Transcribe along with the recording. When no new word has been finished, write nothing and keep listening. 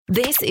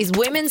This is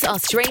Women's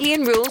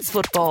Australian Rules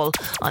Football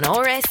on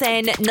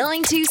RSN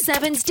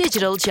 927's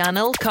digital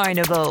channel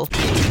Carnival.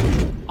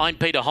 I'm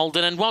Peter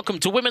Holden and welcome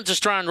to Women's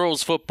Australian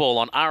Rules Football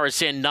on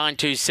RSN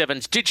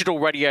 927's digital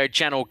radio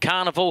channel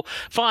Carnival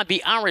via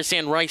the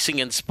RSN Racing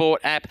and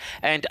Sport app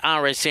and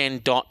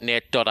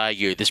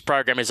rsn.net.au. This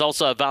program is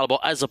also available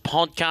as a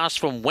podcast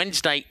from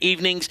Wednesday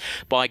evenings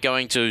by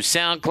going to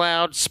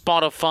SoundCloud,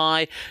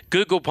 Spotify,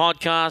 Google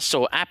Podcasts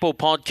or Apple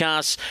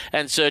Podcasts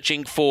and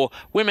searching for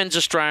Women's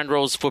Australian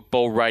Rules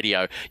Football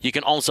Radio. You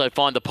can also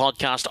find the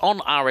podcast on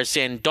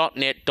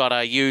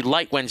rsn.net.au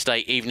late Wednesday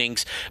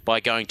evenings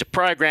by going to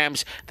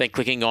programs, then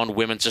clicking on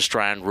Women's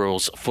Australian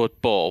Rules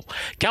Football.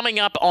 Coming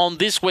up on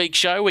this week's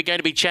show, we're going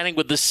to be chatting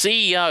with the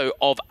CEO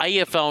of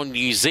AFL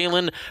New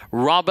Zealand,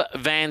 Rob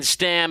Van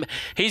Stam.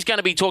 He's going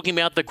to be talking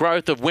about the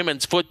growth of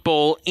women's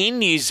football in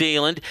New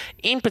Zealand,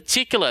 in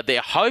particular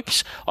their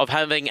hopes of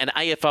having an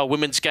AFL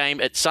women's game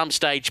at some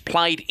stage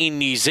played in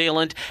New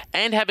Zealand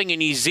and having a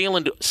New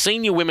Zealand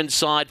senior women's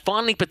side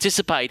finally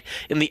participate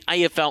in the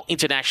AFL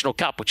International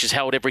Cup, which is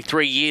held every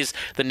 3 years.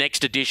 The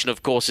next edition,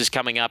 of course, is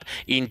coming up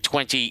in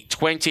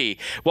 2020.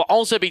 We'll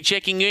also be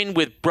checking in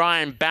with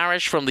Brian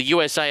Barish from the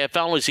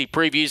USAFL as he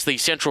previews the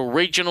Central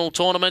Regional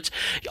Tournament.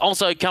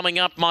 Also coming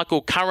up,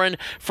 Michael Curran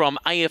from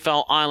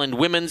AFL Island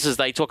Women's as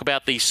they talk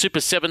about the Super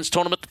Sevens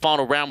tournament. The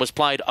final round was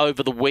played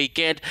over the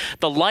weekend.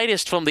 The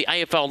latest from the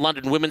AFL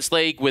London Women's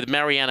League with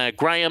Mariana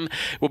Graham.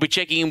 We'll be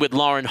checking in with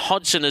Lauren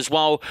Hodgson as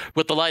well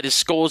with the latest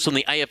scores from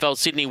the AFL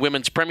Sydney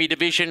Women's Premier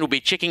Division. We'll be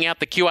checking out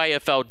the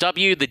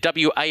QAFLW, the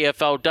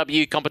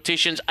WAFLW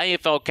competitions,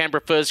 AFL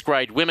Canberra First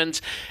Grade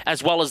Women's,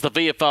 as well as the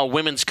VFL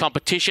Women's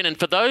competition. And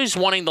for those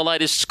wanting the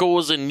latest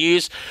scores and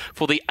news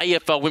for the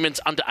AFL Women's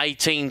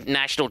Under-18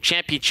 National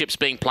Championships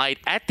being played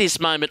at this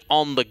moment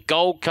on the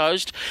Gold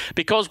Coast,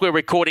 because we're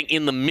recording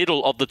in the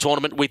middle of the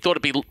tournament, we thought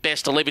it'd be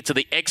best to leave it to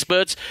the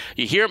experts.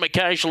 You hear them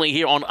occasionally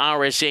here on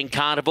RSN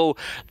Carnival.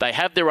 They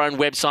have their own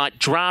website,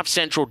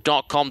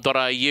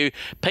 draftcentral.com.au.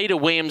 Peter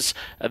Williams,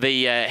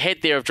 the head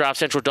there of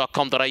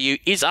draftcentral.com.au,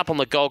 is up on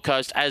the Gold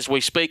Coast as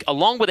we speak,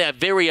 along with our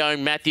very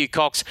own Matthew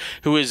Cox,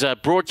 who is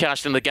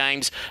broadcasting the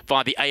games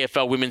via the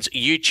AFL Women's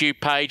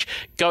YouTube page.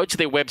 Go to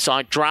their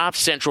website,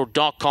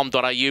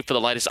 draftcentral.com.au, for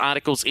the latest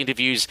articles,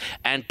 interviews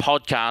and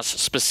podcasts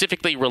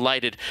specifically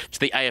related to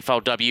the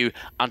AFLW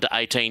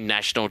Under-18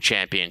 National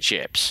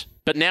Championships.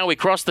 But now we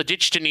cross the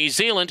ditch to New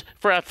Zealand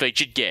for our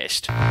featured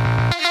guest.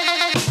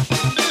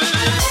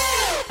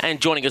 And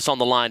joining us on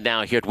the line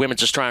now here at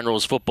Women's Australian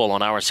Rules Football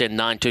on RSN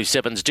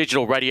 927's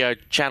digital radio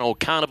channel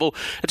Carnival,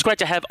 it's great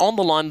to have on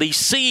the line the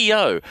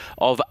CEO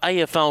of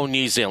AFL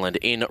New Zealand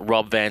in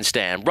Rob Van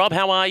Stam. Rob,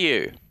 how are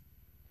you?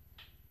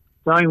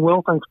 Going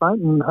well, thanks, mate,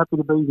 and happy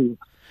to be here.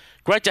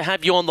 Great to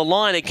have you on the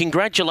line, and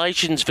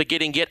congratulations for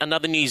getting yet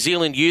another New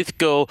Zealand youth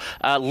girl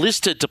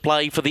listed to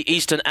play for the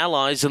Eastern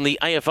Allies in the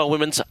AFL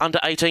Women's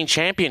Under-18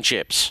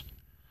 Championships.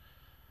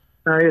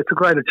 It's a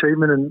great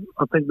achievement, and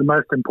I think the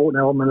most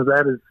important element of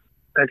that is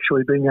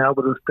actually being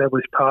able to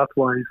establish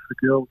pathways for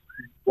girls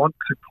who want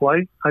to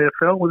play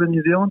AFL within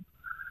New Zealand,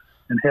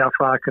 and how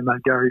far can they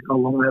go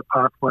along that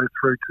pathway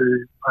through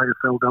to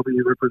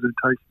AFLW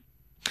representation.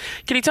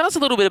 Can you tell us a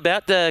little bit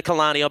about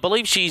Kalani? I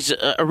believe she's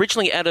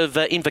originally out of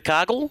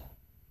Invercargill.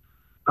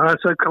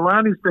 So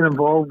Kalani's been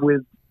involved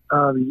with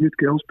the youth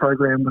girls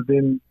program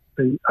within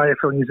the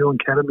AFL New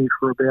Zealand Academy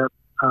for about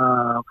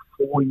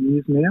 4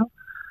 years now.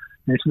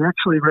 And she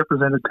actually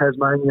represented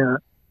Tasmania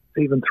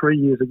even 3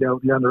 years ago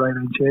at the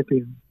Under-18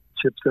 Championships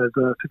as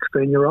a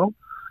 16-year-old.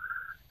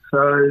 So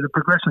the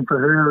progression for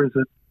her is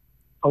that,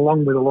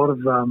 along with a lot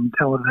of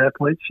talented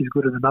athletes, she's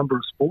good at a number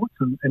of sports,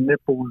 and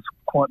netball is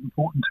quite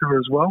important to her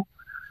as well.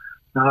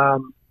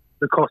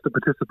 The cost of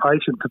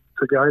participation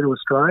to go to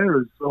Australia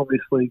is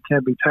obviously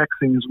can be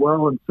taxing as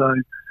well, and so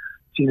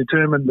she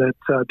determined that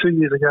 2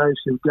 years ago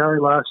she would go.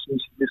 Last year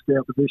she missed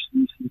out, but this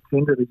year she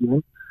attended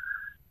again.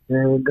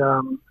 And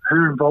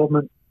her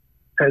involvement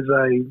as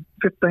a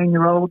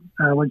 15-year-old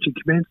when she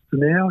commenced to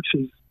now,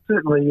 she's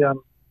certainly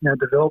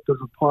developed as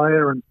a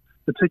player, and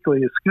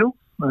particularly her skills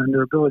and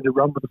her ability to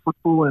run with the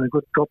football and a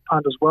good drop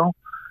punt as well.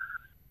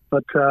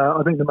 But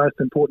I think the most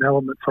important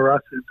element for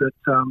us is that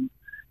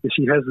if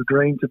she has a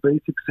dream to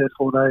be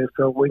successful at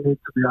AFL, we need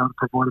to be able to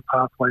provide a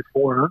pathway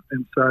for her.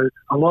 And so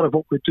a lot of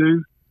what we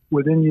do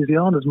within New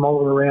Zealand is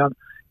modelled around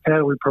how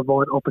do we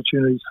provide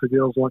opportunities for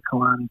girls like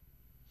Kalani.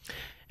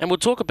 And we'll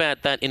talk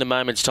about that in a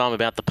moment's time,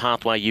 about the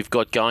pathway you've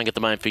got going at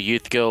the moment for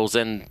youth girls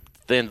and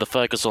then the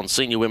focus on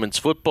senior women's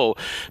football.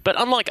 But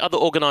unlike other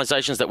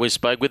organisations that we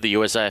spoke with, the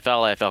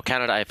USAFL, AFL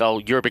Canada,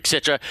 AFL Europe,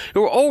 etc.,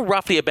 who are all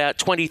roughly about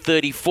 20,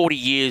 30, 40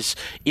 years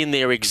in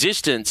their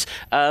existence,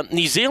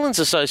 New Zealand's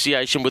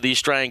association with the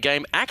Australian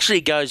game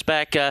actually goes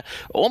back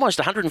almost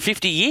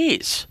 150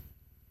 years.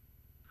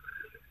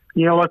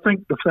 Yeah, well, I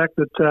think the fact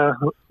that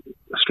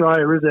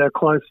Australia is our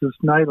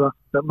closest neighbour,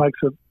 that makes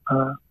a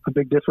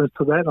big difference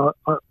to that.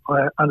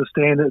 I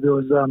understand that there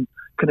was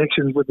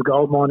connections with the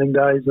gold mining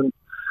days and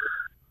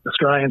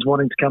Australians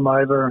wanting to come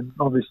over and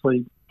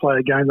obviously play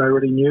a game they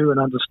already knew and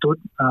understood.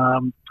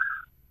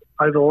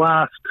 Over the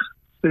last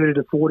 30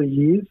 to 40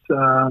 years.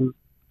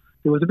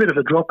 There was a bit of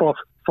a drop-off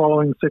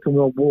following the Second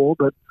World War,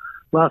 but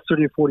last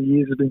 30 or 40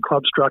 years have been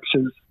club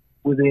structures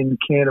within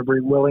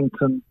Canterbury,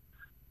 Wellington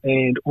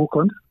and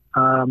Auckland.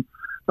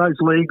 Those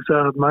leagues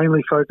are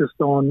mainly focused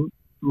on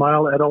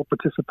male adult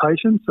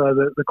participation, so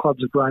the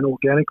clubs have grown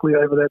organically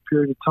over that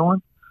period of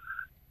time.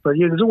 But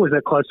yeah, there's always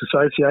that close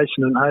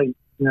association, and hey,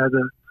 you know,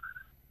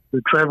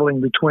 the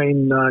travelling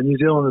between New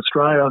Zealand and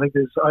Australia, I think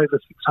there's over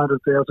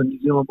 600,000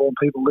 New Zealand-born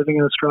people living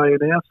in Australia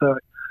now, so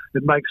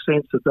it makes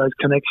sense that those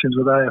connections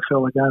with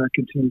AFL are going to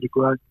continue to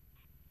grow.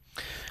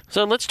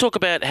 So let's talk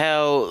about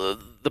how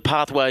the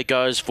pathway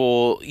goes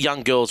for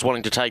young girls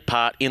wanting to take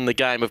part in the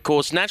game. Of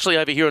course, naturally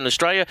over here in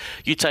Australia,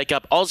 you take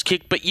up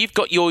Auskick, but you've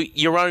got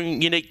your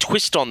own unique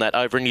twist on that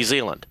over in New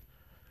Zealand.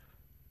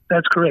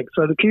 That's correct.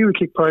 So the Kiwi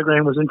Kick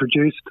program was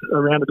introduced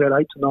around about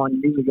 8 to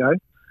 9 years ago.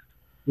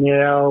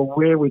 Now,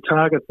 where we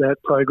target that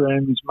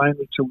program is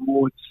mainly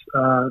towards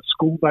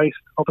school-based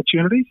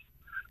opportunities.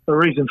 The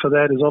reason for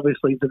that is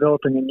obviously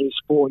developing a new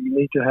sport. You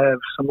need to have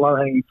some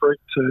low-hanging fruit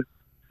to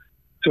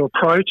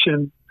approach,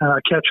 and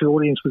capture the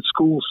audience with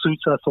schools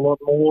suits us a lot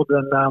more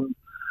than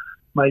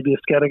maybe a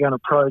scattergun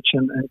approach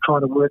and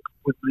trying to work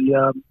with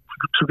the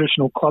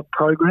traditional club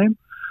program.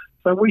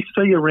 So we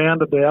see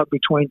around about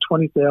between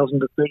 20,000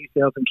 to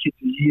 30,000 kids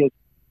a year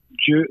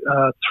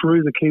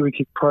through the Kiwi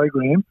Kick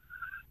program,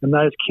 and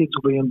those kids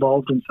will be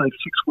involved in, say, 6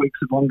 weeks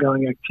of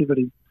ongoing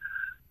activity.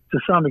 To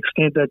some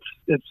extent,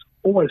 that's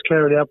always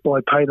carried out by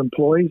paid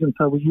employees, and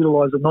so we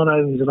utilise it not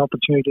only as an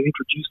opportunity to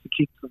introduce the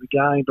kids to the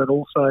game, but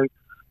also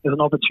as an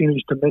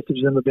opportunity to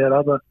message them about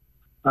other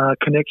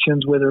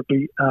connections, whether it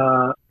be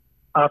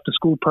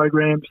after-school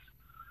programs,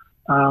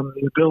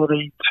 the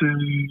ability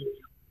to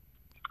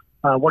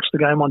watch the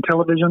game on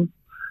television.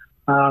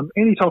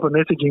 Any type of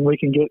messaging we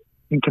can get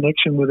in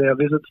connection with our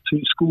visits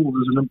to schools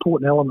is an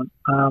important element.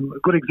 A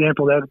good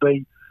example of that would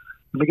be,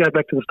 if we go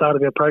back to the start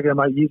of our program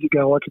 8 years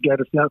ago, I could go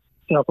to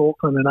South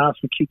Auckland and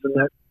ask the kids in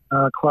that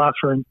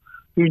classroom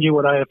who knew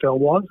what AFL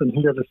was and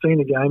who'd ever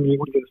seen a game, and you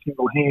wouldn't get a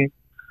single hand.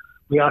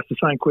 We ask the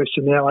same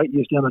question now 8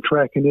 years down the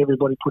track, and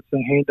everybody puts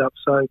their hand up.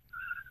 So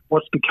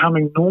what's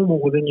becoming normal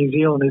within New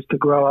Zealand is to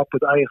grow up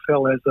with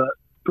AFL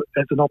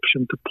as an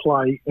option to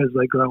play as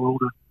they grow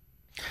older.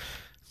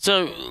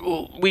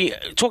 So we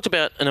talked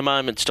about in a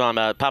moment's time,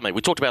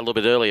 we talked about a little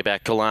bit earlier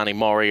about Kalani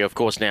Mori, of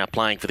course, now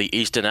playing for the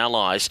Eastern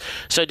Allies.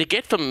 So to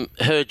get from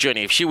her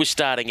journey, if she was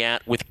starting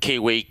out with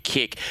Kiwi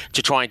Kick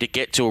to trying to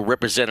get to a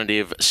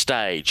representative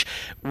stage,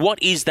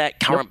 what is that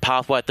current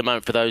pathway at the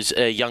moment for those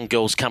young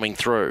girls coming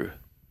through?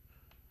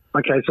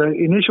 Okay, so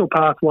initial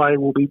pathway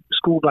will be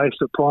school-based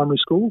at primary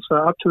school. So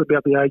up to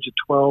about the age of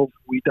 12,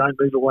 we don't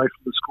move away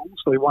from the school.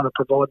 So we want to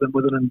provide them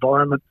with an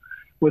environment,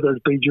 whether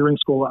it be during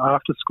school or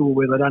after school,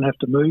 where they don't have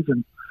to move,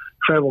 and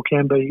travel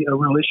can be a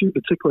real issue,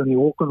 particularly in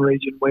the Auckland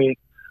region where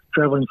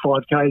travelling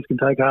 5Ks can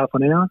take half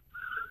an hour.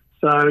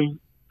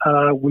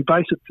 So we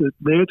base it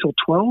there till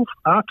 12.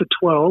 After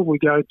 12, we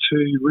go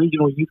to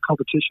regional youth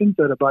competitions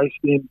that are based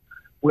in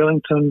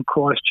Wellington,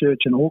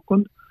 Christchurch and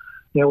Auckland.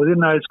 Now, within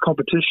those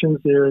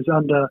competitions, there is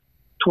under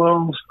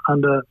 12s,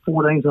 under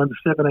 14s, under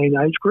 17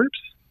 age groups,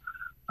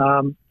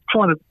 trying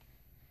to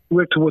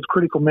work towards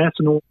critical mass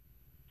and all.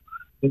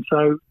 And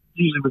so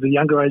usually with the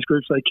younger age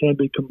groups, they can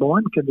be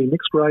combined, can be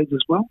mixed grades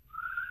as well.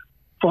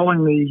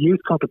 Following the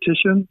youth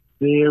competition,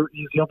 there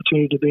is the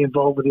opportunity to be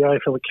involved with the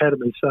AFL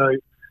Academy. So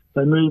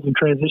they move and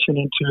transition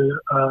into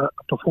a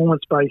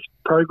performance-based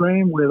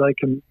program where they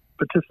can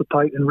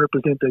participate and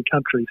represent their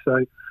country.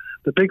 So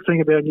the big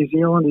thing about New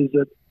Zealand is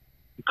that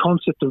the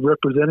concept of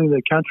representing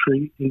their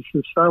country is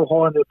so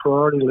high on their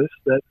priority list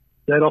that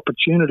that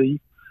opportunity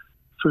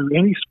through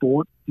any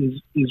sport is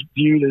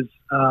viewed as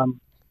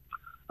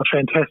a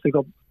fantastic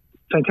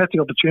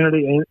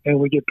opportunity, and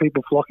we get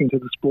people flocking to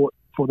the sport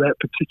for that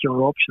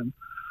particular option.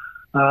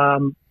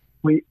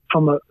 We,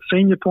 from a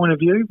senior point of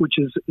view, which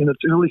is in its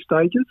early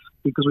stages,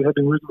 because we have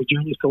been working with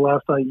juniors for the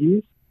last 8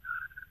 years,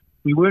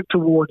 we work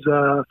towards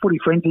a footy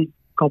frenzy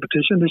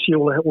competition. This year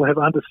we'll have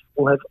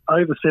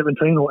over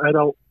 17 or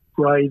adult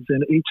grades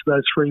in each of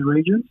those three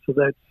regions. So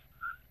that's,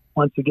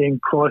 once again,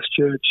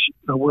 Christchurch,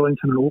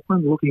 Wellington and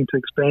Auckland, looking to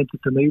expand to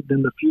Dunedin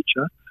in the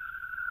future.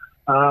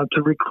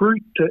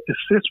 To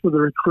assist with the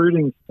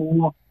recruiting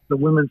for the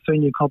women's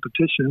senior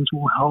competitions,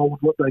 we'll hold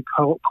what they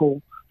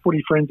call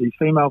footy frenzies,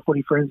 female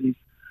footy frenzies.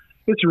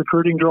 It's a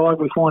recruiting drive.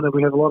 We find that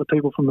we have a lot of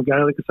people from the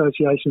Gaelic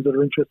associations that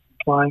are interested in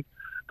playing,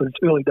 but it's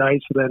early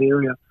days for that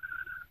area.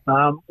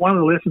 One of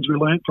the lessons we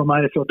learned from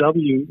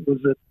AFLW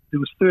was that there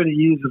was 30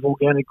 years of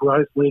organic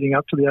growth leading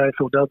up to the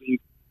AFLW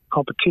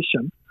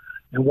competition,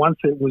 and once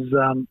it was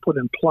put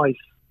in place,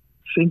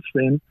 since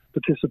then,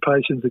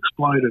 participation's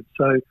exploded.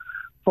 So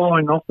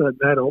following off that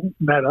model,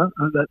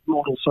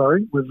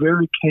 we're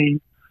very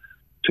keen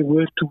to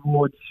work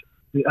towards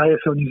the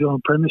AFL New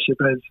Zealand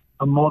Premiership as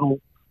a model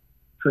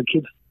for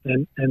kids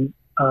and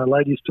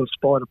ladies to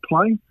aspire to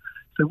play.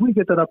 So if we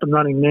get that up and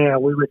running now,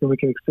 we reckon we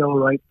can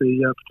accelerate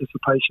the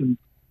participation,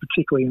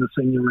 particularly in the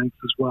senior ranks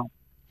as well.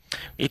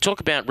 You talk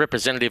about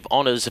representative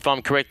honours. If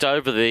I'm correct,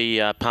 over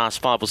the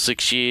past 5 or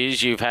 6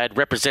 years, you've had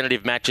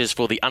representative matches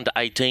for the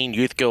under-18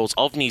 youth girls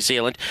of New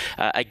Zealand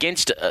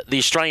against the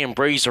Australian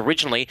Breeze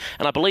originally,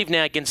 and I believe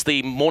now against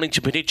the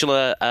Mornington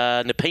Peninsula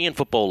Nepean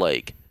Football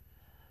League.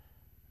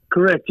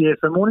 Correct, yeah.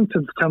 So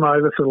Mornington's come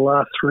over for the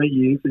last 3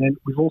 years, and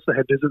we've also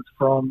had visits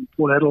from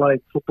Port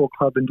Adelaide Football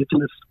Club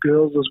Indigenous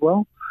girls as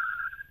well.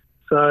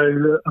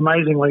 So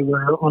amazingly,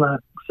 we're on a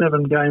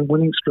 7-game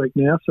winning streak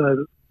now.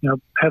 So,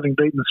 having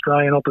beaten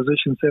Australian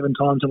opposition 7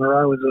 times in a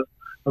row is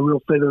a real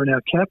feather in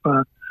our cap.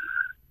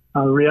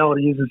 The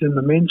reality is in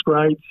the men's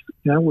grades,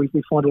 we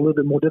find it a little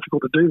bit more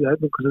difficult to do that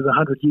because there's a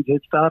 100-year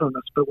head start on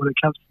us. But when it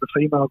comes to the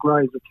female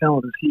grades, the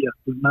talent is here.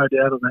 There's no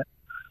doubt on that.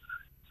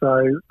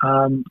 So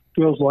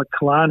girls like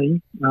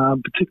Kalani,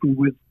 particularly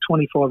with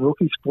 25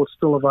 rookie spots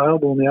still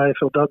available on the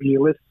AFLW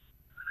list,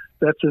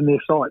 that's in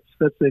their sights.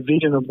 That's their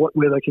vision of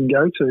where they can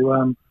go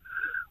to.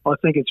 I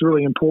think it's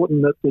really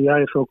important that the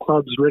AFL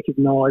clubs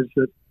recognise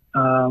that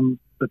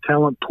the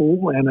talent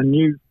pool and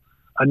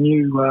a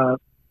new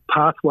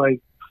pathway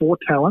for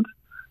talent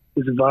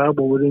is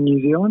available within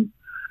New Zealand.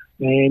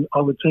 And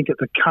I would think at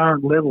the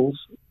current levels,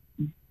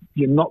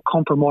 you're not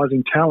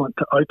compromising talent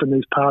to open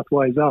these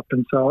pathways up.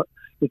 And so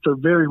it's a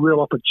very real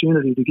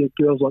opportunity to get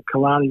girls like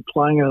Kalani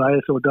playing at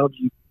an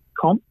AFLW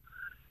comp,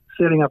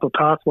 setting up a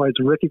pathway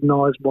to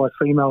recognised by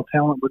female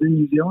talent within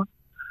New Zealand,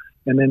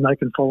 and then they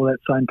can follow that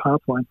same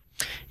pathway.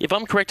 If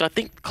I'm correct, I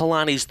think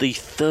Kalani's the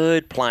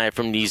 3rd player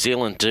from New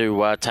Zealand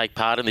to take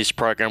part in this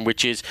program,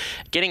 which is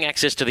getting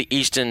access to the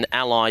Eastern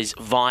Allies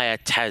via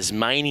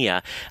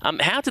Tasmania.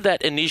 How did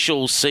that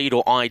initial seed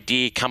or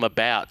idea come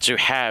about to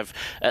have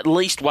at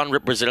least one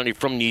representative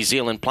from New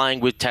Zealand playing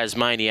with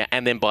Tasmania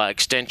and then by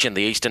extension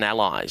the Eastern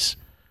Allies?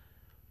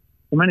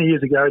 Well, many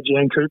years ago,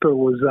 Jan Cooper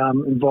was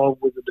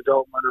involved with the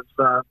development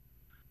of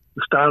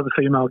the start of the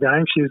female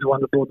game. She was the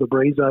one that brought the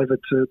Breeze over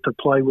to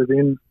play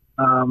within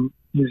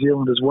New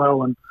Zealand as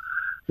well. And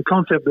the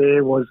concept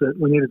there was that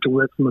we needed to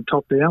work from the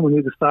top down. We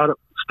needed to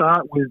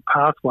start with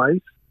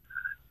pathways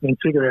and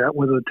figure out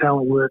whether the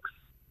talent works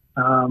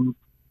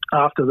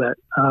after that.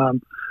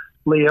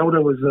 Lee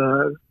Elder was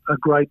a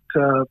great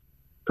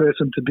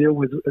person to deal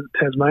with at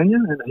Tasmania,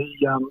 and he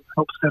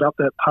helped set up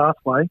that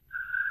pathway.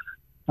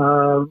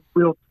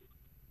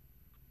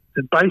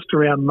 Based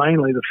around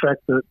mainly the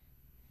fact that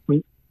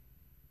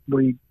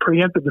we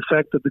preempted the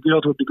fact that the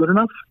girls would be good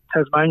enough.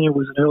 Tasmania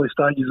was in early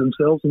stages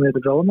themselves in their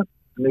development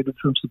and needed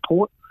some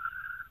support.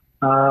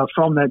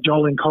 From that,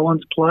 Jolene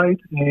Collins played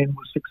and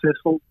was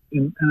successful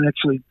and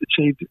actually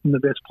achieved in the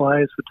best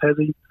players for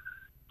Tassie,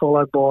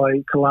 followed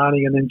by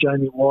Kalani and then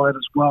Jamie Wyatt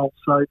as well.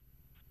 So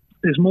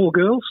there's more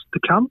girls to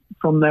come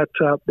from that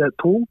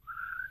pool,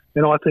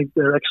 and I think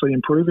they're actually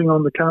improving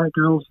on the current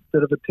girls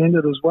that have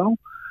attended as well.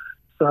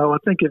 So I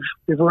think if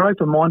we're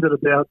open-minded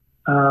about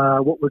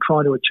what we're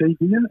trying to achieve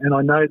here, and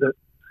I know that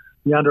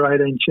the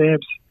under-18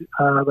 champs,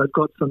 they've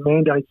got some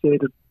mandates there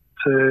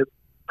to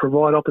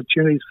provide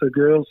opportunities for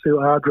girls who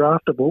are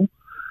draftable.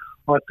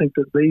 I think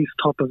that these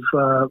type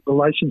of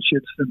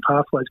relationships and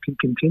pathways can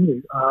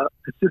continue.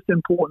 It's just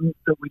important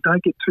that we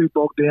don't get too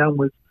bogged down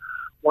with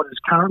what is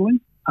currently,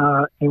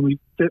 and we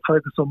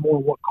focus on more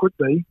on what could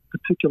be,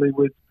 particularly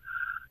with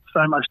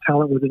so much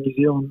talent within New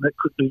Zealand that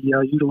could be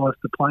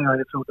utilised to play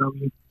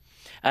AFLW.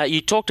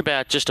 You talked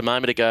about just a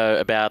moment ago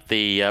about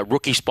the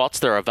rookie spots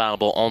that are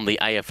available on the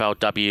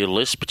AFLW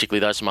list, particularly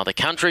those from other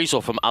countries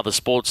or from other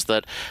sports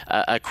that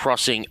are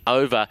crossing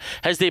over.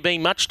 Has there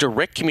been much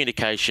direct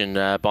communication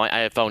by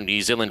AFL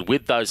New Zealand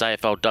with those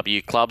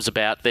AFLW clubs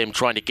about them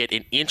trying to get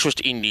an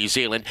interest in New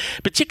Zealand,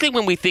 particularly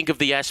when we think of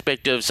the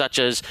aspect of such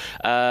as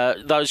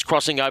those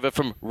crossing over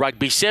from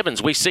Rugby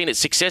Sevens? We've seen it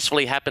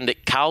successfully happen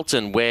at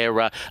Carlton, where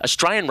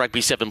Australian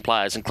Rugby 7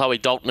 players and Chloe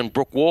Dalton and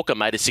Brooke Walker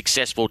made a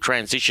successful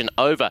transition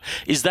over.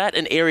 Is that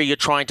an area you're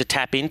trying to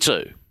tap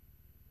into?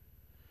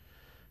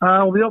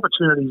 Well, the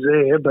opportunity's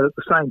there, but at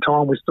the same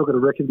time, we've still got to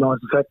recognise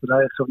the fact that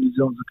AFL New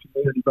Zealand is a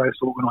community-based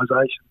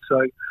organisation.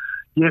 So,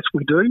 yes,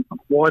 we do.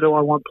 Why do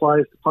I want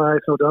players to play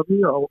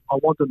AFLW? I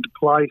want them to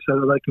play so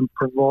that they can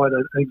provide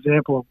an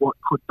example of what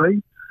could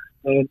be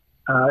and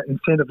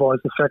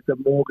incentivise the fact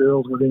that more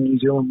girls within New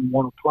Zealand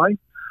want to play.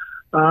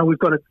 We've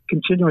got a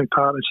continuing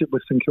partnership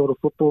with St Kilda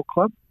Football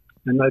Club,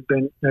 and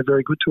they're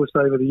very good to us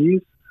over the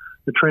years.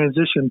 The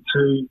transition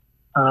to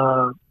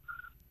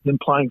them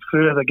playing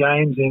further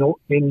games in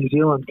New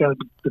Zealand is going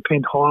to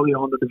depend highly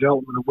on the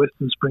development of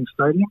Western Springs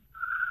Stadium.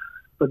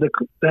 But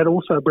that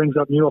also brings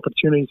up new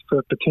opportunities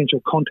for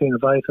potential content of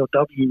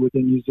AFLW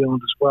within New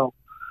Zealand as well.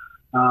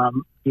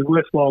 It's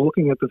worthwhile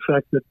looking at the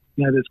fact that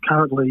there's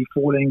currently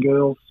 14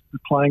 girls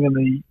playing in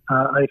the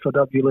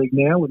AFLW League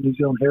now with New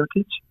Zealand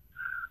Heritage.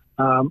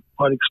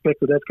 I'd expect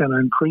that that's going to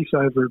increase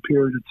over a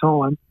period of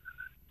time.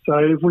 So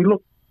if we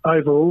look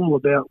overall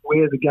about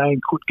where the game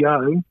could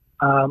go,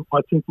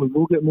 I think we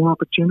will get more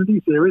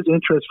opportunities. There is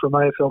interest from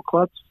AFL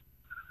clubs.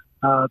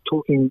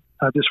 Talking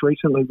just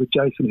recently with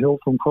Jason Hill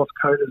from Cross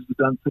Coders, who's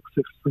done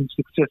some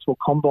successful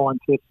combine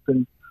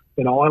tests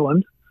in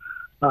Ireland.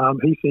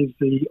 He sees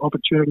the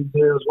opportunity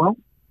there as well.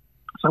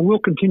 So we'll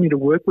continue to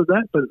work with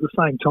that, but at the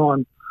same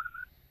time,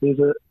 there's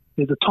a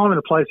time and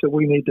a place that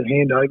we need to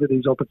hand over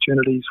these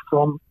opportunities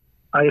from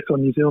AFL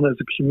New Zealand as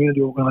a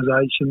community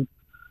organisation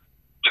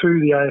to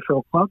the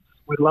AFL clubs.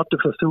 We'd love to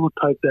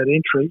facilitate that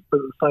entry, but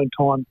at the same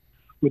time,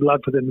 we'd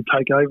love for them to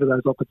take over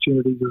those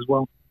opportunities as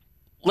well.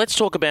 Let's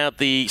talk about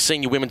the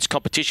senior women's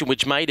competition,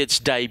 which made its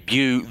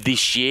debut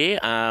this year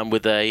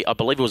with I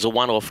believe it was a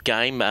one-off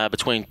game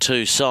between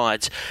two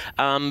sides.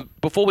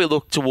 Before we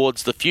look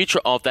towards the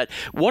future of that,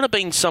 what have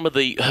been some of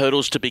the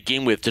hurdles to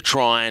begin with to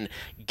try and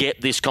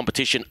get this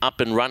competition up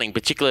and running,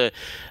 particularly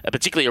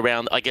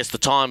around, I guess, the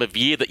time of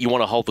year that you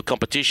want to hold the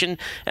competition,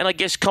 and I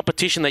guess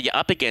competition that you're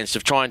up against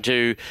of trying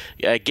to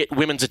get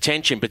women's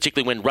attention,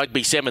 particularly when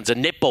rugby sevens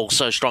and netball's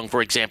so strong,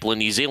 for example, in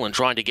New Zealand,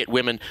 trying to get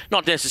women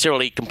not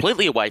necessarily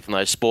completely away from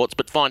those sports,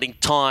 but finding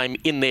time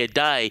in their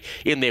day,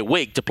 in their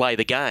week, to play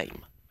the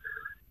game.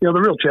 Yeah,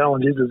 the real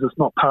challenge is it's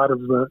not part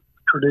of the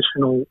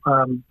traditional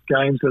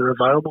games that are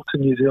available to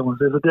New Zealand.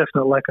 There's a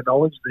definite lack of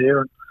knowledge there,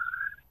 and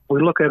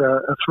we look at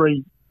a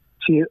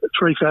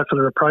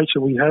three-faceted approach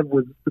that we have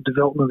with the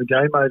development of the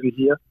game over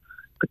here.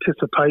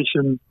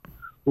 Participation,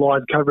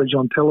 live coverage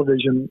on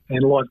television,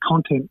 and live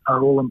content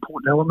are all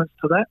important elements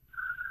to that.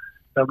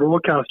 Our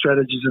broadcast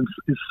strategies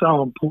is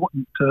so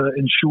important to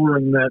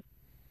ensuring that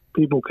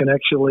people can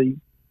actually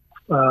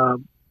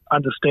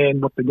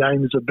understand what the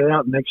game is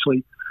about and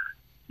actually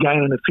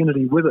gain an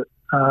affinity with it.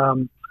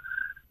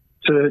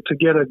 To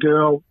get a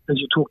girl, as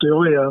you talked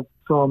earlier,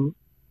 from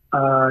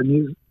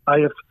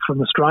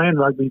from Australian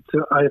rugby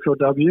to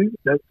AFLW,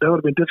 that would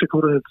have been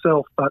difficult in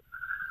itself. But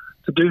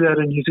to do that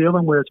in New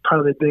Zealand, where it's part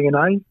of their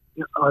DNA,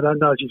 I don't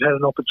know if you've had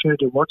an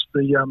opportunity to watch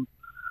the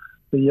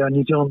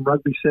New Zealand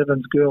Rugby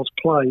Sevens girls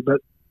play,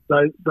 but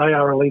they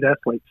are elite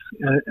athletes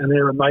and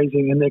they're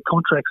amazing, and their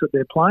contracts that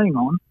they're playing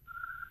on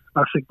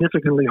are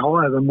significantly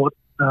higher than what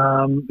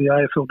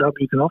the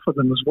AFLW can offer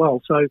them as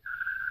well. So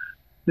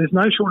there's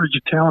no shortage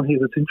of talent here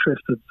that's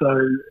interested. So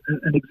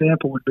an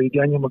example would be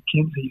Daniel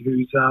McKenzie,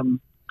 who's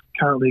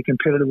currently a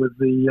competitor with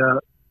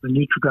the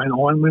Nutrigrain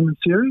Iron Women's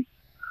Series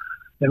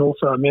and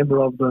also a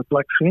member of the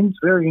Black Fins,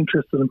 very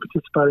interested in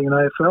participating in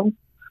AFL.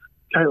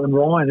 Caitlin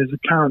Ryan is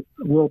a current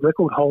world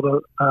record holder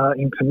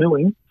in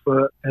canoeing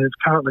and is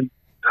currently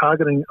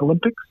targeting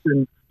Olympics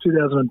in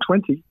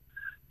 2020.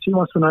 She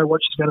wants to know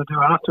what she's going to do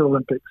after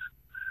Olympics.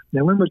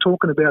 Now, when we're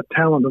talking about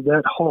talent of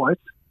that height,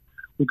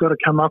 we've got to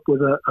come up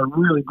with a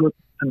really good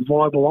and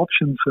viable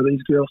option for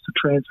these girls to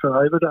transfer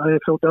over to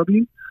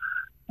AFLW.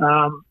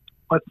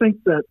 I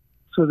think that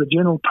for the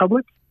general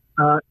public,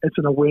 it's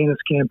an awareness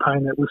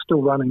campaign that we're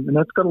still running, and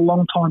that's got a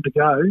long time to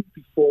go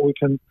before we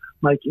can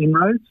make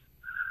inroads.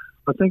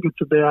 I think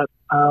it's about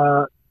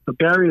the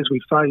barriers we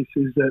face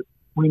is that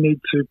we need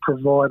to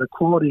provide a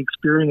quality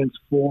experience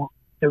for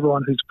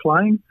everyone who's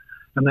playing,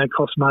 and that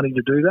costs money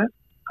to do that.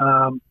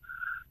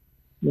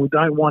 We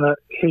don't want to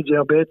hedge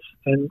our bets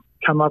and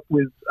come up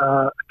with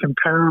a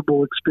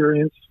comparable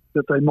experience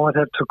that they might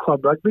have to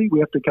club rugby. We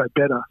have to go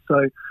better.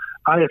 So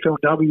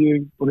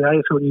AFLW, or the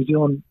AFL New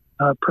Zealand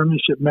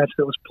premiership match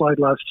that was played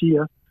last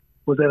year,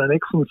 was at an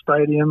excellent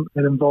stadium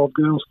and involved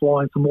girls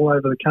flying from all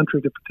over the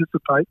country to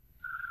participate.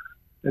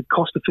 It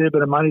cost a fair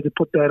bit of money to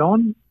put that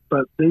on,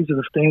 but these are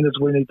the standards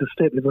we need to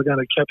set if we're going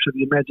to capture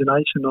the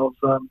imagination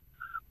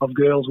of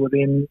girls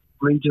within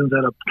regions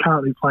that are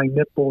currently playing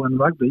netball and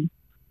rugby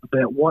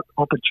about what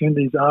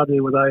opportunities are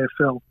there with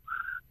AFL.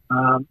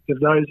 If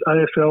those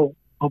AFL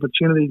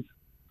opportunities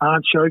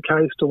aren't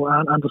showcased or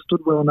aren't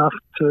understood well enough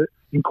to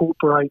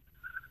incorporate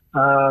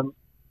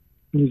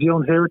New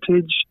Zealand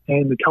heritage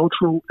and the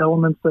cultural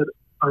elements that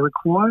are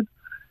required,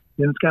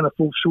 then it's going to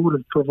fall short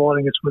of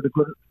providing us with a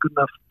good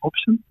enough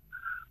option.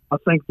 I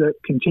think that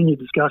continued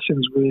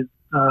discussions with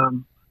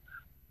the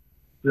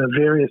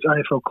various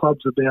AFL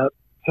clubs about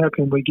how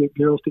can we get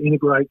girls to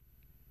integrate,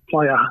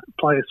 play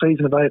a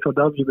season of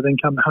AFLW, but then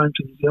come home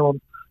to New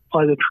Zealand,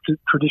 play the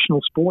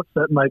traditional sports.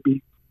 That may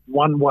be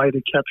one way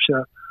to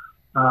capture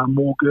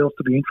more girls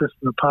to be interested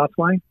in the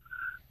pathway.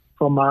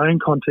 From my own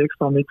context,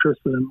 I'm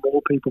interested in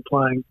more people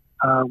playing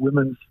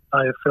women's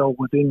AFL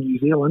within New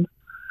Zealand,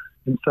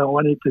 and so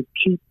I need to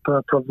keep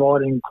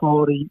providing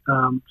quality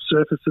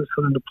surfaces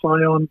for them to play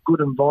on, good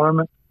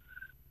environment.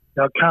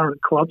 Our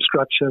current club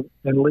structure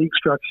and league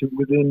structure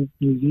within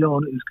New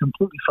Zealand is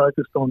completely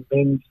focused on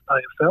men's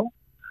AFL.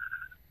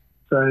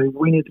 So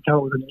we need to come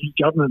up with a new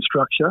governance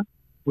structure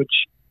which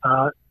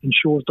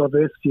ensures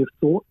diversity of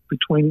thought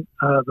between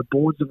the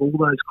boards of all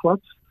those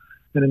clubs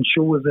and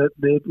ensures that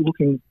they're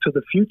looking to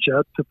the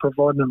future to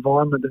provide an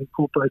environment that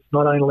incorporates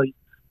not only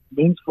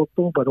men's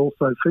football but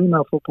also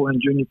female football and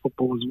junior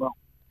football as well.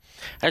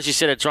 As you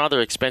said, it's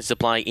rather expensive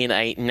to play in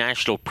a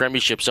national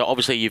premiership. So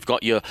obviously you've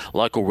got your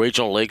local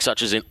regional leagues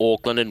such as in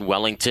Auckland and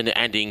Wellington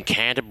and in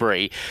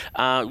Canterbury.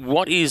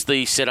 What is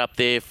the setup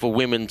there for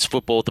women's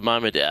football at the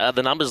moment? Are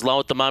the numbers low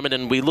at the moment,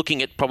 and we're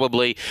looking at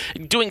probably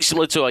doing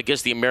similar to, I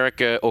guess, the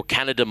America or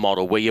Canada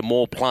model where you're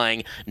more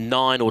playing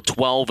 9 or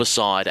 12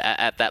 aside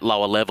at that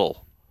lower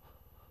level?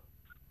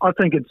 I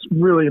think it's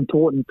really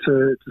important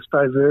to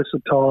stay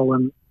versatile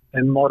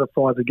and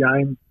modify the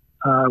game.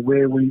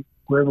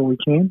 wherever we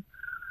can.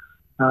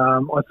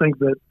 I think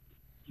that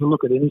you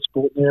look at any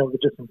sport now, the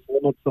different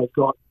formats they've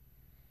got,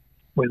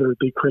 whether it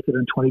be cricket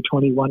in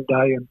 2020, one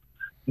day, and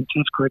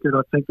Test cricket,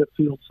 I think that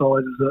field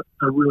size is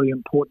a really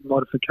important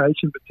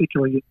modification,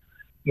 particularly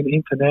in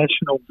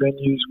international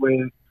venues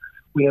where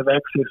we have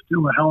access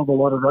to a hell of a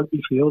lot of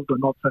rugby fields, but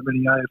not so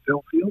many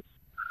AFL fields.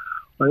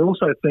 I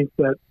also think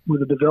that with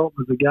the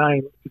development of the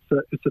game,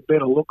 it's a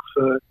better look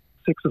for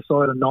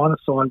six-a-side and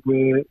nine-a-side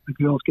where the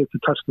girls get to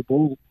touch the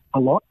ball a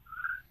lot,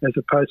 as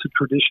opposed to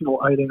traditional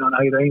 18 on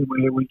 18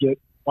 where we get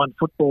one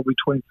football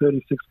between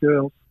 36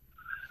 girls,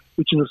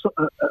 which is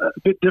a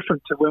bit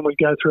different to when we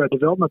go through our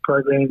development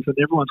programs and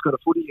everyone's got a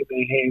footy in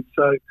their hands.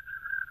 So,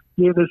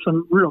 yeah, there's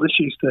some real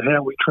issues to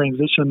how we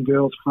transition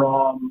girls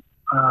from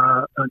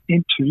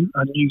into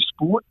a new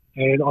sport,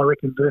 and I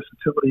reckon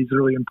versatility is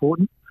really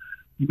important.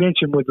 You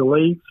mentioned with the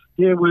leagues,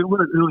 yeah,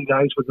 we're at early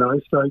days with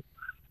those. So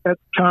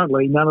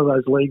currently, none of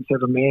those leagues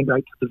have a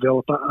mandate to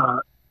develop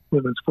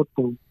women's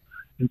football.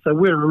 And so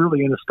we're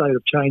really in a state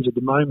of change at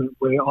the moment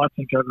where I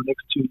think over the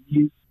next 2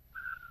 years,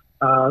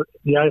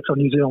 the AFL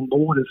New Zealand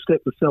board has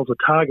set themselves a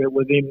target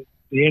within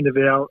the end of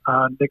our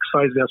next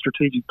phase of our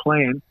strategic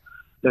plan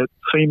that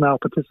female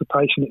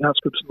participation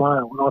outstrips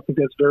male. And I think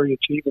that's very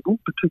achievable,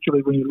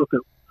 particularly when you look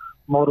at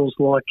models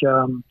like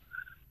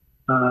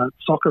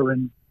soccer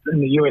in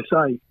the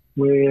USA,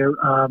 where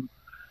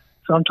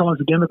sometimes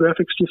the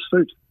demographics just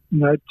suit,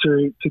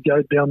 to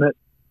go down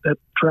that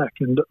track.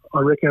 And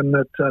I reckon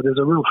that there's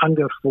a real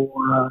hunger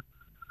for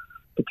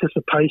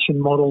participation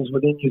models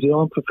within New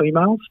Zealand for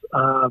females.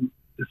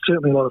 There's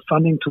certainly a lot of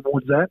funding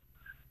towards that.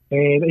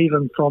 And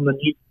even from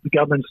the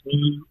government's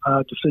new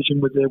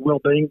decision with their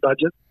wellbeing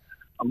budget,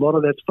 a lot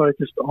of that's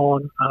focused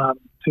on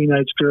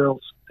teenage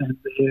girls and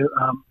their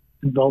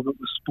involvement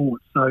with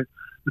sport. So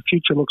the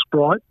future looks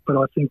bright, but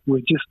I think we're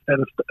just at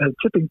a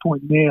tipping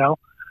point now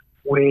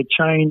where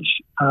change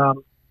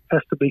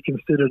has to be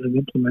considered and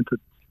implemented.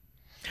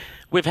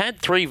 We've had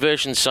 3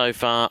 versions so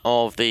far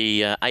of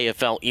the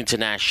AFL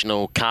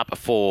International Cup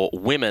for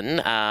women.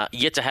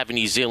 Yet to have a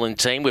New Zealand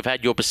team. We've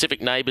had your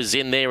Pacific neighbours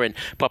in there in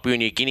Papua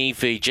New Guinea,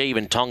 Fiji,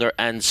 even Tonga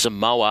and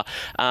Samoa.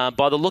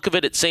 By the look of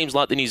it, it seems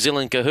like the New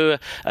Zealand Kahua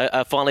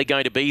are finally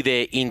going to be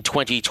there in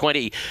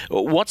 2020.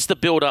 What's the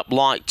build-up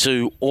like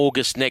to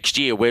August next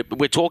year? We're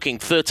talking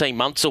 13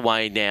 months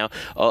away now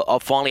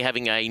of finally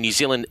having a New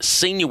Zealand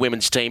senior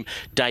women's team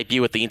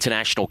debut at the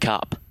International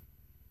Cup.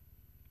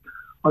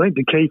 I think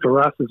the key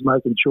for us is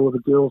making sure the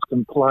girls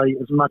can play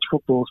as much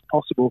football as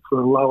possible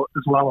for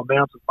as low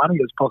amounts of money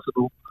as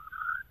possible.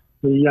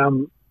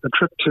 The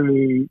trip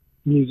to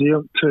New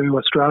Zealand to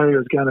Australia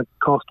is going to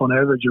cost on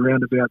average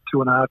around about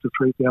 $2,500 to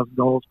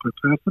 $3,000 per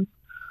person.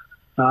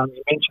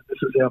 You mentioned this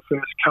is our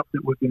first cup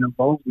that we've been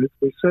involved with.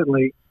 We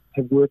certainly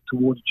have worked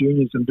towards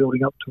juniors and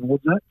building up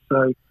towards that.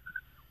 So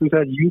we've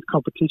had youth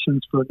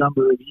competitions for a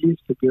number of years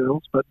for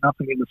girls, but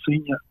nothing in the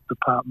senior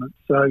department.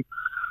 So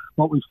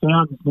what we've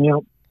found is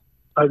now,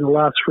 over the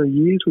last 3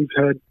 years, we've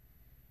had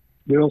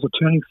girls are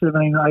turning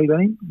 17 and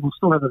 18. We'll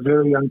still have a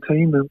very young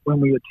team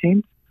when we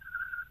attend.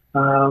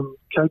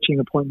 Coaching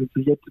appointments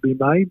are yet to be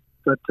made,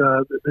 but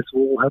this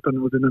will all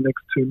happen within the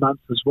next 2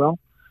 months as well.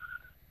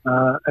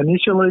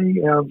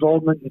 Initially, our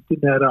involvement, it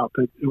didn't add up.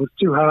 It was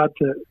too hard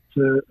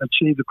to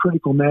achieve the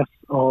critical mass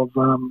of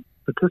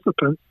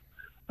participants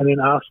and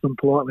then ask them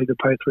politely to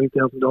pay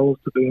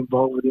 $3,000 to be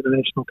involved with the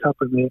International Cup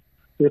in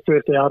their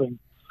first outing.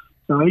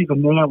 So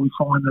even now we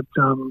find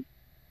that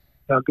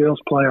our girls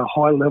play a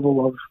high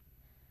level of,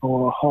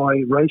 or a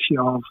high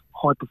ratio of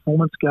high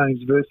performance games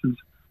versus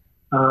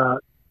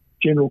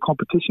general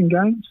competition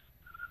games.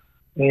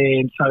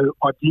 And so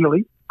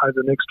ideally, over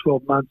the next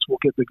 12 months, we'll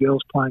get the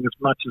girls playing as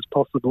much as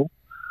possible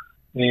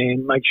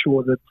and make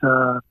sure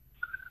that,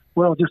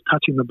 just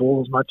touching the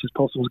ball as much as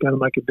possible is going to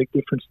make a big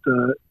difference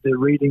to their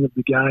reading of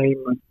the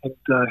game and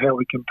how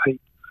we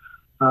compete.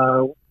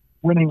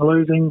 Winning,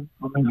 losing,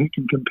 who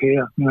can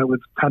compare, with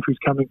countries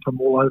coming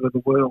from all over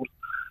the world?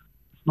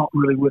 Not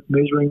really worth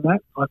measuring that.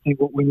 I think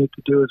what we need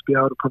to do is be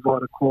able to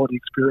provide a quality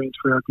experience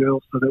for our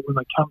girls so that when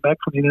they come back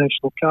from the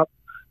International Cup,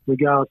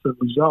 regardless of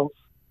results,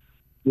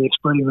 they're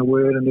spreading the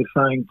word and they're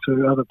saying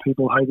to other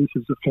people, hey, this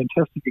is a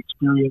fantastic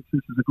experience, this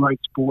is a great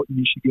sport and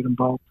you should get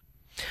involved.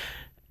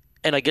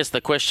 And I guess the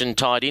question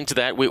tied into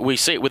that, we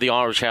see it with the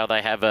Irish, how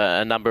they have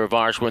a number of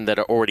Irishwomen that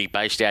are already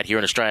based out here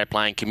in Australia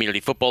playing community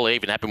football. It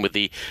even happened with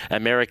the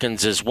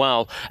Americans as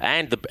well,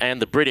 and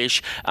the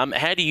British.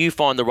 How do you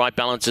find the right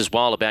balance as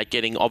well about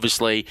getting,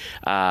 obviously,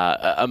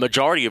 a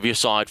majority of your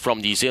side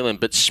from New Zealand,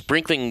 but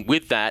sprinkling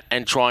with that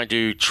and trying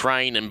to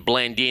train and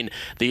blend in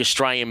the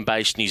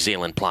Australian-based New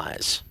Zealand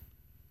players?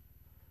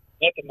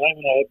 At the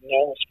moment, I have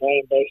no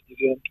Australian-based New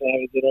Zealand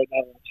players that I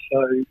know of,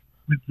 so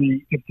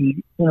if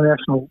the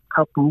International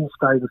Cup rules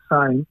stay the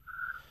same,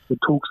 it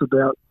talks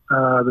about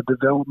the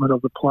development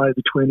of the player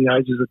between the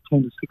ages of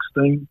 10 to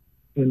 16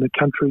 in the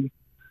country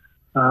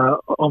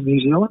of New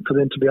Zealand for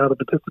them to be able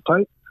to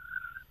participate.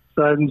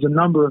 So there's a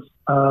number of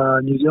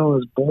New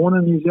Zealanders born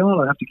in New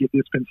Zealand. I have to get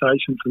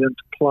dispensation for them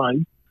to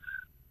play.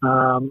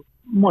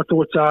 my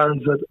thoughts are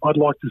is that I'd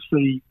like to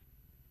see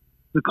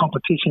the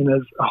competition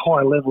as a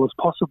high level as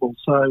possible.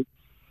 So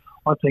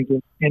I think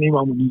that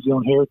anyone with New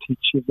Zealand heritage,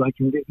 if they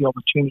can get the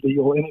opportunity,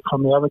 or any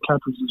from the other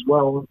countries as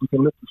well, we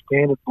can lift the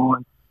standard by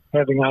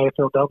having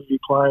AFLW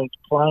players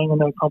playing in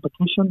that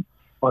competition.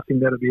 I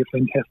think that would be a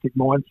fantastic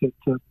mindset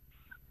to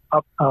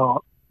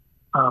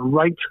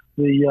rate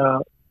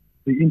the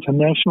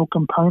international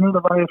component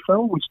of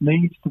AFL, which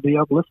needs to be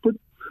uplifted.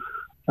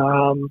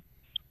 I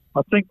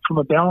think from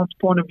a balance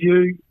point of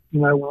view,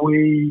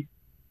 we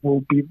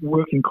will be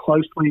working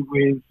closely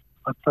with,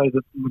 I'd say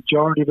the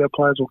majority of our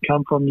players will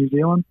come from New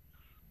Zealand.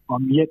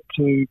 I'm yet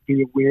to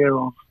be aware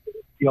of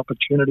the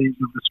opportunities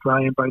of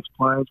Australian-based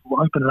players.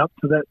 We'll open it up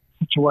to that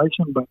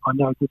situation, but I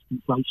know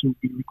dispensation will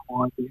be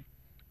required there.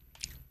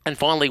 And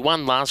finally,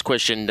 one last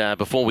question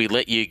before we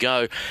let you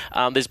go.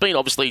 There's been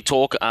obviously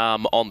talk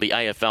on the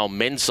AFL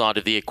men's side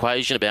of the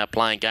equation about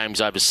playing games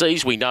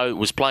overseas. We know it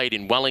was played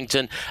in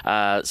Wellington,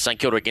 St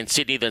Kilda against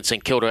Sydney, then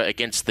St Kilda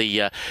against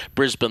the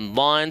Brisbane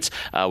Lions.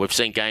 We've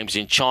seen games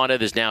in China.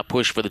 There's now a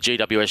push for the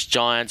GWS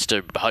Giants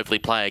to hopefully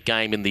play a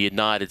game in the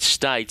United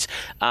States.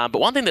 But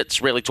one thing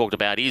that's really talked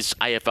about is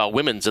AFL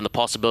women's and the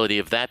possibility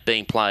of that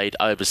being played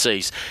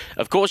overseas.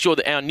 Of course, you're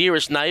our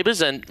nearest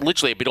neighbours, and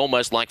literally a bit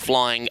almost like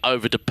flying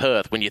over to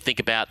Perth when you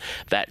think about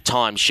that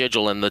time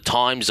schedule and the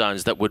time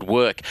zones that would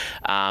work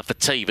for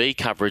TV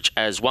coverage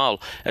as well.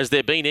 Has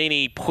there been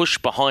any push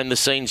behind the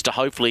scenes to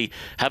hopefully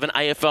have an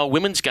AFL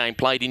women's game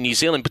played in New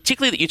Zealand,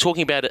 particularly that you're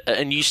talking about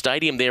a new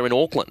stadium there in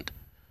Auckland?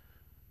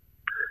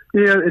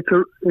 Yeah, it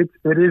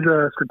is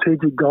a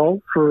strategic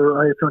goal for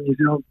AFL New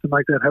Zealand to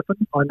make that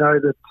happen. I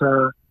know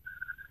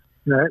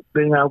that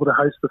being able to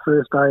host the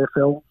first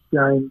AFL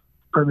game,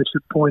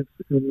 premiership points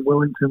in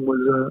Wellington,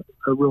 was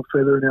a real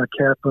feather in our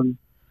cap, and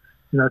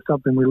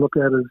something we look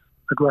at as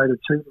a great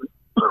achievement.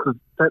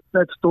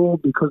 that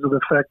stalled because of the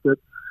fact that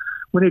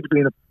we need to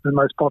be in the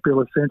most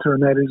popular centre,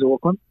 and that is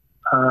Auckland.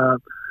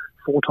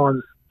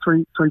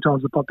 Three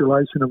times the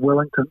population of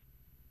Wellington.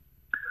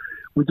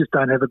 We just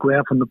don't have a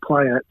ground from the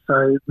play at.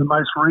 So the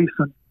most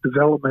recent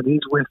development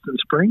is Western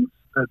Springs.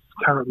 That's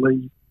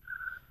currently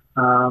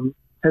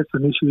has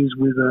some issues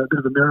with a bit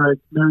of a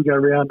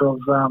merry-go-round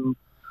of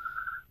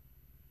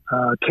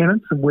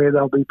tenants and where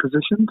they'll be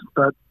positioned,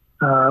 but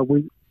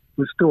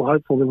we're still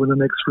hopeful that within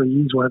the next 3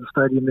 years we'll have a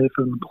stadium there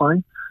for them to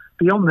play.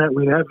 Beyond that,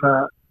 we have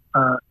a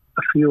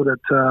field at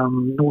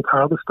North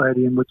Harbour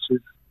Stadium, which is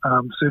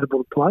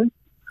suitable to play,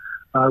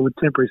 with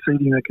temporary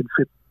seating that could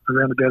fit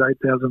around about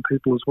 8,000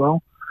 people as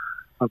well.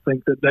 I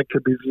think that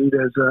could be viewed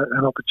as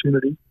an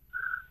opportunity.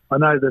 I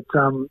know that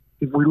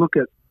if we look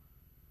at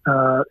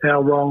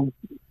our role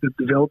in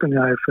developing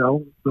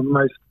AFL, the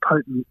most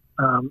potent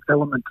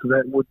element to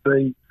that would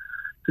be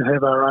to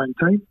have our own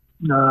team.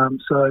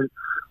 So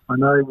I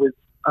know with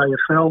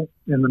AFL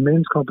in the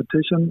men's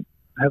competition,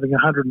 having a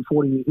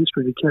 140-year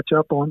history to catch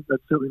up on,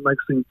 that certainly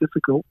makes things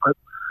difficult. But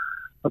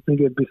I think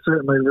it'd be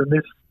certainly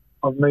remiss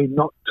of me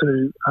not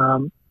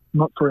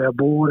for our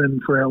board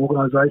and for our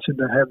organisation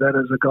to have that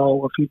as a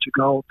goal, a future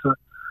goal, to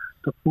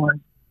play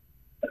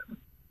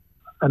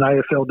an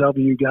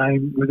AFLW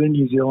game within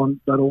New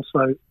Zealand, but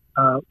also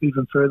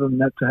even further than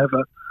that, to have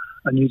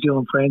a New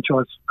Zealand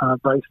franchise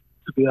base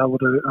to be able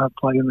to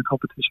play in the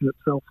competition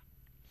itself.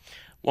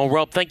 Well,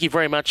 Rob, thank you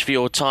very much for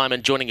your time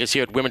and joining us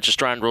here at Women's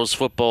Australian Rules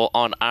Football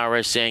on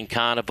RSN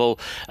Carnival.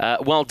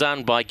 Well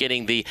done by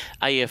getting the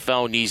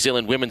AFL New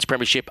Zealand Women's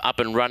Premiership up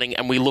and running,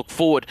 and we look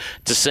forward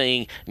to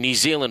seeing New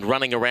Zealand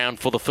running around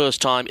for the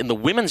first time in the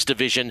women's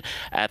division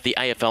at the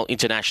AFL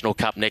International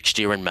Cup next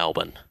year in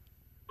Melbourne.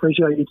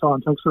 Appreciate your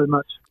time. Thanks very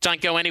much.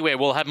 Don't go anywhere.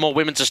 We'll have more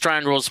Women's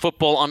Australian Rules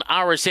Football on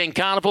RSN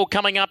Carnival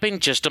coming up in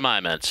just a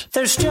moment.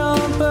 There's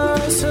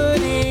jumpers,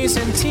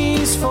 hoodies and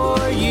tees for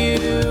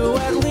you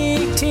at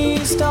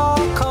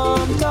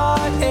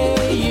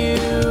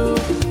leaguetees.com.au.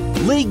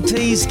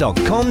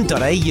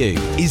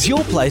 Leaguetees.com.au is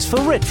your place for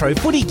retro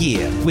footy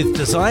gear with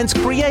designs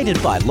created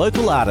by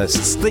local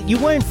artists that you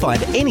won't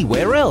find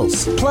anywhere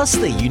else. Plus,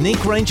 their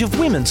unique range of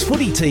women's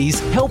footy tees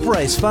help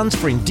raise funds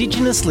for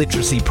Indigenous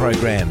literacy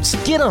programs.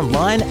 Get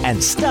online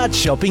and start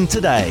shopping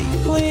today.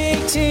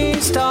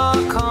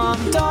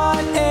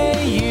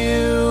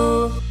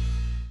 Leaguetees.com.au.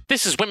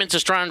 This is Women's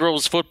Australian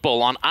Rules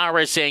Football on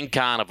RSN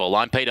Carnival.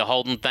 I'm Peter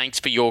Holden. Thanks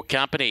for your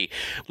company.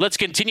 Let's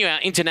continue our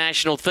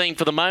international theme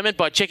for the moment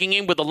by checking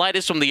in with the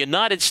latest from the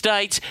United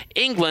States,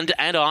 England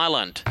and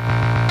Ireland.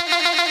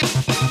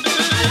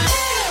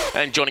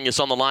 And joining us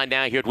on the line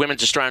now here at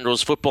Women's Australian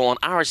Rules Football on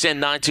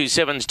RSN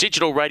 927's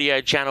digital radio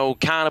channel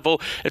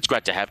Carnival. It's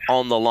great to have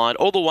on the line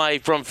all the way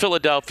from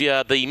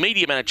Philadelphia, the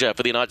media manager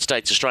for the United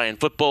States Australian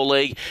Football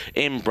League,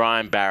 in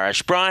Brian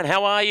Barish. Brian,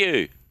 how are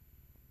you?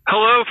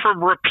 Hello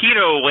from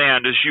Rapido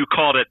land, as you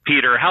called it,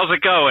 Peter. How's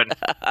it going?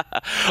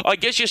 I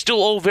guess you're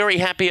still all very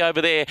happy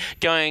over there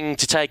going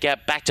to take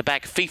out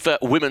back-to-back FIFA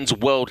Women's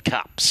World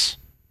Cups.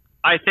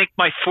 I think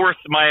my fourth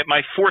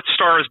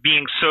star is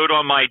being sewed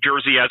on my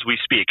jersey as we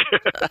speak.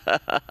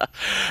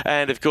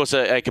 And, of course,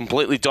 a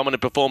completely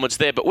dominant performance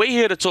there. But we're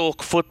here to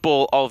talk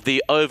football of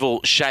the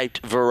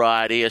oval-shaped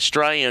variety,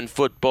 Australian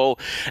football.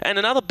 And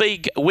another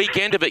big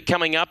weekend of it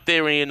coming up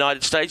there in the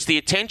United States. The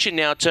attention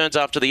now turns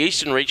after the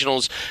Eastern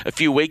Regionals a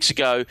few weeks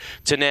ago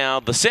to now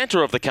the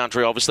centre of the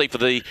country, obviously, for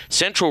the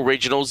Central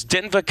Regionals,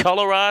 Denver,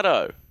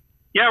 Colorado.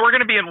 Yeah, we're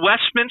going to be in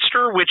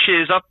Westminster, which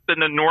is up in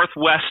the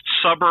northwest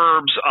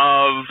suburbs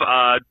of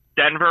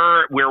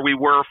Denver, where we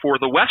were for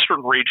the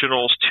Western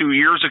Regionals 2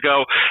 years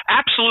ago.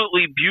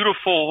 Absolutely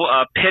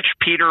beautiful pitch,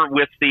 Peter,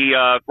 with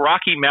the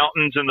Rocky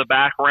Mountains in the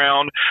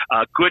background.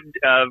 Good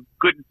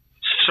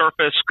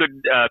surface,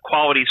 good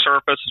quality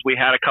surface as we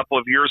had a couple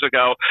of years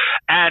ago.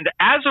 And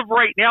as of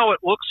right now, it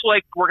looks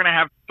like we're going to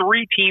have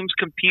 3 teams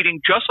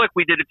competing just like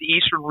we did at the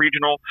Eastern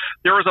Regional.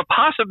 There is a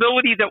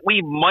possibility that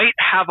we might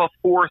have a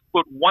 4th,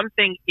 but one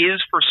thing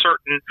is for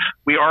certain,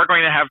 we are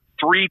going to have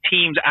 3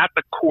 teams at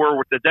the core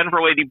with the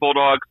Denver Lady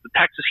Bulldogs, the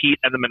Texas Heat,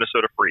 and the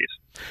Minnesota Freeze.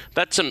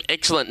 That's some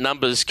excellent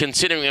numbers,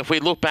 considering if we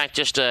look back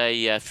just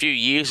a few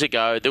years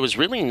ago, there was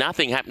really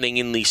nothing happening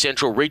in the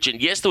Central region.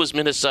 Yes, there was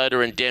Minnesota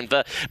and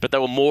Denver, but they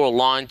were more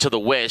aligned to the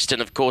west, and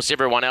of course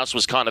everyone else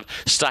was kind of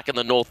stuck in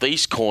the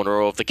northeast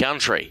corner of the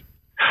country.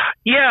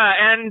 Yeah,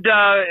 and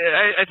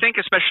I think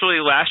especially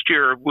last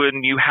year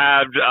when you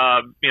had,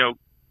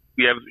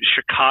 we have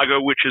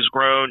Chicago, which has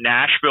grown,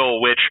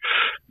 Nashville, which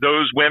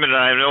those women, and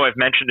I know I've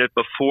mentioned it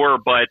before,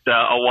 but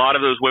a lot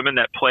of those women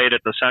that played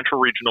at the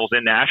Central Regionals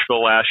in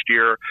Nashville last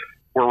year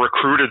were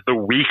recruited the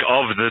week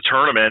of the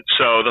tournament.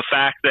 So the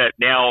fact that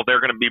now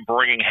they're going to be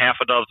bringing half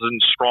a dozen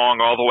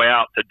strong all the way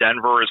out to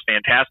Denver is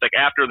fantastic.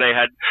 After they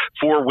had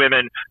 4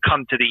 women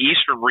come to the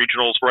Eastern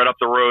Regionals right up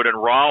the road in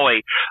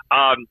Raleigh.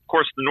 Of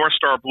course, the North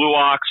Star Blue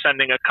Ox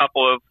sending a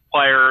couple of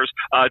players.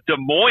 Des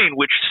Moines,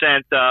 which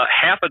sent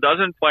half a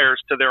dozen players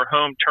to their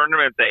home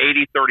tournament, the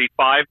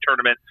 80-35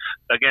 tournament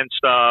against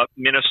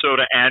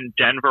Minnesota and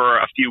Denver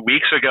a few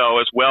weeks ago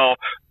as well.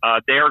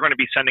 They are going to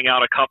be sending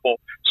out a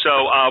couple.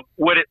 So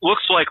what it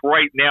looks like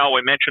right now,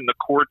 I mentioned the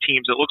core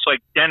teams. It looks like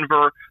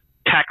Denver,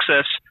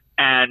 Texas,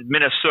 and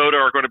Minnesota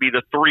are going to be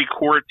the 3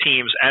 core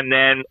teams. And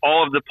then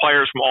all of the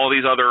players from all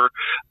these other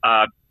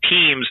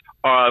teams,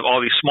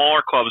 all these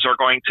smaller clubs, are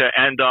going to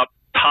end up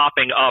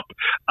topping up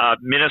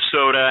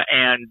Minnesota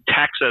and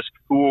Texas,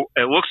 who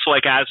it looks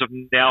like as of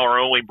now are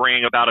only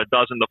bringing about a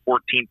dozen to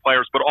 14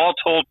 players. But all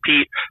told,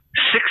 Pete,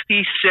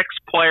 66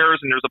 players,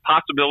 and there's a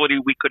possibility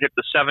we could hit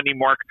the 70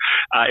 mark,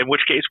 in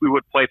which case we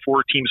would play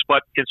 4 teams.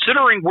 But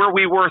considering where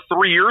we were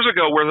 3 years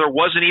ago, where there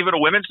wasn't even a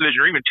women's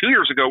division, or even 2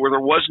 years ago, where there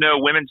was no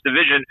women's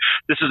division,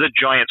 this is a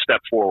giant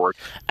step forward.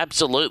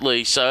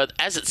 Absolutely. So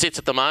as it sits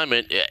at the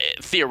moment,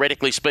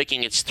 theoretically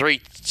speaking, it's 3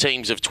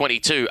 teams of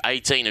 22,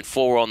 18 and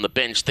 4 on the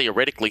bench,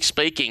 theoretically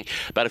speaking.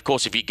 But of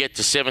course, if you get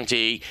to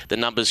 70, the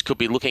numbers could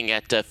be looking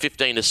at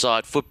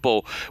 15-a-side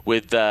football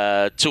with 2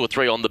 or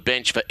 3 on the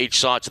bench for each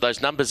side. So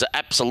those numbers are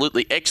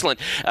absolutely excellent.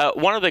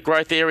 One of the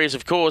growth areas,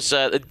 of course,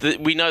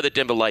 we know the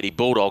Denver Lady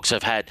Bulldogs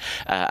have had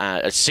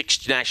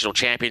 6 national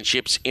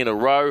championships in a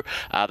row.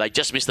 They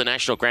just missed the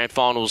national grand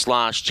finals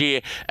last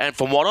year. And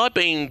from what I've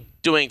been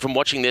doing from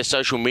watching their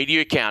social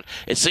media account,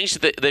 it seems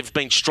that they've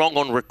been strong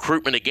on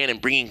recruitment again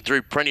and bringing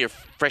through plenty of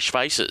fresh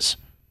faces.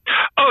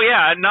 Oh,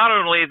 yeah. Not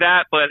only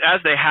that, but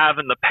as they have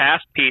in the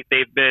past, Pete,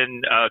 they've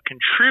been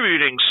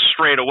contributing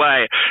straight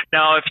away.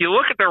 Now, if you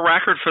look at their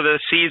record for this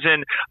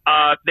season,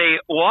 they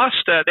lost.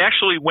 They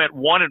actually went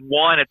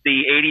 1-1 at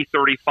the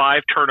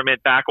 80-35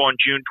 tournament back on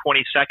June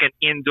 22nd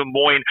in Des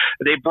Moines.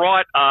 They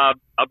brought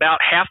about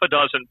half a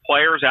dozen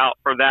players out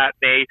for that.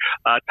 They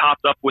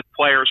topped up with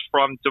players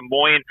from Des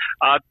Moines.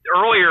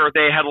 Earlier,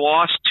 they had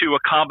lost to a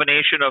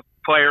combination of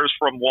players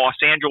from Los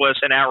Angeles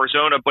and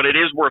Arizona, but it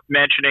is worth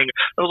mentioning,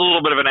 there was a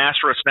little bit of an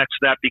asterisk next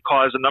to that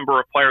because a number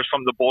of players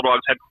from the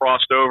Bulldogs had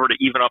crossed over to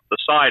even up the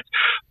sides.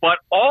 But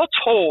all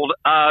told,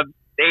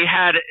 they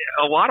had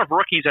a lot of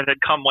rookies that had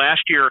come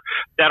last year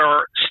that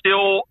are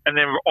still, and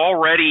they're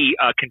already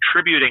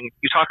contributing.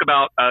 You talk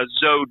about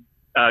Zoe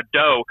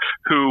Doe,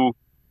 who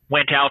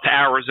went out to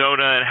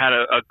Arizona and had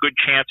a good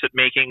chance at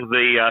making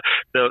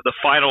the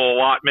final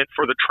allotment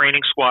for the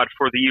training squad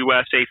for the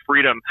USA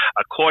Freedom.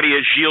 Claudia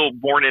Gil,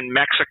 born in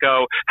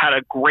Mexico, had a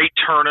great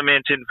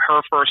tournament in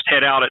her first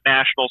head out at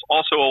Nationals.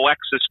 Also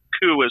Alexis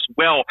Koo as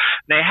well.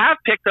 They have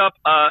picked up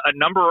a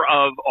number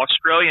of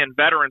Australian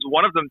veterans,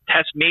 one of them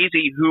Tess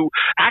Mazie, who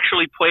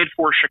actually played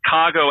for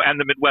Chicago and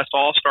the Midwest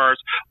All-Stars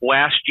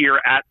last year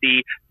at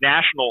the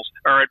Nationals,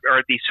 or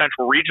at the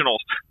Central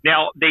Regionals.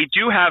 Now, they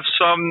do have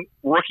some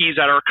rookies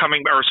that are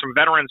coming, or some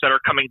veterans that are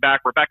coming back.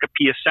 Rebecca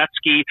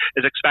Piasecki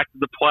is expected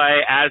to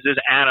play, as is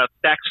Anna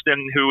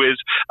Thexton, who is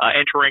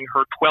entering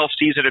her 12th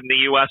season in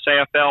the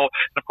USAFL.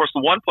 And of course,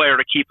 the one player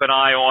to keep an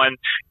eye on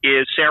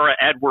is Sarah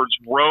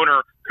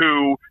Edwards-Roner,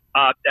 who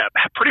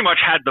pretty much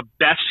had the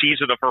best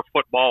season of her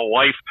football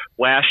life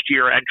last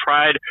year and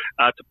tried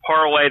to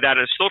parlay that,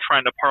 and is still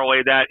trying to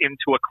parlay that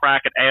into a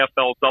crack at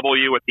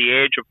AFLW at the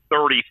age of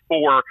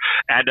 34.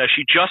 And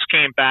she just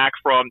came back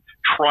from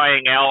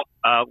trying out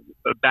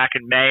back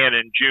in May and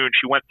in June.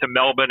 She went to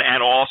Melbourne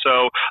and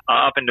also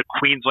up into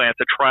Queensland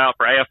to try out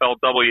for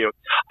AFLW.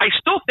 I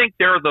still think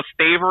they're the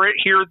favorite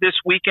here this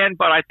weekend,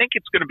 but I think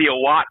it's going to be a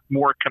lot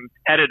more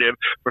competitive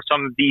for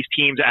some of these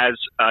teams as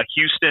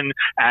Houston,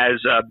 as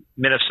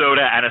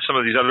Minnesota, and as some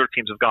of these other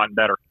teams have gotten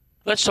better.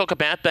 Let's talk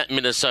about that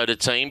Minnesota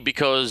team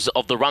because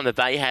of the run that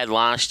they had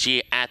last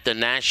year at the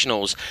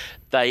Nationals.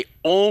 They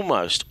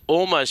almost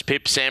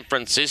pipped San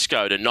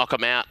Francisco to knock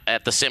them out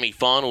at the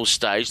semi-final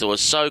stage. They were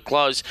so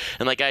close,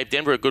 and they gave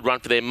Denver a good run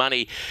for their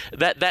money.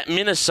 That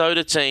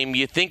Minnesota team,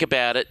 you think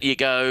about it, you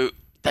go,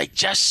 they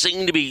just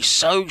seem to be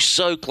so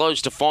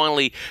close to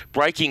finally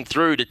breaking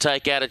through to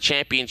take out a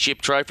championship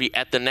trophy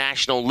at the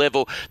national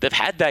level. They've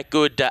had that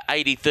good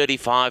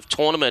 80-35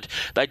 tournament.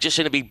 They just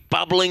seem to be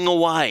bubbling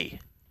away.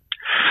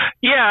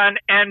 Yeah,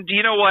 and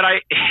you know what?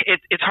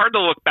 It's hard to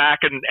look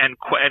back and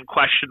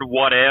question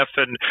what if.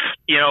 And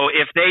you know,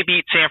 if they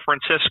beat San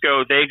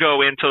Francisco, they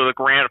go into the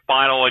grand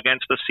final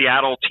against the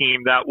Seattle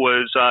team that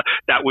was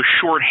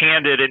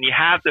shorthanded, and you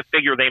have to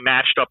figure they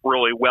matched up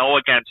really well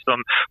against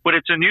them. But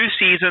it's a new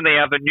season. They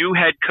have a new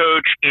head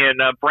coach in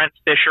Brent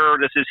Fisher.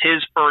 This is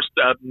his first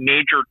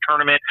major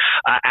tournament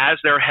as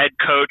their head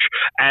coach.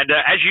 And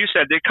as you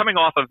said, they're coming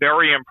off a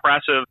very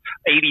impressive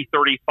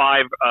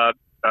 80-35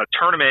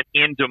 tournament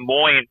in Des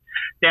Moines.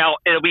 Now,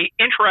 it'll be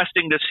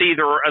interesting to see.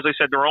 As I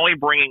said, they're only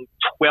bringing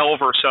 12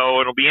 or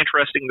so. It'll be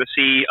interesting to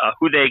see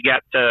who they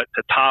get to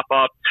top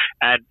up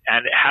and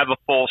have a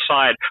full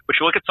side. But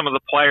you look at some of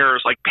the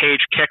players like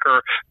Paige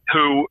Kicker,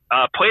 who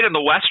played in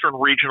the Western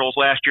Regionals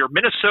last year.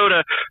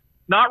 Minnesota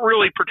not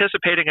really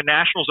participating in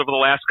nationals over the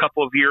last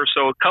couple of years,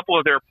 so a couple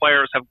of their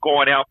players have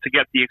gone out to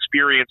get the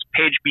experience,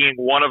 Paige being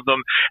one of them,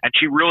 and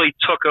she really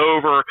took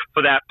over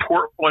for that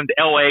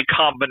Portland-LA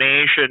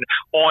combination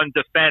on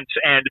defense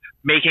and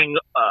making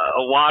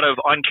a lot of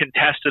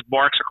uncontested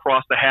marks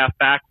across the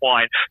half-back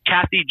line.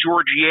 Kathy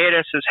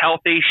Georgiadis is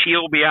healthy.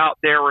 She'll be out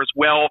there as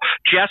well.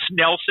 Jess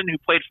Nelson, who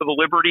played for the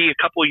Liberty a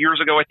couple of years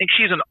ago, I think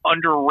she's an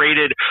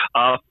underrated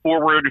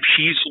forward. If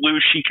she's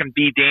loose, she can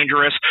be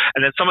dangerous.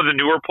 And then some of the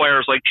newer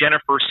players like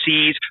Jennifer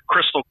Sees,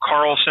 Crystal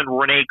Carlson,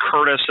 Renee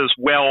Curtis as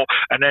well,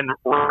 and then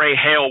Ray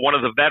Hale, one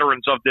of the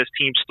veterans of this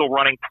team, still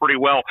running pretty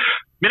well.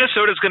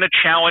 Minnesota's going to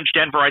challenge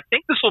Denver. I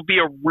think this will be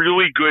a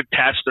really good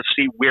test to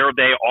see where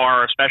they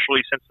are,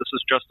 especially since this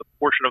is just a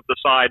portion of the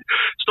side.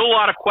 Still a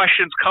lot of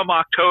questions come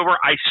October.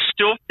 I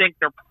still think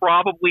they're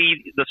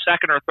probably the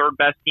second or third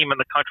best team in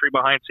the country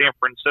behind San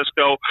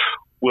Francisco.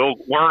 We'll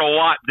learn a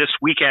lot this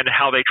weekend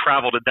how they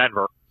travel to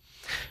Denver.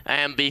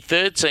 And the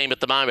third team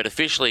at the moment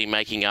officially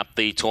making up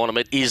the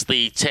tournament is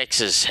the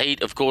Texas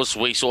Heat. Of course,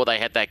 we saw they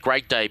had that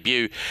great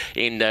debut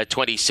in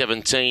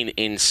 2017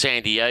 in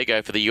San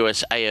Diego for the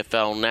US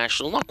AFL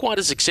National. Not quite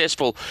as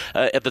successful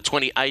at the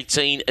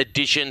 2018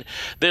 edition.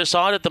 Their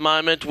side at the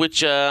moment,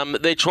 which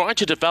they're trying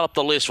to develop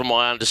the list from what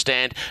I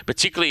understand,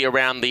 particularly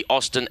around the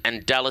Austin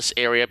and Dallas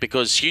area,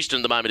 because Houston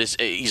at the moment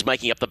is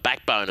making up the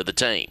backbone of the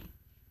team.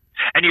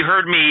 And you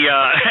heard me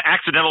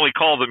accidentally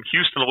call them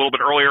Houston a little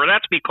bit earlier.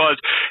 That's because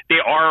they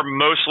are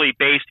mostly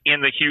based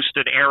in the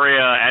Houston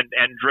area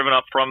and driven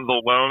up from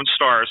the Lone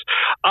Stars.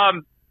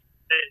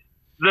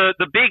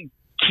 The big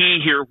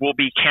key here will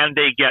be, can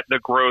they get the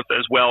growth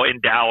as well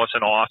in Dallas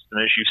and Austin,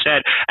 as you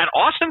said. And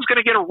Austin's going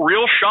to get a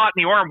real shot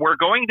in the arm. We're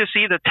going to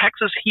see the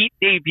Texas Heat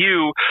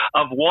debut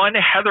of one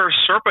Heather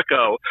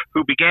Serpico,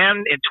 who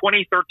began in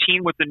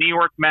 2013 with the New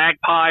York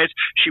Magpies.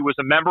 She was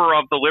a member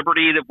of the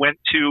Liberty that went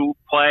to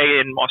play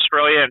in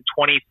Australia in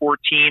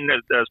 2014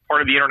 as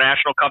part of the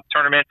International Cup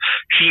tournament.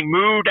 She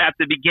moved at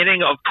the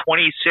beginning of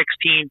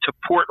 2016 to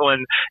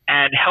Portland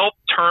and helped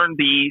turn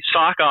the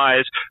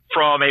Sockeyes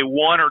from a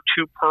one or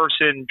two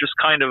person just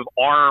kind of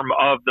arm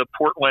of the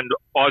Portland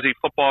Aussie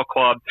Football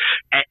Club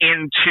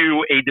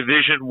into a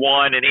Division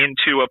I and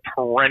into a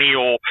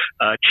perennial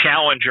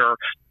challenger.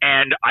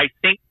 And I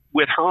think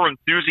with her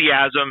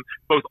enthusiasm,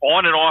 both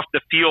on and off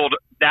the field,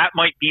 that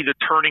might be the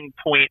turning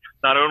point,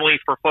 not only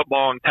for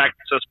football in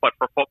Texas, but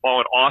for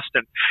football in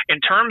Austin. In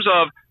terms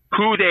of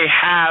who they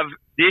have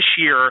this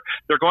year,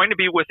 they're going to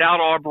be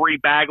without Aubrey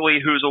Bagley,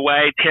 who's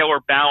away.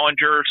 Taylor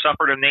Ballinger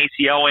suffered an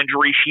ACL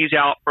injury. She's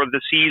out for the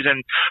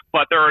season.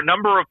 But there are a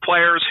number of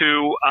players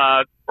who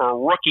are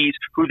rookies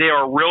who they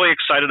are really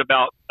excited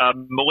about.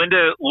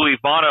 Melinda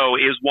Lulivano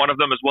is one of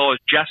them, as well as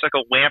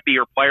Jessica Lampe,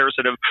 are players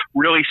that have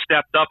really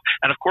stepped up.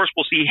 And, of course,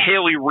 we'll see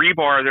Haley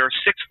Rebar, their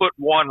 6'1"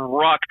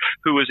 ruck,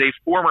 who is a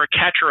former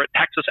catcher at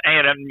Texas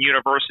A&M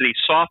University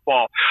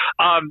softball.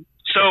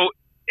 So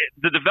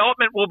the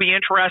development will be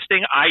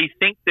interesting. I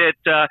think that,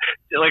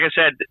 like I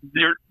said,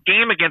 their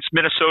game against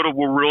Minnesota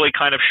will really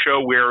kind of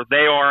show where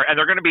they are, and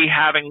they're going to be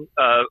having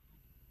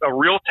a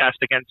real test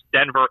against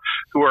Denver,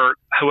 who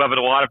have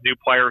a lot of new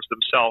players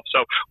themselves.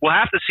 So we'll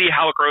have to see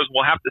how it grows, and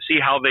we'll have to see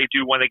how they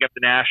do when they get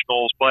the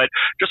Nationals. But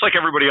just like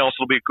everybody else,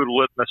 it'll be a good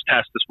litmus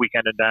test this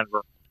weekend in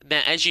Denver.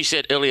 Now, as you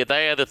said earlier,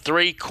 they are the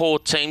three core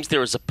teams.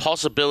 There is a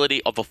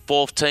possibility of a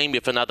fourth team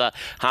if another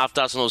half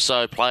dozen or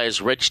so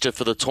players register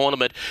for the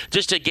tournament.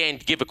 Just again,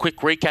 give a quick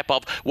recap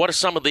of what are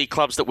some of the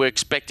clubs that we're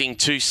expecting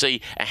to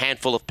see a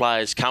handful of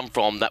players come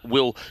from that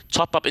will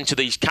top up into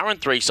these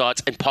current three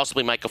sides and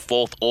possibly make a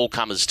fourth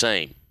all-comers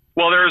team.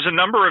 Well, there's a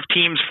number of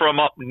teams from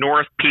up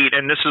north, Pete,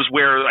 and this is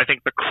where I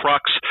think the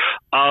crux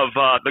of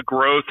the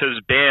growth has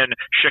been.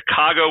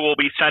 Chicago will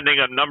be sending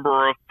a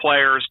number of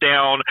players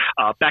down.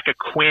 Becca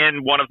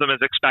Quinn, one of them, is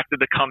expected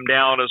to come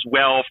down as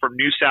well from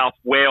New South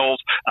Wales,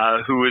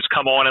 who has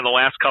come on in the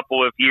last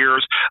couple of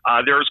years.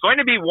 There's going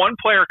to be one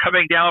player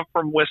coming down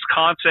from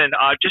Wisconsin.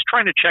 Just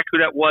trying to check who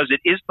that was. It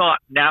is not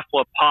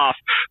Nafla Poff,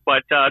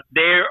 but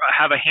they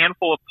have a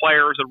handful of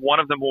players, and one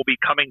of them will be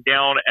coming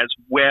down as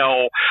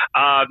well.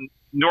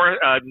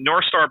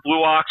 North Star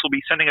Blue Ox will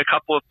be sending a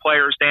couple of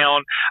players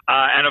down,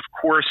 and of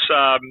course,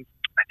 I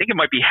think it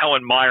might be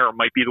Helen Meyer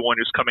might be the one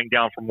who's coming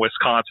down from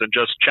Wisconsin.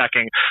 Just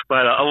checking,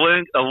 but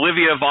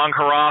Olivia Von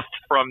Herath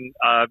from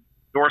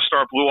North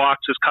Star Blue Ox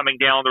is coming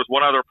down. There's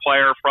one other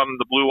player from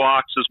the Blue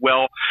Ox as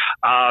well.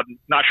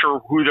 Not sure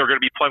who they're going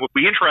to be playing with.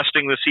 It'll be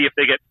interesting to see if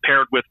they get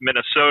paired with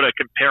Minnesota,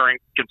 considering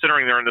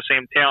they're in the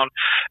same town.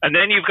 And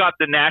then you've got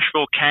the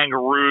Nashville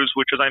Kangaroos,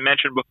 which, as I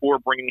mentioned before,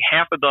 bringing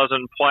half a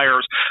dozen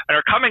players and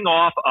are coming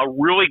off a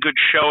really good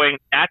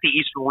showing at the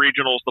Eastern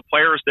Regionals. The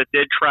players that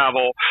did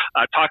travel,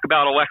 talk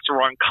about Alexa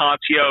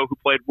Roncancio, who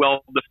played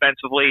well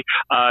defensively,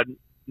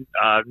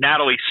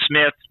 Natalie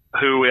Smith,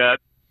 who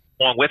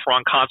along with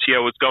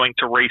Roncancio, is going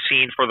to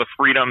Racine for the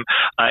Freedom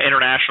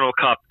International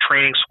Cup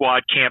training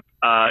squad camp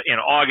in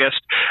August.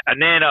 And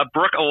then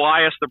Brooke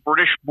Elias, the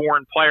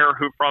British-born player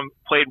who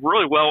played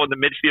really well in the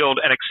midfield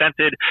and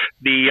accented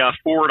the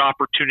forward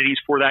opportunities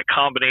for that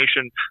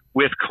combination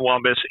with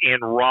Columbus in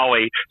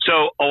Raleigh.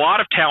 So a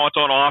lot of talent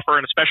on offer,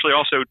 and especially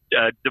also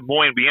Des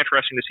Moines. It'll be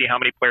interesting to see how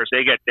many players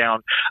they get down.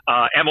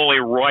 Emily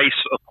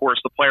Rice, of course,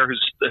 the player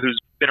who's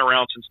been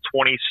around since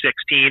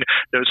 2016.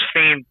 Those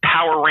famed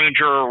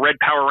Red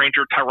Power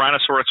Ranger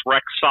Tyrannosaurus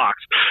Rex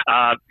socks.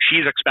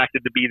 She's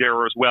expected to be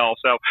there as well.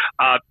 So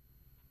a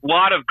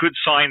lot of good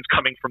signs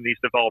coming from these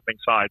developing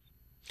sides.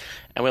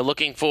 And we're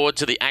looking forward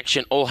to the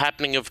action all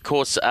happening, of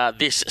course,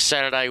 this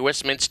Saturday,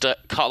 Westminster,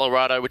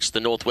 Colorado, which is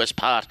the northwest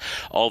part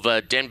of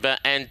Denver.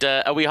 And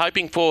are we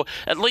hoping for,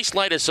 at least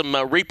later, some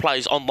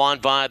replays online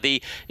via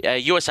the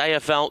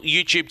USAFL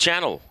YouTube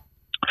channel?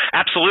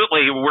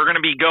 Absolutely. We're going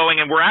to be going,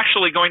 and we're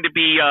actually going to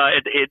be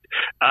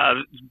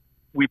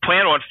we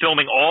plan on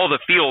filming all the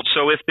fields.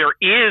 So if there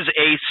is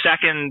a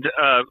second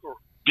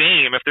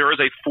game, if there is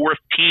a fourth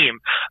team,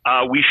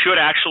 we should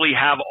actually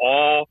have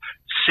all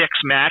 6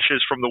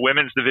 matches from the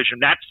women's division.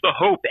 That's the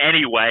hope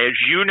anyway. As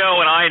you know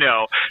and I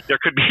know, there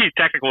could be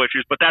technical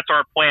issues, but that's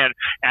our plan.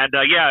 And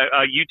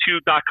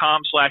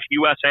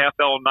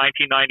youtube.com/USAFL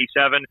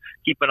 1997.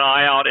 Keep an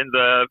eye out in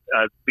the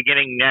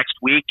beginning next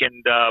week,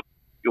 and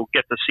you'll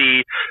get to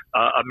see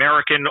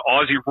American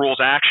Aussie rules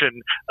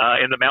action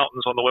in the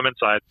mountains on the women's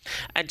side.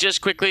 And just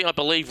quickly, I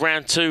believe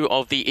round 2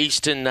 of the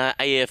Eastern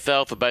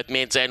AFL for both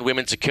men's and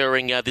women's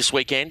occurring this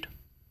weekend.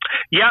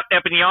 Yep,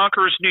 up in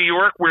Yonkers, New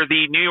York, where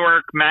the New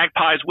York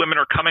Magpies women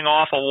are coming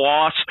off a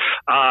loss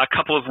a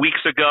couple of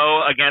weeks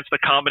ago against a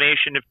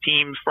combination of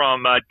teams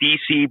from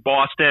D.C.,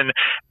 Boston,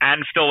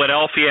 and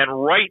Philadelphia. And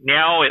right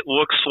now it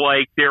looks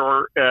like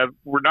we're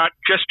not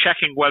just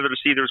checking whether to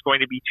see there's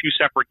going to be 2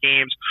 separate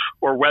games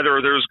or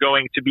whether there's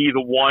going to be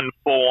the one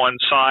full-on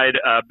side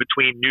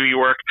between New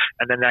York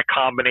and then that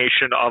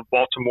combination of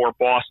Baltimore,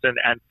 Boston,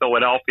 and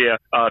Philadelphia,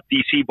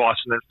 D.C.,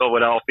 Boston, and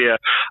Philadelphia.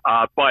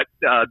 But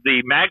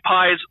the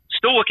Magpies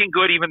still looking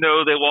good, even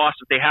though they lost.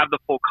 If they have the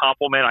full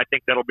complement, I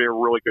think that'll be a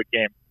really good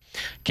game.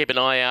 Keep an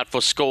eye out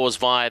for scores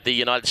via the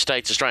United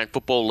States Australian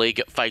Football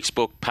League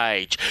Facebook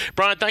page.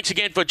 Brian, thanks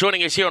again for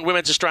joining us here on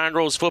Women's Australian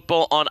Rules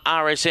Football on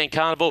RSN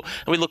Carnival,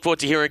 and we look forward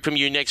to hearing from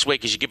you next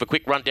week as you give a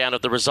quick rundown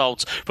of the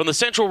results from the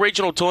Central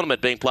Regional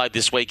Tournament being played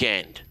this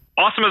weekend.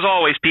 Awesome as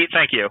always, Pete.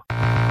 Thank you.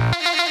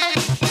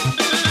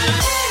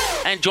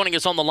 And joining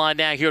us on the line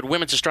now here at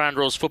Women's Australian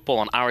Rules Football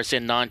on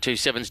RSN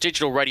 927's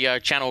digital radio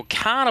channel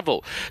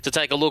Carnival to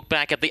take a look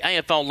back at the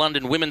AFL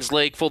London Women's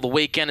League for the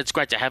weekend. It's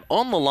great to have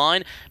on the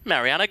line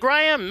Mariana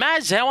Graham.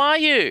 Maz, how are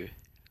you?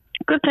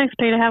 Good, thanks,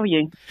 Peter. How are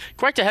you?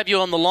 Great to have you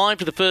on the line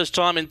for the first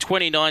time in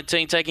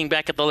 2019, taking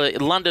back at the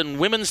London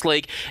Women's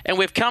League, and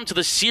we've come to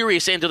the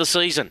serious end of the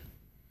season.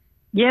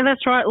 Yeah,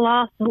 that's right.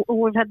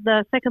 We've had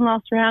the second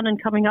last round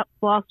and coming up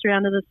last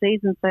round of the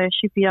season, so it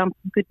should be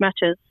good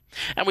matches.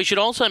 And we should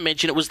also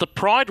mention it was the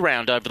Pride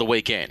round over the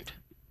weekend.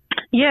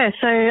 Yeah,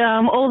 so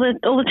all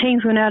the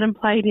teams went out and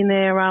played in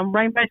their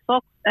rainbow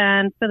socks,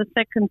 and for the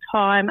second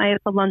time,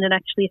 AFL London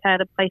actually had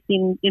a place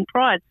in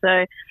Pride.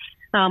 So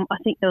I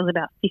think there was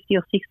about 50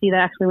 or 60 that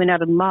actually went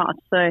out in March.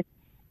 So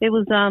it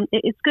was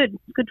it's good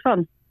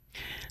fun.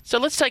 So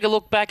let's take a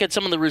look back at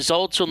some of the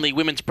results from the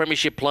Women's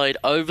Premiership played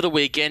over the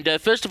weekend.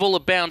 First of all,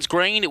 at Bounds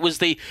Green, it was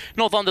the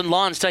North London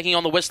Lions taking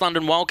on the West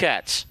London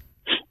Wildcats.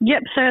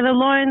 Yep, so the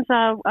Lions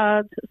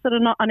are sort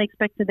of not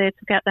unexpected there,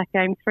 took out that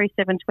game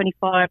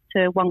 3-7-25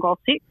 to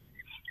 1-6.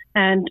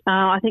 And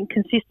I think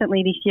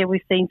consistently this year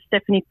we've seen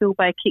Stephanie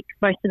Philbay kick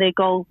most of their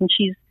goals, and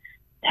she's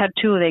had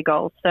 2 of their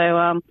goals. So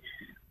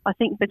I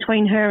think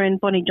between her and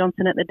Bonnie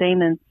Johnson at the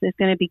Demons, it's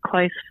going to be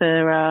close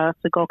for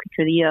Goal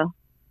Kicker of the Year.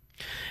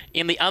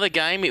 In the other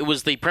game, it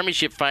was the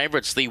Premiership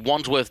favourites, the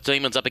Wandsworth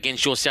Demons, up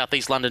against your South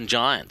East London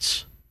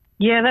Giants.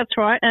 Yeah, that's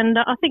right. And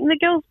I think the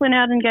girls went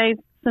out and gave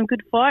some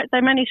good fight.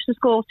 They managed to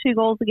score 2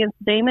 goals against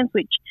the Demons,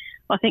 which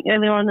I think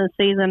earlier on in the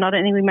season, I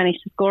don't think we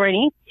managed to score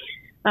any.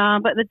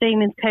 But the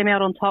Demons came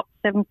out on top,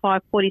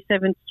 7-5,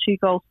 47 to 2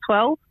 goals,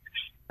 12.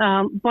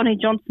 Bonnie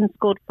Johnson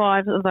scored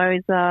 5 of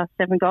those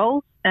 7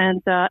 goals,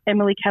 and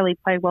Emily Kelly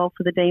played well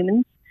for the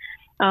Demons.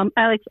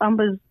 Alex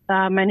Umbers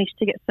managed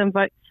to get some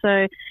votes,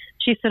 so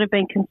she's sort of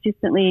been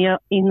consistently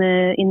in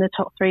the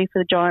top 3 for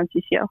the Giants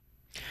this year.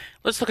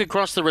 Let's look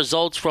across the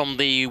results from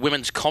the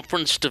Women's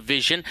Conference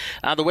Division.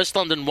 The West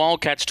London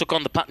Wildcats took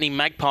on the Putney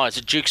Magpies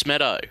at Dukes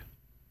Meadow.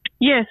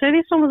 Yeah, so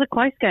this one was a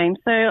close game.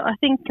 So I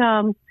think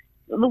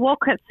the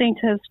Wildcats seem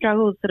to have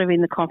struggled sort of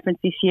in the conference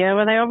this year,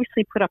 where they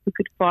obviously put up a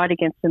good fight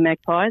against the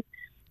Magpies.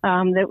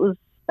 The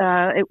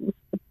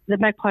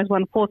Magpies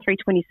won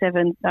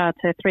 4-3-27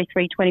 to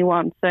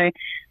 3-3-21, so it's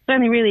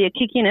only really a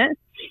kick in it.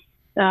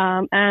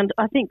 And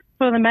I think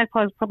for the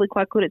Magpies, probably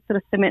quite good. It sort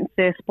of cements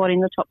their spot in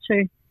the top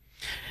 2.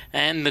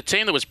 And the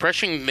team that was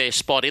pressuring their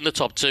spot in the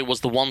top 2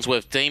 was the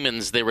Wandsworth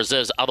Demons, their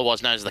reserves,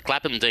 otherwise known as the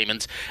Clapham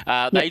Demons.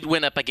 They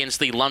went up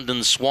against the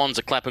London Swans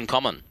at Clapham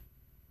Common.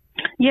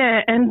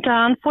 Yeah, and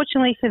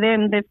unfortunately for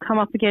them, they've come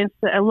up against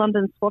a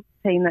London Swans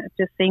team that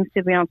just seems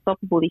to be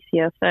unstoppable this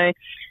year. So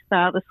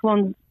the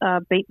Swans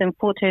beat them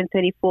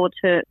 14-34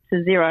 to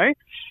 0.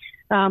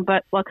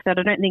 But like I said,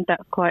 I don't think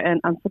that's quite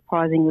an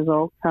unsurprising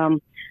result.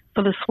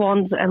 For the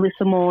Swans,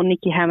 Alyssa Moore,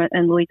 Nikki Hammett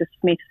and Louisa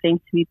Smith seem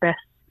to be best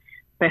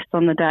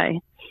on the day.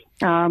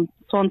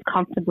 Swans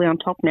comfortably on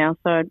top now,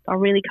 so I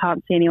really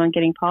can't see anyone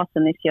getting past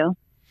them this year.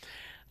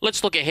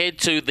 Let's look ahead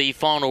to the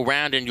final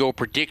round and your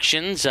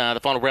predictions. The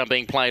final round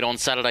being played on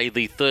Saturday,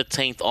 the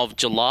 13th of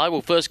July.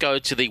 We'll first go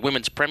to the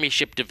Women's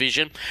Premiership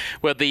Division,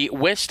 where the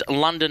West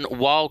London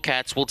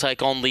Wildcats will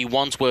take on the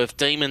Wandsworth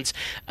Demons.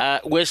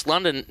 West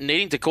London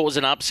needing to cause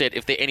an upset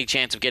if there's any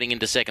chance of getting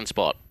into second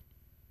spot.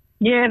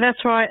 Yeah,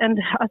 that's right. And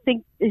I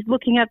think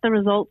looking at the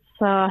results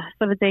for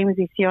the Demons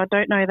this year, I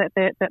don't know that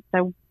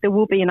there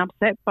will be an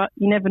upset, but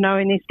you never know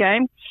in this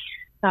game.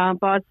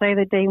 But I'd say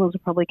the Demons will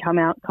probably come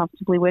out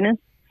comfortably winners.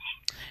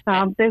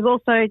 There's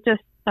also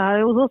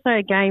there was also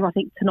a game, I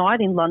think,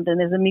 tonight in London.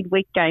 There's a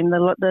midweek game.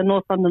 The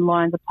North London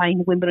Lions are playing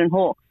the Wimbledon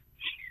Hawks.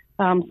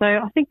 So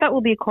I think that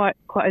will be quite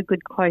a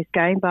good close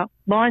game, but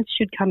Lions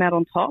should come out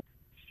on top.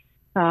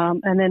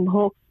 And then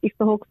Hawks, if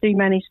the Hawks do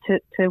manage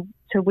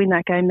to win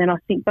that game, then I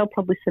think they'll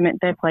probably cement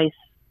their place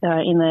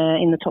in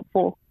the top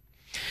 4.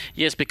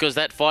 Yes, because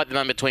that fight at the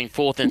moment between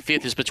 4th and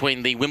 5th is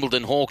between the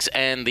Wimbledon Hawks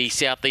and the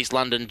South East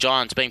London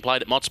Giants, being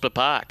played at Motspur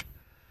Park.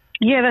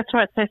 Yeah, that's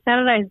right. So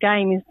Saturday's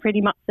game is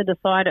pretty much the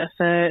decider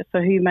for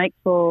who makes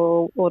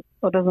or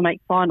doesn't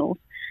make finals.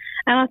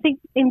 And I think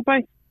in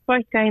both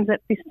games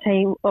at this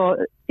team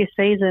or this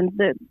season,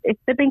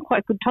 they've been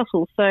quite good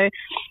tussles. So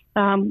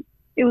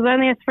it was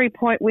only a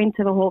 3-point win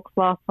to the Hawks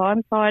last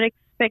time, so I'd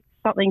expect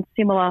something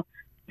similar,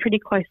 pretty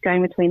close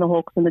game between the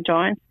Hawks and the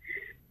Giants.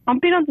 I'm a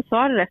bit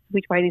undecided as to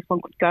which way this one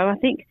could go. I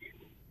think,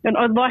 and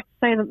I'd like to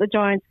say that the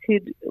Giants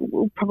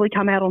will probably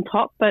come out on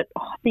top, but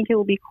I think it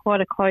will be quite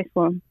a close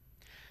one.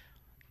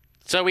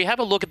 So we have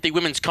a look at the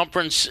Women's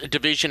Conference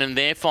Division and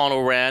their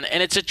final round,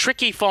 and it's a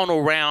tricky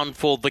final round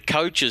for the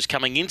coaches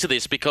coming into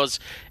this because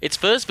it's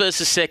first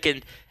versus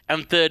second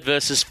and third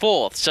versus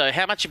fourth. So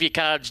how much of your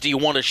cards do you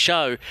want to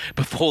show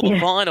before the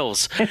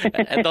finals?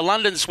 And the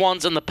London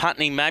Swans and the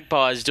Putney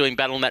Magpies doing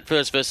battle in that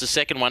first versus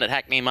second one at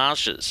Hackney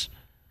Marshes.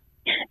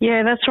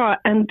 Yeah, that's right.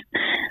 And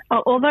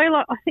although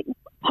I think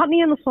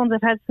Putney and the Swans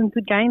have had some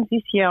good games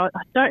this year, I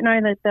don't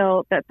know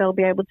that they'll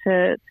be able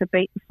to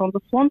beat the Swans.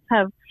 The Swans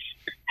have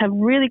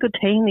really good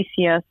team this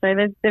year, so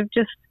they've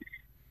just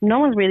no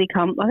one's really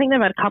come. I think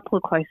they've had a couple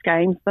of close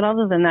games, but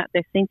other than that,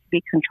 they seem to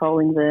be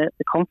controlling the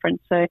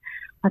conference. So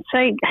I'd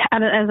say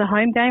as a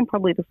home game,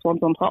 probably the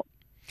Swans on top.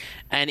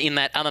 And in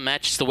that other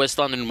match, it's the West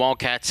London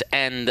Wildcats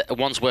and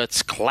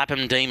Wandsworth's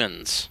Clapham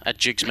Demons at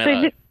Dukes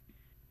Meadow. So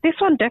this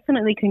one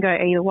definitely can go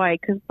either way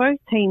because both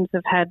teams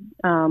have had,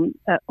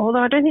 although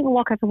I don't think the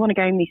Wildcats have won a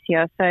game this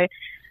year. So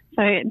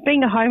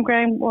being a home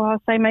game, well,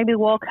 I'll say maybe the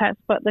Wildcats,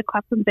 but the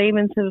Clapham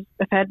Demons have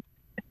had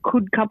a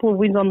good couple of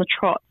wins on the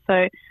trot.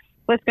 So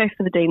let's go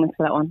for the Demons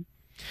for that one.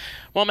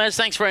 Well, Maz,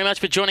 thanks very much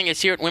for joining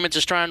us here at Women's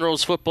Australian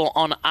Rules Football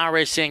on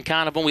RSN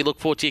Carnival. We look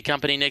forward to your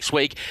company next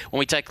week when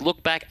we take a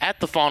look back at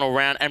the final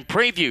round and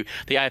preview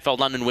the AFL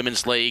London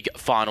Women's League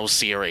final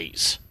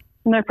series.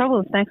 No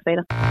problem. Thanks,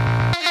 Peter.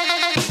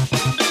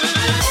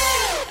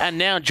 And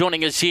now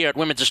joining us here at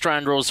Women's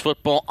Australian Rules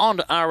Football on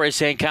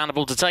RSN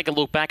Carnival to take a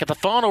look back at the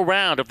final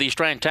round of the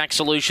Australian Tax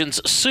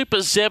Solutions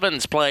Super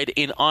Sevens played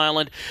in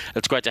Ireland.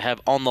 It's great to have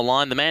on the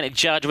line the man in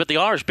charge of it, the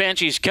Irish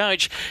Banshees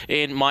coach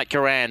in Mike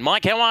Curran.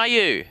 Mike, how are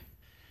you?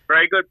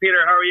 Very good, Peter.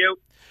 How are you?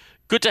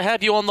 Good to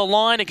have you on the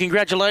line, and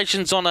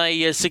congratulations on a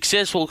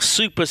successful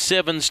Super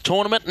Sevens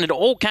tournament, and it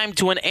all came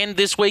to an end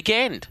this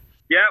weekend.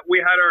 Yeah, we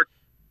had our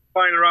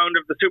final round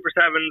of the Super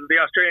Sevens,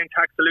 the Australian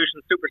Tax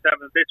Solutions Super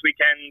Sevens this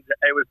weekend.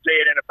 It was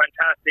played in a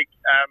fantastic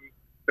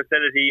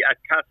facility at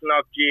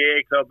Castleknock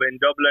GAA Club in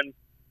Dublin,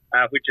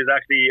 which is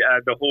actually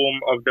the home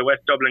of the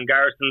West Dublin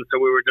Garrison. So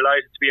we were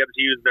delighted to be able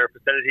to use their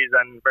facilities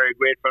and very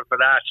grateful for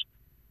that.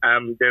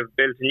 They've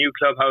built a new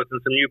clubhouse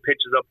and some new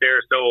pitches up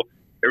there, so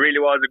it really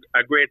was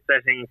a great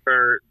setting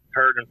for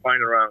third and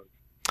final round.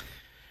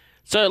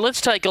 So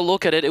let's take a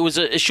look at it. It was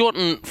a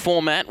shortened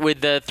format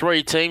with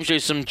 3 teams due to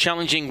some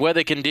challenging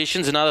weather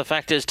conditions and other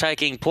factors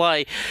taking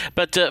play.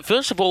 But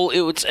first of all,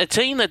 it was a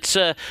team that's,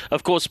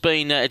 of course,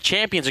 been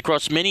champions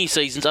across many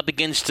seasons up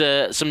against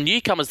some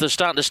newcomers that are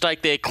starting to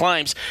stake their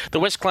claims. The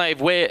West Clare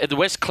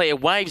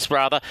Waves,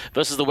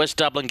 versus the West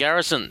Dublin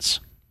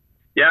Garrisons.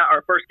 Yeah,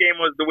 our first game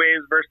was the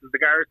Waves versus the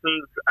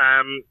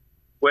Garrisons.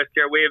 West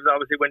Clare Waves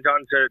obviously went on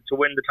to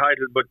win the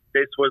title, but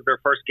this was their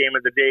first game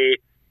of the day.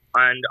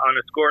 And on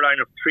a scoreline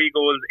of 3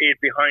 goals, 8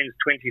 behinds,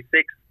 26,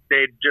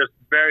 they just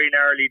very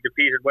narrowly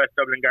defeated West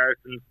Dublin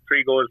Garrisons,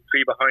 3 goals,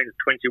 3 behinds,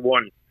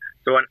 21.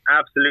 So an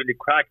absolutely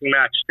cracking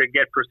match to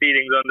get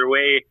proceedings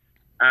underway.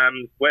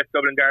 West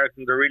Dublin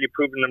Garrisons are really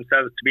proving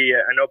themselves to be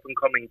an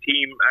up-and-coming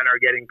team and are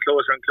getting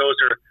closer and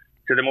closer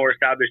to the more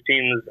established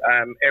teams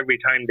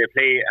every time they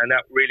play. And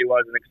that really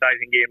was an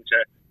exciting game to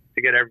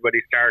get everybody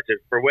started.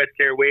 For West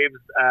Clare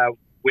Waves,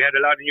 we had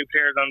a lot of new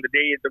players on the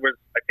day. There was,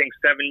 I think,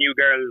 7 new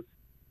girls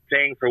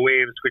playing for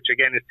Waves, which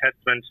again is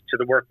testament to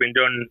the work being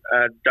done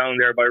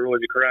down there by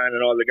Rosie Curran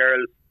and all the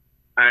girls.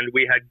 And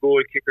we had goal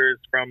kickers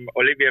from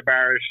Olivia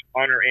Barrett,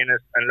 Honor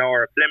Ennis and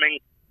Laura Fleming.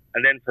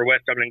 And then for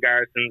West Dublin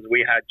Garrisons,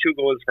 we had 2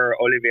 goals for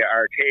Olivia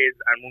Artays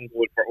and 1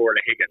 goal for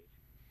Orla Higgins.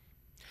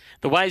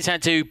 The Waves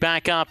had to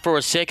back up for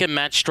a second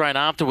match straight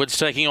afterwards,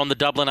 taking on the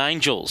Dublin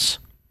Angels.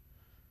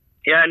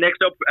 Yeah, next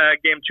up,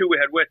 game 2, we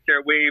had West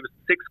Clare Waves,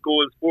 6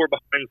 goals, 4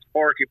 behinds,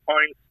 40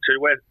 points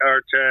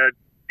to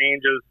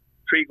Angels.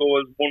 3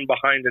 goals, 1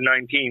 behind and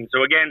 19.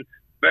 So again,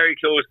 very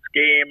close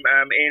game.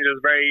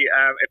 Angels very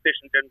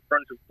efficient in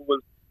front of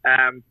goals.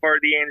 For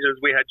the Angels,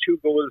 we had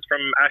 2 goals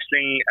from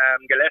Aisling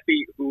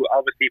Gillespie, who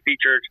obviously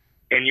featured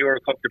in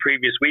Eurocup the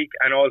previous week,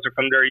 and also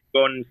from their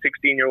young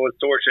 16-year-old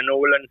Saoirse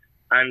Nolan.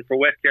 And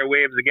for West Clare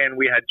Waves, again,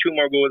 we had 2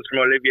 more goals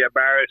from Olivia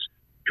Barrett,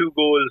 2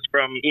 goals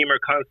from Emer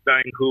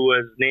Constantine, who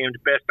was named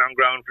best on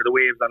ground for the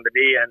Waves on the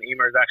day. And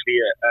Emer is actually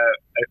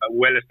a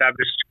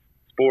well-established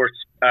sports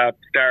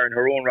star in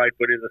her own right,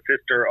 but is a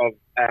sister of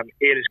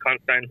Ailish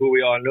Constantine, who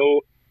we all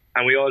know.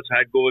 And we also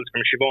had goals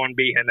from Siobhan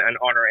Behan and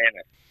Honor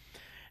Ennis.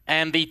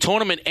 And the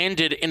tournament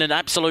ended in an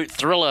absolute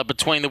thriller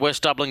between the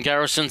West Dublin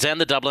Garrisons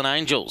and the Dublin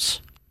Angels.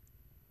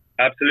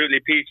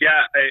 Absolutely, Pete.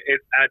 Yeah,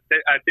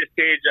 at this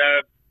stage,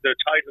 the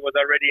title was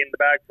already in the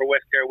bag for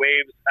West Clare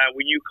Waves.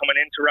 We knew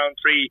coming into round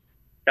 3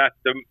 that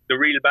the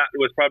real battle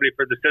was probably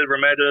for the silver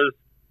medals.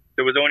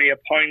 There was only a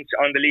point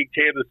on the league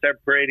table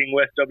separating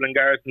West Dublin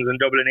Garrisons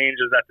and Dublin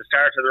Angels at the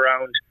start of the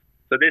round.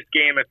 So this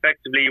game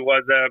effectively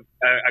was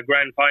a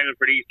grand final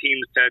for these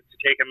teams to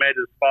take a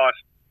medal spot.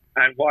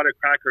 And what a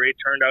cracker it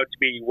turned out to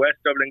be.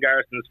 West Dublin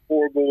Garrisons,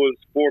 4 goals,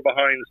 4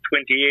 behinds,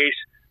 28.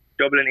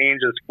 Dublin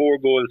Angels,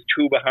 4 goals,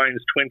 2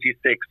 behinds, 26.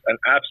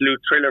 An absolute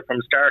thriller from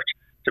start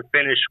to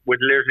finish, with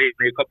literally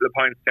a couple of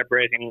points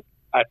separating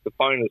at the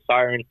final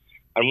siren.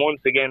 And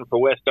once again for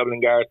West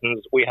Dublin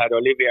Garrisons, we had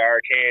Olivia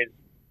Artays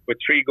with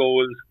 3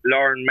 goals,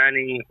 Lauren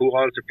Manning, who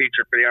also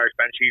featured for the Irish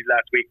Banshees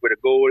last week, with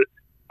a goal.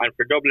 And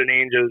for Dublin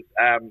Angels,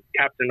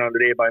 captained on the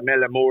day by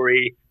Mella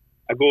Morey,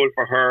 a goal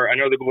for her,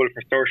 another goal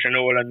for Saoirse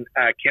Nolan,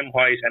 Kim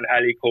White and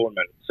Ali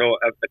Coleman. So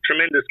a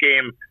tremendous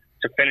game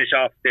to finish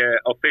off the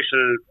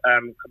official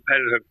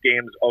competitive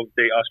games of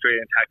the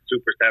Australian Tax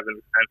Super Sevens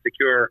and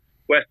secure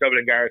West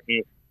Dublin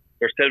Garrisons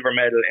their silver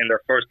medal in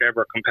their first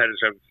ever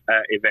competitive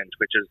event,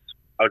 which is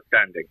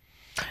outstanding.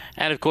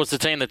 And of course, the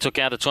team that took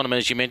out the tournament,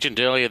 as you mentioned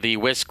earlier, the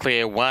West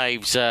Clare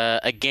Waves,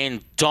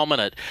 again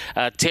dominant,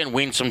 10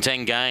 wins from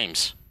 10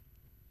 games.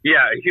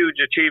 Yeah, a huge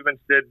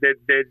achievement.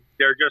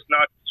 They're just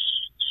not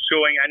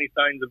showing any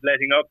signs of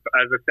letting up.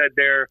 As I said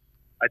there,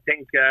 I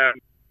think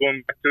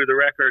going back through the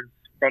records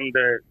from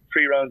the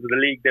 3 rounds of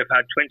the league, they've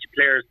had 20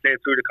 players play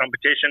through the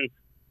competition.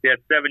 They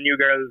had 7 new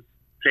girls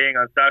playing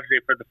on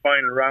Saturday for the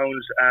final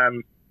round.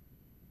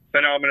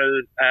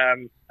 Phenomenal,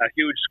 a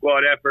huge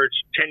squad effort,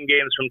 10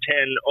 games from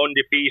 10,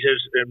 undefeated.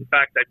 In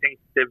fact, I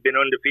think they've been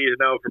undefeated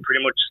now for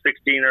pretty much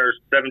 16 or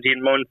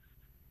 17 months.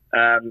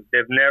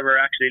 They've never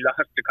actually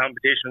lost the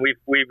competition.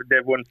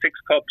 They've won 6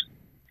 cups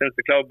since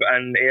the club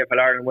and AFL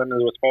Ireland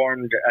Women's was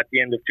formed at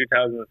the end of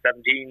 2017,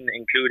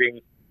 including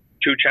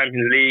 2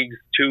 Champions Leagues,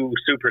 2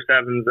 Super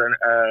Sevens, and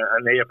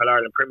an AFL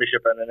Ireland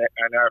Premiership and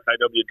an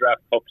RFIW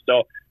Draft Cup.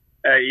 So,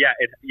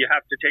 you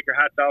have to take your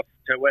hats off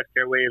to West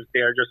Clare Waves.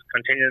 They are just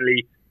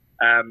continually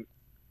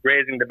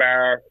raising the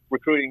bar,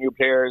 recruiting new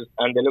players,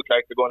 and they look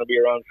like they're going to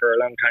be around for a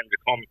long time to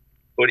come.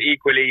 But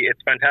equally, it's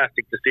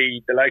fantastic to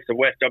see the likes of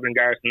West Dublin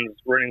Garrisons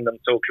running them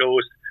so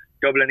close.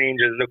 Dublin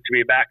Angels look to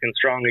be back and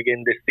strong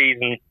again this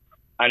season.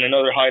 And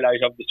another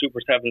highlight of the Super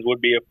Sevens would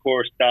be, of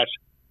course, that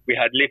we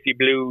had Liffey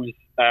Blues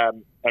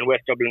and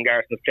West Dublin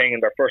Garrisons playing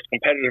in their first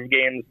competitive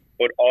games,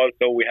 but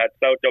also we had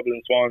South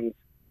Dublin Swans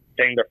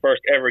playing their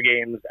first ever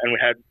games, and we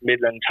had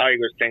Midland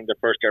Tigers playing their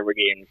first ever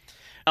games.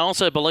 I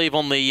also believe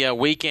on the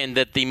weekend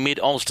that the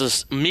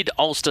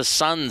Mid-Ulster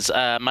Suns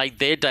made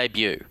their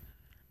debut.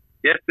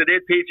 Yes, they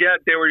did, Pete. Yeah,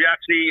 they were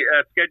actually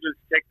scheduled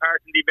to take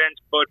part in the event,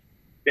 but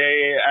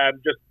they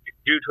just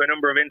due to a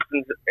number of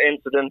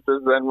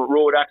incidences and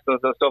road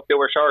accidents and stuff, they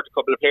were short a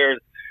couple of players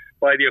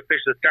by the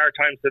official start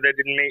time, so they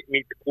didn't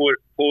meet the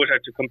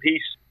quota to compete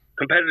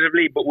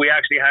competitively. But we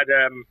actually had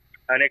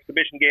an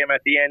exhibition game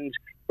at the end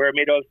where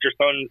Mid-Ulster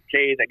Suns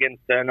played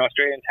against an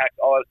Australian Tax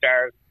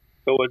All-Stars.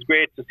 So it was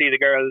great to see the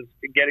girls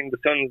getting the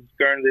Suns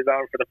Guernseys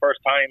on for the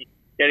first time,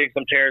 getting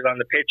some players on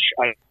the pitch,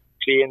 and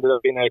actually ended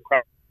up in a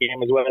crap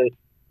game as well.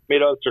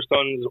 Mid-Ulster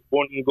Suns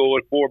 1 goal,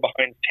 4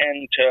 behind 10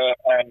 to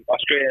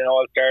Australian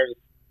All-Stars,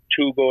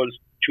 2 goals,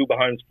 2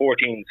 behind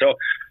 14. So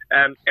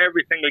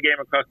every single game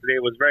across the day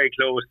was very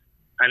close,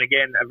 and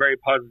again a very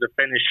positive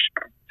finish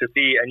to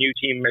see a new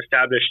team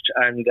established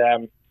and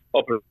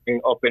up in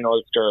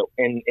Ulster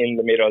in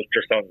the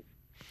Mid-Ulster Suns.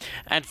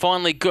 And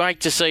finally, great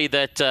to see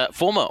that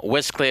former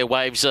West Clare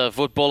Waves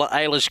footballer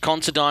Ailish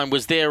Considine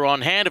was there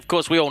on hand. Of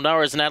course, we all know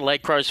her as an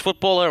Adelaide Crows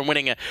footballer and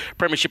winning a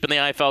premiership in the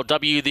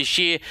AFLW this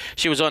year.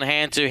 She was on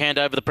hand to hand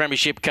over the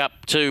Premiership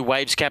Cup to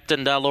Waves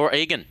captain Laura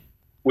Egan.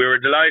 We were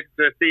delighted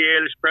to see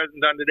Ailish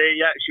present on the day.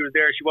 Yeah, she was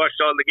there. She watched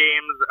all the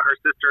games. Her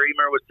sister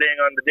Emer was playing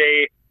on the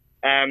day.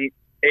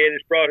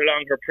 Ailish brought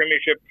along her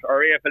Premiership,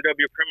 or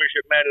AFLW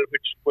Premiership medal,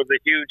 which was a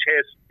huge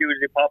hit,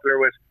 hugely popular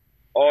with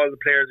all the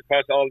players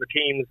across all the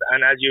teams.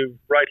 And as you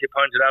rightly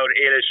pointed out,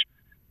 Ailish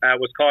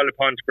was called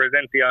upon to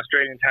present the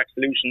Australian Tax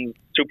Solutions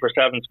Super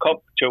Sevens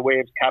Cup to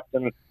Waves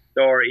captain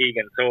Laura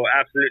Egan. So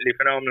absolutely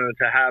phenomenal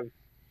to have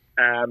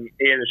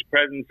Ailish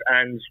present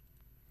and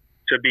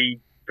to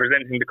be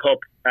presenting the cup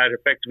at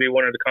effectively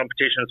one of the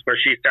competitions where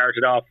she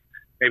started off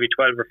maybe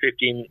 12 or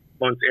 15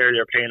 months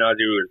earlier playing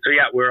Aussie rules. So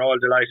yeah, we're all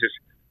delighted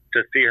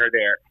to see her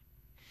there.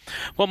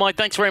 Well, Mike,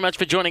 thanks very much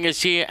for joining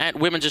us here at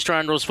Women's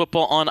Australian Rules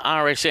Football on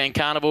RSN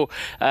Carnival.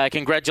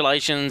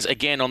 Congratulations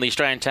again on the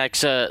Australian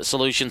Tax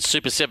Solutions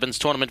Super Sevens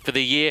tournament for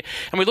the year.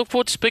 And we look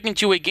forward to speaking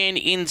to you again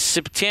in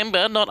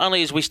September, not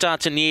only as we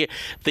start to near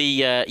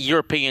the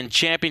European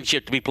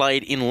Championship to be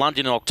played in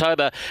London in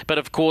October, but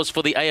of course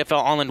for the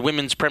AFL Island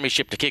Women's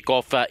Premiership to kick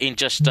off in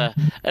just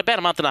about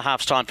a month and a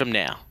half's time from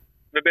now.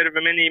 A bit of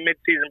a mini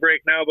mid-season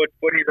break now, but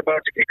footy's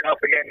about to kick off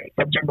again in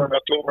September and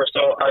October,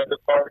 so I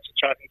look forward to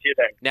chatting to you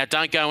then. Now,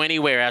 don't go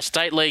anywhere. Our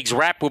State Leagues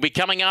wrap will be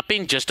coming up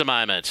in just a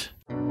moment.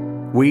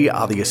 We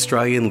are the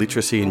Australian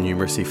Literacy and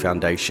Numeracy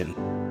Foundation,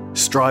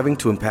 striving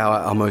to empower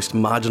our most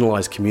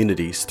marginalised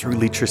communities through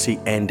literacy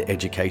and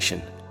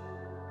education.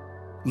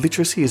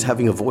 Literacy is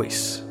having a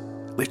voice.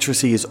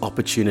 Literacy is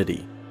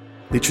opportunity.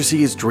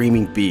 Literacy is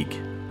dreaming big.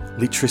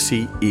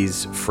 Literacy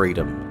is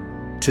freedom.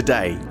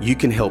 Today, you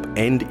can help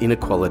end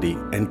inequality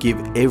and give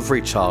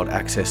every child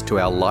access to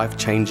our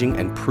life-changing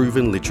and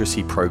proven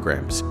literacy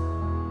programs.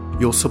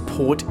 Your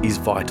support is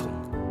vital.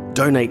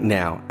 Donate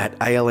now at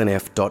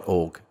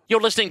alnf.org. You're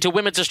listening to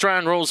Women's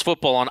Australian Rules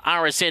Football on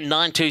RSN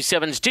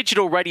 927's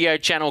digital radio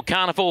channel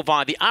Carnival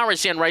via the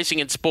RSN Racing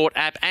and Sport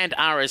app and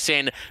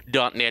rsn.net.au.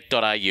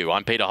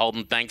 I'm Peter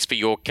Holden. Thanks for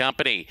your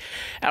company.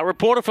 Our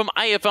reporter from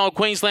AFL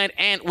Queensland,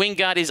 Ant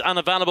Wingard, is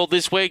unavailable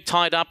this week,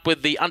 tied up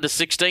with the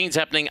under-16s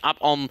happening up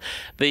on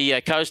the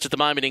coast at the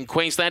moment in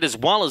Queensland, as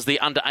well as the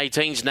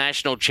under-18s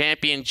national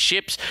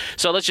championships.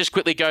 So let's just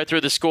quickly go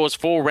through the scores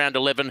for round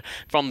 11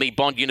 from the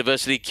Bond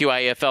University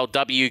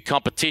QAFLW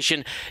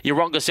competition.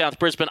 Yeronga South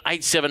Brisbane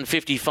 8-7-55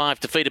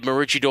 defeated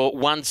Maroochydore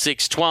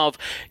 1-6-12.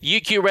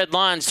 UQ Red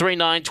Lions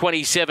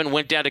 3-9-27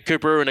 went down to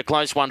Coorparoo in a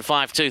close one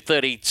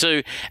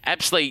 5-2-32.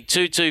 Apsley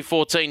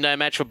 2-2-14, no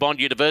match for Bond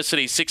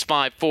University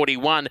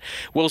 6-5-41.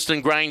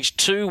 Wilston Grange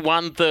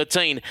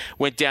 2-1-13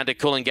 went down to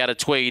Coolangatta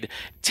Tweed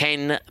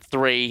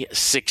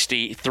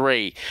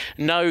 10-3-63.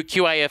 No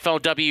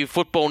QAFLW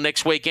football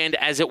next weekend,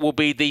 as it will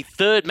be the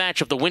third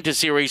match of the winter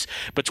series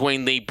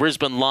between the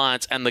Brisbane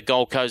Lions and the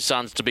Gold Coast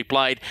Suns to be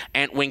played.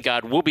 Ant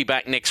Wingard will be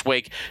back next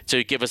week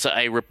to give us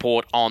a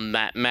report on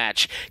that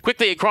match.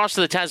 Quickly across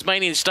to the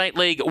Tasmanian State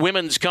League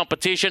women's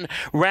competition.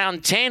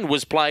 Round 10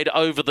 was played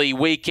over the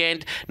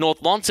weekend.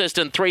 North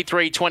Launceston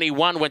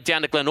 3-3-21 went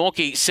down to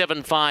Glenorchy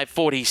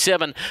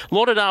 7-5-47.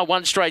 Lauderdale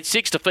 1 straight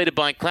 6 defeated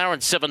by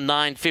Clarence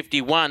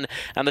 7-9-51.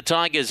 And the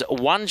Tigers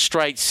 1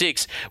 straight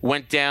 6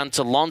 went down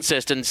to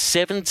Launceston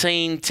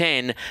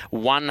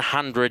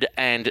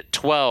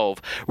 17-10-112.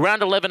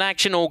 Round 11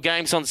 action, all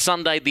games on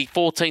Sunday the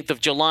 14th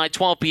of July,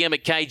 12 p.m.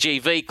 at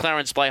KGV.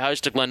 Clarence play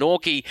host to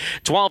Glenorchy.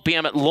 12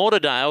 p.m. at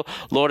Lauderdale.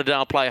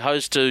 Lauderdale play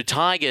host to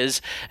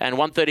Tigers. And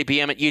 1:30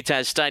 p.m. at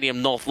UTAS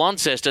Stadium. North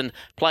Launceston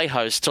play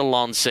host to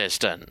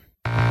Launceston.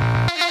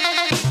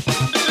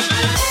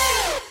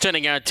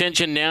 Turning our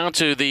attention now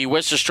to the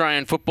West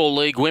Australian Football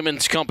League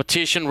Women's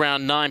Competition.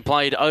 Round 9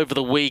 played over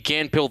the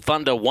weekend. Peel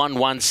Thunder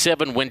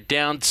 1-1-7 went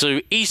down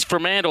to East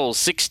Fremantle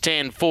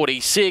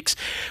 6-10-46.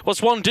 Well,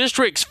 Swan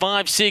Districts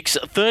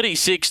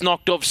 5-6-36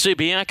 knocked off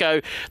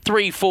Subiaco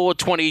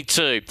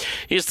 3-4-22.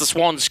 Here's the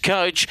Swans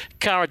coach,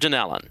 Cara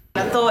Denallen.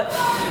 I thought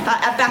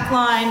our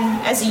backline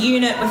as a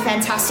unit were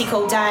fantastic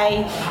all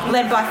day,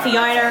 led by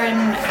Fiona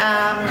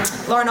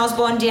and Lauren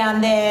Osborne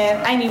down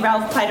there. Amy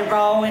Ralph played a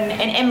role,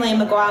 and Emily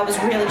Maguire was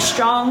really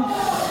strong.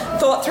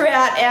 Thought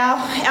throughout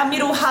our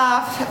middle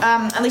half,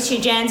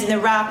 Alicia Jans in the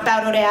ruck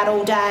battled out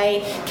all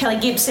day. Kelly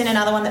Gibson,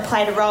 another one that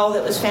played a role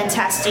that was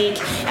fantastic.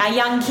 Our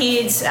young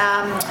kids,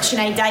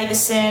 Sinead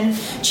Davison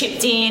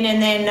chipped in,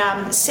 and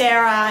then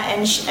Sarah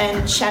and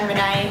Shan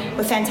Renee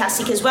were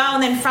fantastic as well.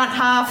 And then front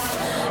half,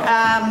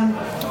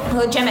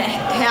 Gemma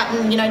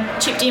Houghton,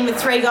 chipped in with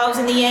 3 goals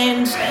in the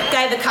end,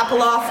 gave a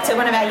couple off to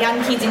one of our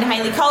young kids in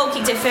Hayley Cole,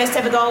 kicked her first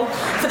ever goal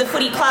for the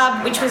footy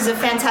club, which was a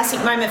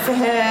fantastic moment for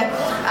her.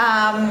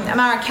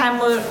 Amara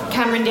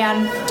Cameron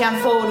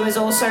down forward was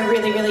also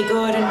really, really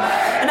good. And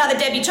another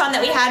debutante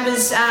that we had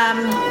was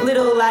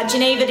little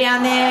Geneva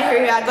down there,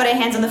 who got her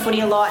hands on the footy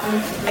a lot.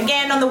 And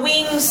again, on the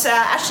wings,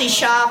 Ashley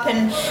Sharp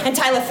and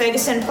Taylor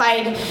Ferguson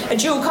played a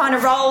dual kind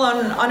of role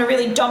on a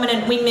really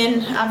dominant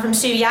wingman from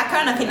Subiaco,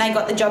 and I think they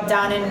got the job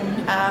done. And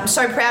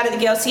so proud of the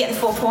girls to get the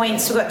 4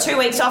 points. We've got 2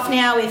 weeks off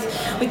now with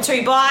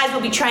 2 byes.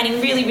 We'll be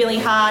training really, really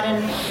hard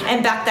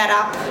and back that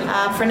up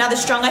for another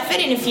strong effort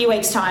in a few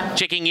weeks' time.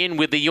 Checking in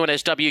with the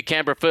UNSW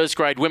Canberra First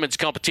Grade Women's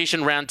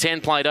Competition. Round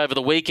 10 played over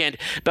the weekend.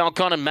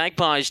 Balconnen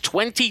Magpies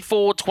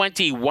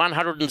 24-20,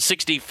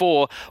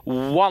 164.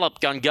 Wallop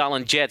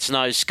Gungahlin Jets,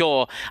 no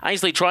score.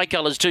 Ainslie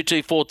Tricolours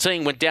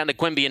 2-2-14 went down to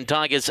Queanbeyan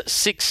Tigers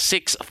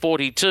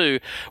 6-6-42.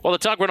 While the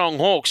Tuggeranong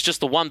Hawks, just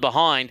the one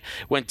behind,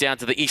 went down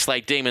to the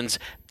Eastlake Demons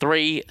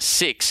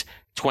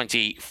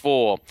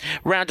 3-6-24.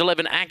 Round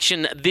 11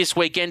 action this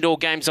weekend. All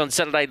games on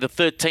Saturday the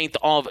 13th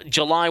of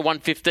July,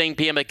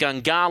 1:15pm at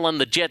Gungahlin.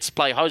 The Jets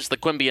play host the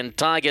Queanbeyan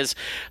Tigers.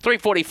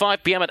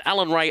 3:45pm at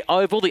Allen Ray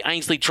Oval. The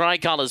Ainslie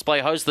Tricolours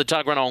play host the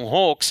Tuggeranong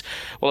Hawks.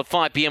 While at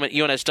 5pm at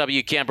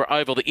UNSW Canberra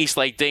Oval, the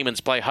Eastlake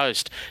Demons play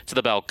host to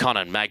the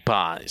Balconnen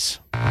Magpies.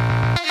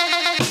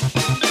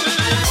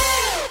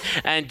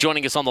 And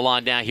joining us on the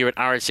line now here at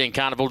RSN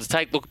Carnival to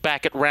take a look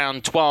back at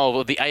round 12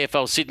 of the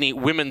AFL Sydney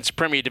Women's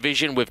Premier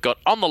Division, we've got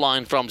on the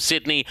line from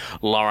Sydney,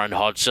 Lauren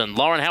Hodgson.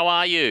 Lauren, how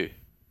are you?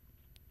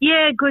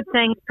 Yeah, good,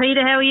 thanks.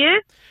 Peter, how are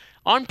you?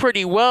 I'm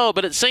pretty well,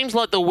 but it seems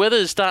like the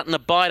weather's starting to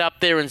bite up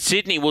there in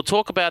Sydney. We'll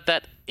talk about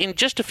that in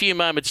just a few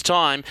moments'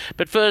 time.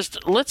 But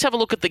first, let's have a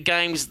look at the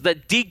games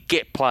that did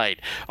get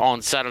played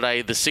on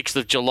Saturday, the 6th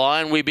of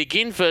July. And we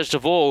begin, first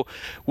of all,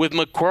 with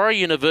Macquarie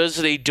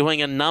University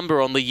doing a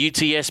number on the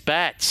UTS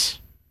Bats.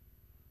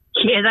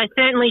 Yeah, they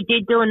certainly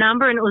did do a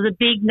number, and it was a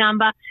big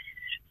number.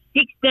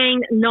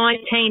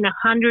 16-19,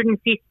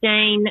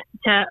 115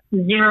 to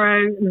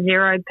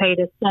 0-0,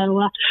 Peter.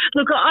 So,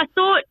 look, I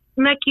thought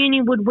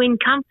MacUni would win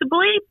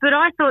comfortably, but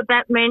I thought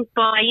that meant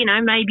by,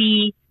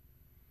 maybe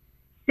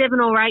 7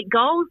 or 8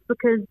 goals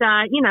because,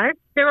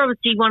 they're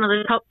obviously one of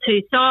the top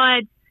 2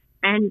 sides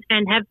and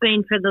have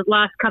been for the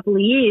last couple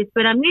of years.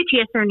 But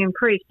UTS are an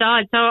improved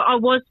side, so I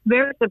was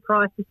very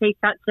surprised to see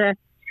such a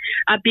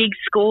big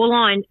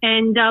scoreline.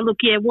 And,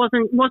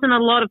 wasn't a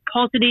lot of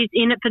positives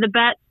in it for the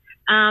Bats.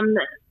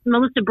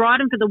 Melissa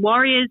Bryden for the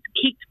Warriors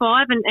kicked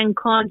 5 and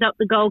climbs up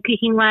the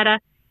goal-kicking ladder.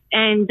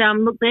 And,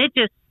 they're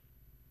just...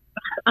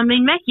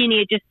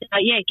 MacUni are just,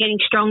 getting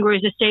stronger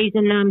as the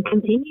season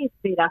continues,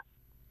 Peter.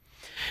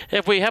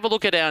 If we have a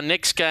look at our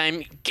next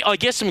game, I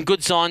guess some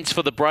good signs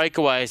for the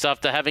Breakaways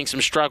after having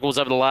some struggles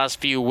over the last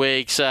few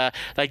weeks.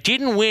 They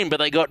didn't win, but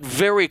they got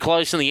very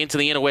close in the end to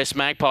the Inner West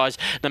Magpies.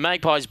 The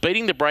Magpies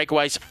beating the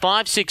Breakaways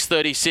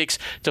 5-6-36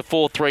 to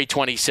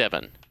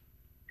 4-3-27.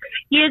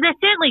 Yeah, they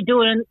certainly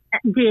did.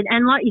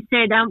 And like you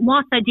said,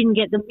 whilst they didn't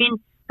get the win,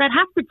 they'd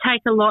have to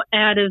take a lot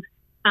out of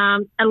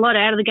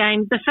the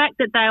game. The fact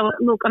that they were,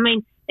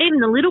 even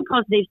the little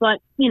positives, like,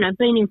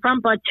 being in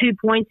front by 2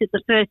 points at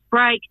the first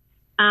break,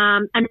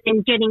 and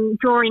then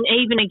drawing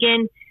even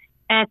again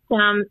at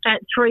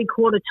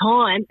 3/4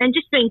 time, and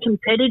just being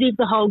competitive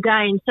the whole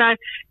game. So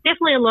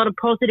definitely a lot of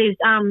positives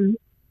to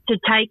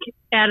take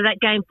out of that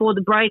game for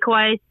the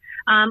Breakaways.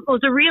 It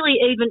was a really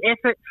even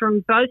effort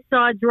from both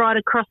sides right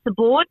across the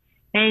board,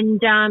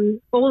 and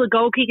all the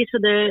goal kickers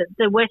for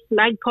the West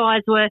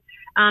Magpies were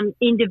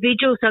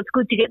individual, so it's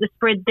good to get the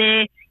spread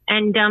there.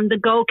 And the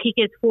goal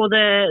kickers for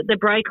the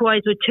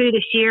Breakaways were 2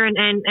 this year,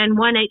 and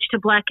 1 each to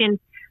Black and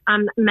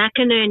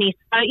McInerney.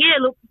 So,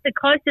 the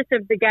closest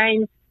of the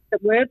games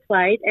that were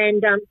played,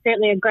 and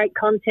certainly a great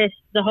contest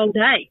the whole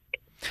day.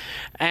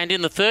 And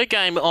in the third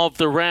game of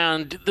the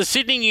round, the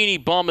Sydney Uni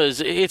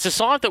Bombers, it's a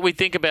side that we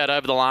think about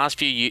over the last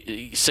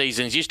few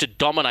seasons, used to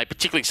dominate,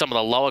 particularly some of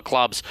the lower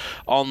clubs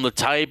on the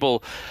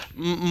table.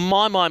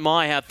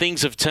 My, how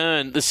things have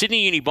turned. The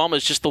Sydney Uni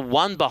Bombers just the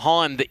one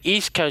behind the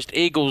East Coast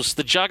Eagles.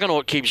 The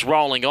juggernaut keeps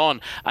rolling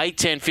on,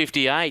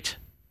 8-10-58.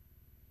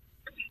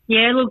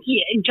 Yeah, look,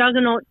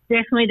 Juggernaut's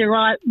definitely the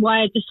right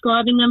way of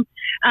describing them.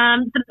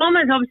 The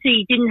Bombers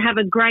obviously didn't have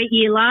a great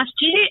year last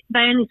year. They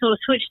only sort of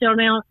switched it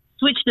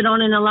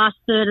on in the last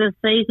third of the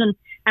season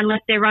and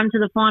left their run to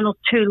the finals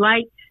too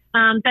late.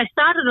 They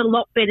started a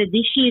lot better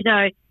this year,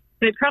 though,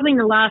 but probably in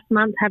the last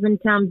month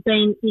haven't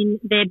been in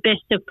their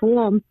best of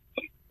form.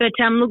 But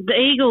look, the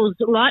Eagles,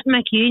 like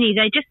McUney,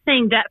 they just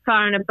seem that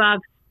far and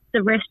above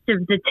the rest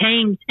of the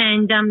teams.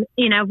 And,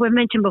 we've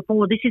mentioned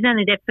before, this is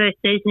only their first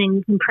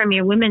season in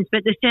Premier Women's,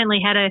 but they certainly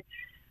had a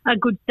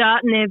good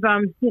start, and they've,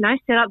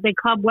 set up their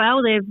club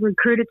well. They've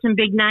recruited some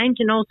big names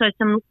and also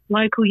some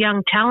local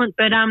young talent.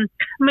 But,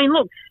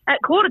 look,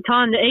 at quarter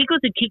time, the Eagles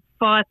had kicked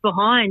 5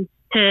 behind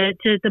to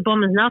the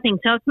Bombers nothing.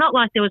 So it's not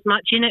like there was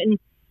much in it. And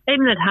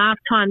even at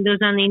halftime, there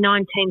was only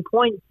 19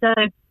 points. So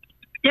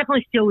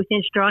definitely still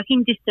within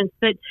striking distance.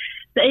 But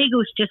the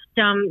Eagles just,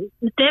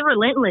 they're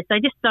relentless. They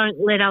just don't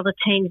let other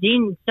teams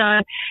in.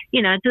 So,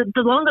 the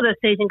longer the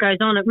season goes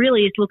on, it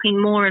really is looking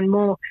more and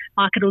more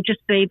like it'll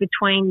just be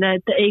between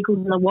the Eagles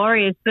and the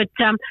Warriors. But,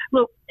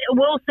 look,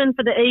 Wilson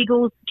for the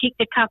Eagles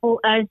kicked a couple,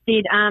 as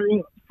did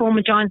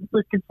former Giants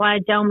listed player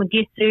Del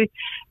Magisu.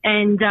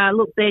 And,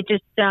 look, they're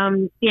just,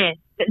 the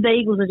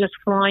Eagles are just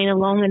flying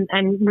along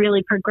and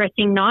really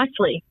progressing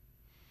nicely.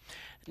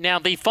 Now,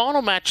 the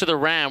final match of the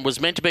round was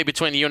meant to be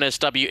between the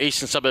UNSW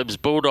Eastern Suburbs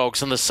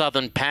Bulldogs and the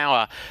Southern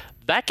Power.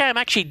 That game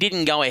actually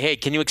didn't go ahead.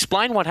 Can you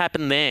explain what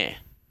happened there?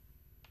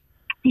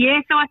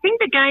 Yeah, so I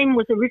think the game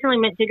was originally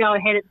meant to go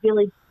ahead at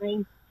Village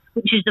Green,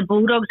 which is the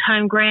Bulldogs'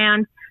 home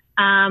ground.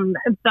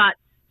 But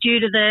due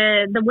to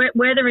the wet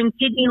weather in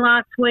Sydney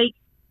last week,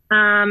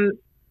 the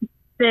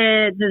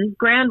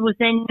ground was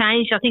then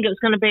changed. I think it was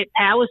going to be at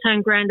Power's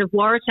home ground of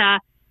Waratah.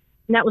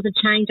 And that was a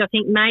change, I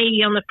think,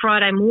 maybe on the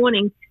Friday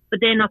morning. But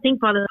then I think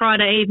by the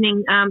Friday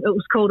evening, it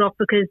was called off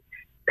because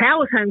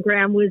Power's home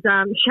ground was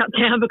shut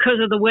down because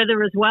of the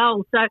weather as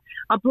well. So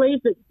I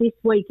believe that this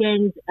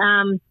weekend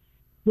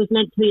was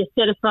meant to be a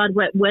certified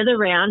wet weather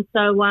round.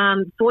 So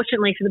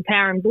fortunately for the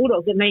Power and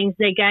Bulldogs, it means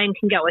their game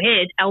can go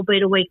ahead,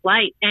 albeit a week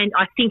late. And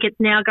I think it's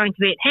now going to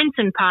be at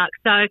Henson Park.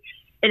 So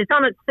it is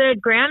on its third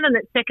ground and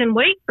its second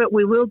week, but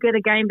we will get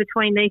a game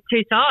between these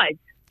two sides.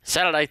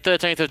 Saturday,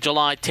 13th of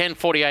July,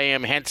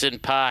 10:40am, Henson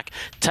Park.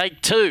 Take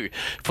 2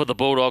 for the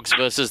Bulldogs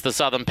versus the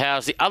Southern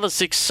Powers. The other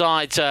 6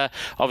 sides are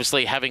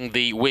obviously having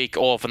the week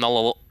off, and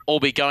they'll all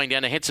be going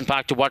down to Henson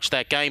Park to watch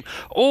that game,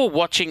 or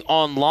watching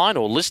online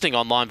or listening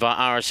online via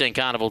RSN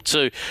Carnival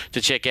 2 to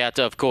check out,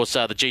 of course,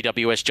 the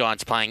GWS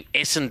Giants playing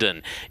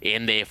Essendon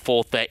in their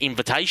 4th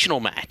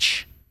invitational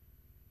match.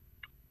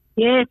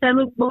 Yeah, so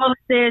look, whilst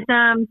there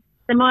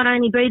might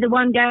only be the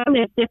one game,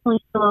 there's definitely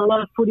still a lot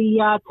of footy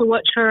to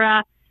watch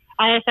for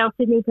AFL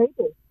Sydney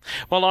people.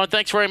 Well, Lauren,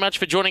 thanks very much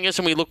for joining us,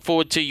 and we look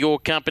forward to your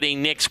company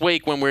next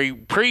week when we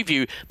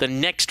preview the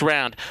next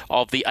round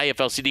of the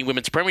AFL Sydney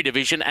Women's Premier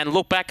Division and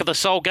look back at the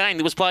sole game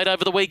that was played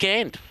over the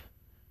weekend.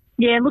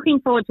 Yeah, looking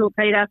forward to it,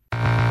 Peter.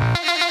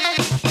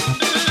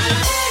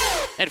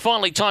 And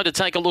finally, time to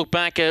take a look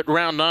back at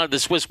round 9 of the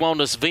Swiss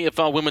Wellness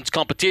VFL Women's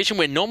Competition.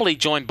 We're normally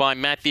joined by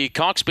Matthew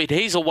Cox, but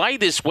he's away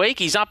this week.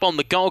 He's up on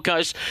the Gold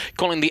Coast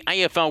calling the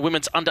AFL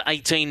Women's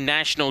Under-18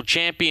 National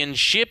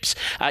Championships.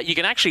 You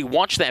can actually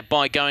watch that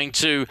by going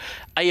to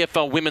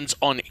AFL Women's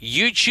on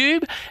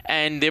YouTube,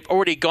 and they've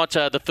already got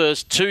the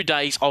first 2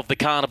 days of the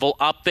carnival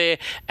up there,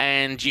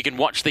 and you can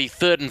watch the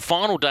third and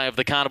final day of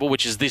the carnival,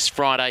 which is this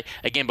Friday,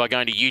 again by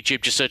going to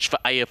YouTube. Just search for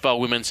AFL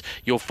Women's,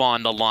 you'll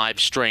find the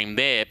live stream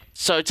there.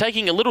 So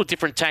taking a little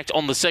different tact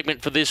on the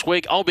segment for this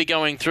week, I'll be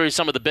going through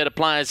some of the better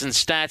players and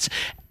stats,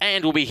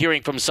 and we'll be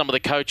hearing from some of the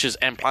coaches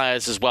and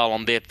players as well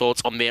on their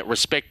thoughts on their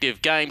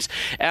respective games.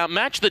 Our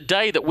match of the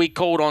day that we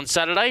called on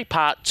Saturday,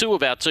 part 2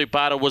 of our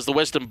 2-parter, was the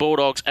Western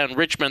Bulldogs and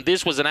Richmond.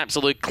 This was an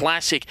absolute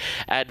classic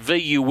at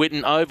VU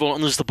Whitten Oval,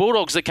 and it was the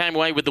Bulldogs that came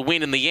away with the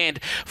win in the end,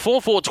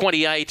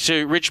 4-4-28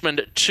 to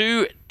Richmond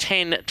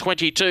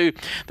 2-10-22.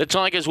 The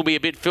Tigers will be a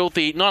bit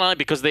filthy, not only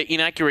because they're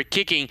inaccurate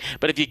kicking,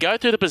 but if you go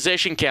through the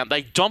possession count,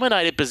 they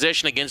dominated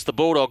possession against the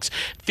Bulldogs,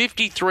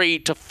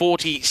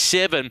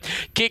 53-47.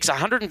 Kicks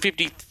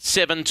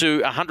 157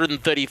 to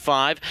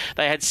 135.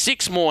 They had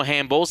 6 more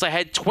handballs. They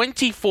had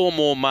 24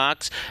 more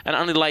marks and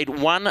only laid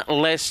 1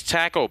 less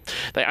tackle.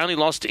 They only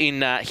lost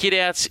in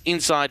hit-outs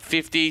inside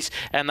 50s,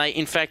 and they,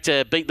 in fact,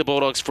 beat the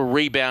Bulldogs for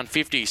rebound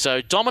 50.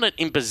 So dominant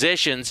in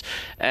possessions,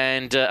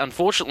 and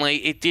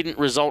unfortunately, it didn't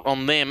result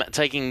on them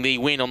taking the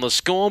win on the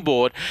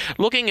scoreboard.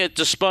 Looking at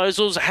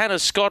disposals, Hannah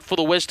Scott for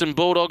the Western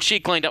Bulldogs. She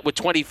cleaned up with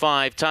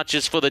 25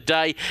 touches for the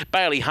day.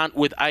 Bailey Hunt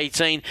with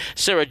 18.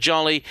 Sarah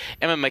Jolly,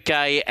 Emma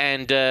McKay,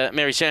 and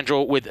Mary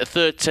Sandrell with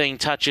 13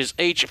 touches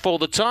each. For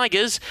the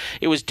Tigers,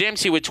 it was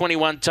Dempsey with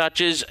 21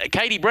 touches.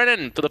 Katie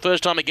Brennan, for the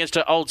first time against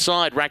her old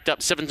side, racked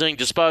up 17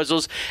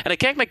 disposals. And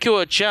Akak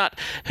McCure-Chutt,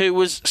 who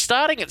was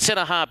starting at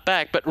centre-half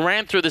back but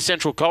ran through the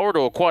central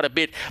corridor quite a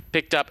bit,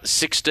 picked up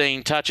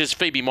 16 touches.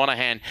 Phoebe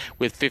Monahan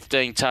with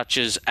 15 15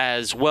 touches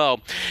as well.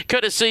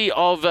 Courtesy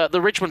of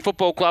the Richmond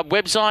Football Club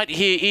website,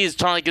 here is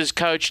Tigers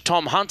coach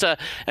Tom Hunter,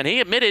 and he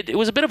admitted it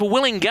was a bit of a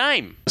willing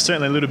game.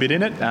 Certainly a little bit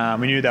in it.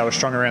 We knew they were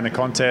strong around the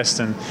contest,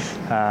 and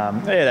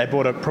they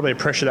brought probably a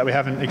pressure that we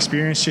haven't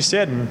experienced just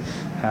yet. And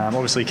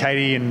obviously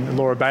Katie and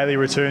Laura Bailey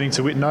returning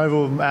to Whitten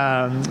Oval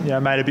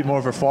made a bit more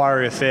of a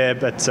fiery affair,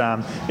 but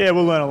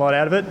we'll learn a lot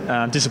out of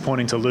it.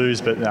 Disappointing to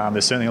lose, but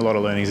there's certainly a lot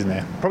of learnings in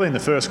there. Probably in the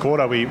first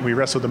quarter we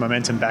wrestled the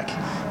momentum back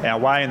our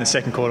way, and the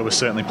second quarter was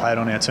certainly played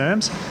on our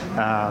terms,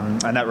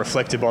 and that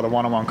reflected by the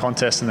one-on-one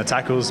contest and the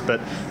tackles. But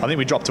I think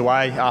we dropped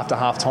away after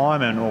half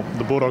time, and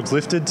the Bulldogs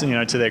lifted,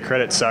 to their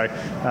credit. So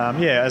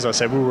as I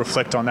said, we'll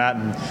reflect on that,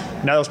 and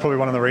that was probably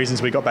one of the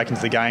reasons we got back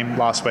into the game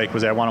last week,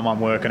 was our one-on-one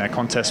work and our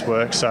contest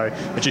work. So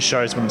it just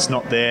shows when it's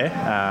not there,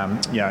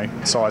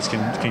 sides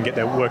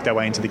can work their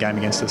way into the game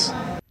against us.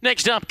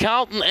 Next up,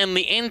 Carlton and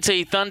the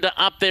NT Thunder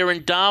up there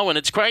in Darwin.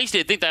 It's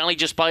crazy to think they only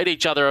just played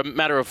each other a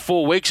matter of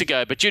 4 weeks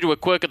ago, but due to a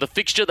quirk of the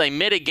fixture, they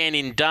met again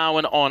in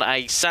Darwin on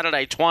a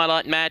Saturday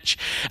twilight match.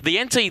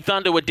 The NT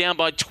Thunder were down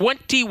by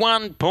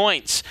 21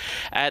 points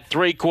at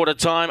three-quarter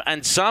time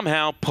and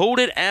somehow pulled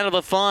it out of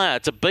the fire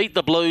to beat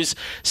the Blues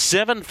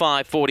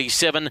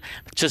 7-5-47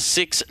 to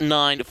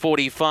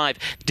 6-9-45.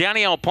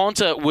 Danielle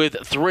Ponta with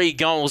 3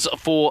 goals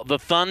for the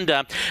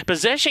Thunder.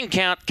 Possession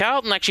count,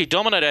 Carlton actually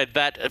dominated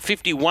that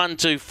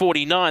 51-49.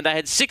 They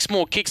had 6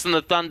 more kicks than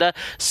the Thunder,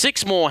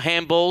 6 more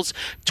handballs,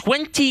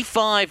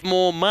 25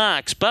 more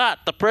marks. But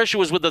the pressure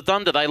was with the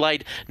Thunder. They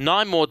laid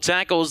 9 more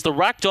tackles. The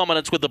ruck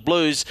dominance with the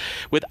Blues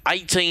with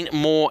 18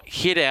 more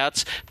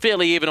hitouts.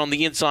 Fairly even on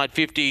the inside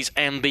 50s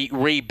and the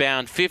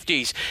rebound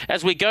 50s.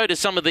 As we go to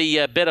some of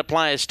the better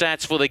player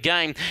stats for the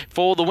game,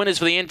 for the winners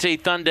for the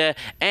NT Thunder,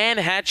 Anne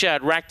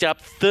Hatchard racked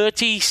up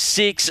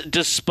 36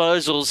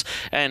 disposals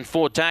and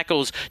 4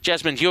 tackles.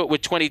 Jasmine Hewitt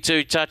with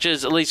 22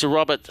 touches. Elisa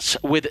Roberts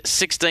with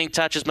 16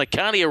 touches.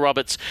 Makania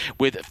Roberts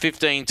with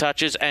 15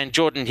 touches. And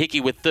Jordan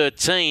Hickey with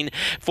 13.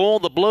 For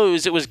the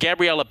Blues, it was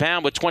Gabriella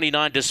Pound with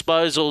 29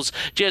 disposals.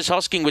 Jez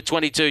Hosking with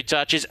 22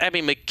 touches.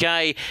 Abby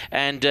McKay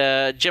and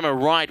Gemma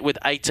Wright with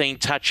 18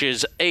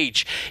 touches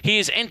each.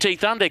 Here's NT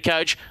Thunder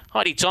coach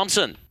Heidi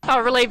Thompson.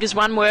 Relieved is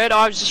one word.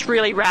 I was just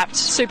really wrapped,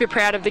 super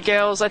proud of the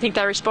girls. I think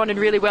they responded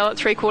really well at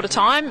three-quarter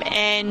time,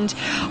 and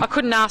I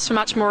couldn't ask for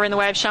much more in the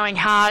way of showing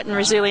heart and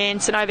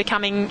resilience and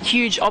overcoming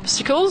huge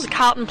obstacles.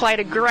 Carlton played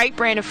a great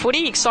brand of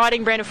footy,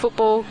 exciting brand of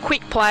football,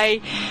 quick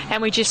play,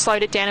 and we just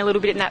slowed it down a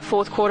little bit in that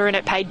fourth quarter, and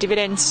it paid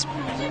dividends.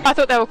 I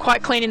thought they were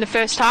quite clean in the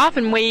first half,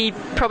 and we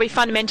probably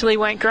fundamentally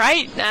weren't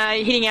great.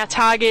 Hitting our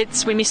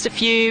targets, we missed a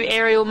few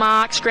aerial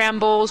marks, ground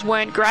balls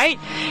weren't great,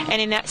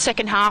 and in that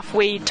second half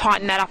we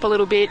tightened that up a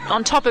little bit.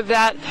 On top of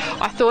that,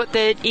 I thought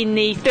that in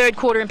the third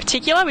quarter in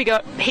particular we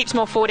got heaps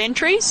more forward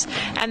entries,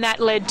 and that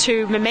led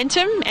to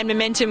momentum, and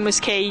momentum was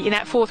key. In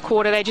that fourth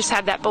quarter they just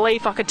had that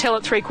belief. I could tell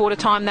at three-quarter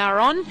time they were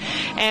on,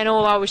 and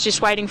all I was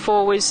just waiting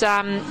for was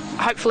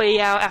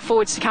hopefully our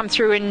forwards to come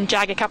through and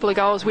jag a couple of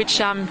goals, which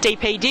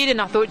DP did,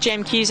 and I thought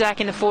Jem Cusack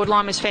in the forward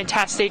line was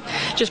fantastic,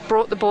 just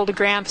brought the ball to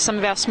ground for some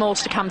of our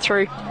smalls to come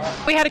through.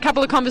 We had a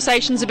couple of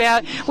conversations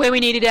about where we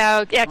needed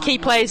our key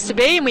players to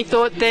be, and we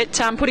thought that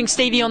putting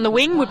Stevie on the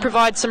wing would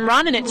provide some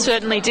run, and it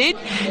certainly did.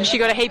 She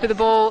got a heap of the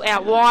ball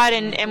out wide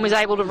and was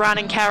able to run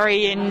and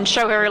carry and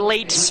show her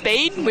elite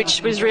speed,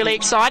 which was really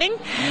exciting.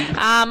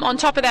 On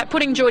top of that,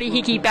 putting Geordie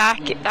Hickey back,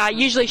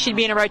 usually she'd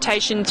be in a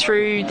rotation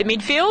through the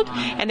midfield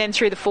and then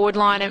through the forward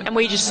line, and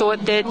we just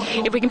thought that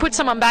if we can put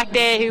someone back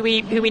there who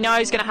we know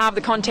is going to halve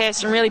the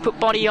contest and really put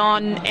body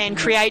on and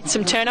create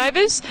some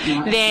turnovers,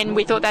 then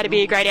we thought that'd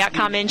be a great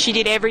outcome, and she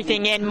did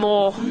everything and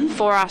more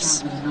for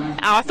us.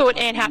 I thought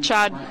Anne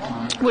Hatchard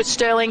was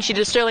sterling. She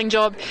did a sterling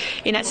job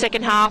in that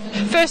second half.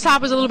 First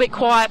half was a little bit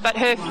quiet, but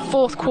her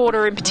fourth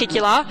quarter in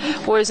particular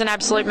was an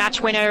absolute match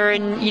winner,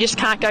 and you just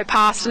can't go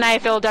past an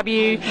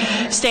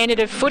AFLW standard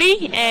of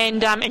footy,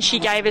 and she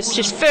gave us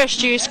just first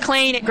juice,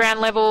 clean at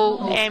ground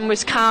level, and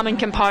was calm and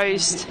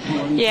composed.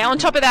 Yeah, on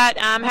top of that,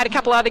 had a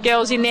couple other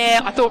girls in there.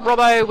 I thought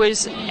Robbo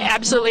was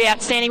absolutely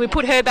outstanding. We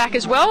put her back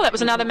as well. That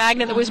was another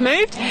magnet that was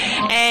moved,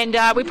 and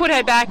we put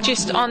her back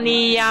just on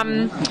the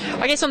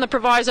I guess on the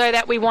proviso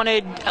that we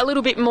wanted a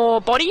little bit more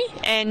body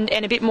and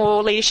a bit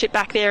more leadership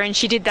back there, and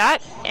she did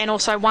that, and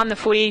also won the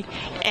footy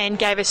and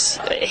gave us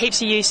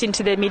heaps of use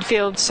into the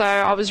midfield. So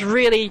I was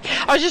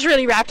just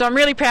really wrapped. I'm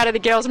really proud of the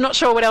girls. I'm not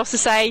sure what else to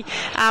say.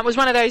 It was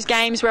one of those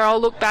games where I'll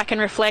look back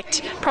and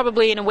reflect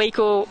probably in a week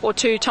or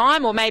two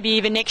time, or maybe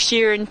even next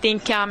year, and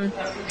think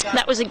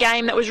that was a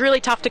game that was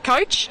really tough to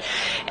coach,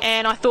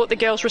 and I thought the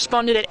girls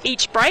responded at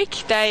each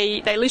break.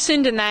 They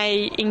listened and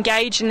they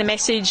engaged in the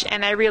message,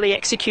 and they really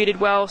executed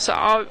well. So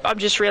I'm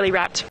just really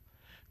wrapped.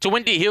 to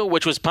Windy Hill,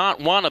 which was part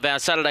one of our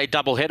Saturday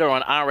doubleheader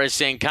on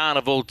RSN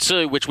Carnival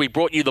 2, which we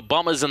brought you the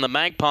Bombers and the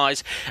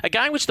Magpies. A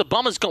game which the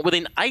Bombers got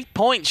within 8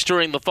 points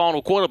during the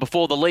final quarter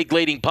before the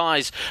league-leading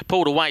Pies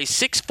pulled away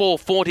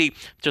 6-4-40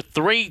 to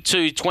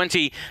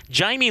 3-2-20.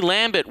 Jamie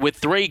Lambert with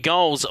 3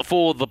 goals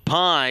for the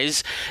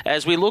Pies.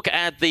 As we look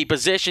at the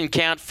possession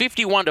count,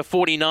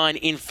 51-49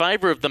 in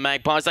favour of the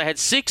Magpies. They had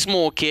 6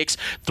 more kicks,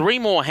 3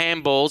 more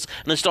handballs,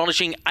 an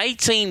astonishing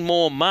 18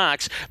 more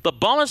marks. The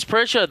Bombers'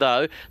 pressure,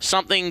 though,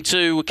 something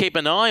to keep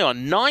an eye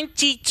on.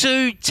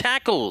 92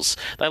 tackles.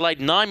 They laid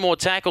 9 more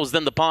tackles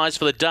than the Pies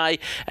for the day,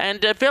 and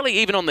fairly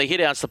even on the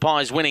hit-outs, the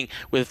Pies winning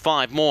with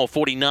 5 more,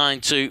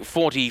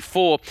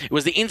 49-44. It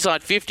was the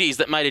inside 50s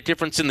that made a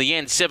difference in the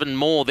end, 7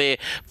 more there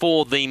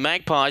for the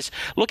Magpies.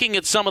 Looking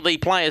at some of the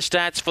player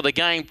stats for the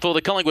game, for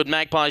the Collingwood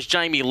Magpies,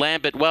 Jamie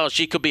Lambert, well,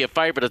 she could be a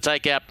favourite to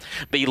take out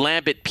the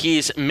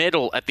Lambert-Pearce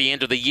medal at the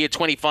end of the year.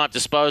 25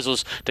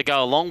 disposals to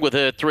go along with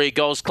her 3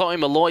 goals. Chloe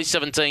Malloy,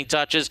 17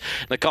 touches.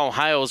 Nicole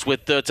Hales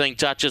with 13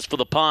 touches for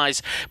the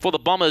Pies. For the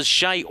Bombers,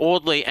 Shay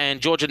Audley and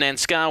Georgia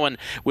Nanscowen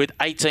with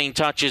 18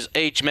 touches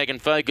each. Megan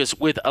Focus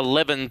with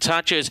 11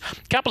 touches.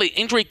 A couple of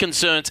injury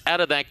concerns out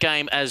of that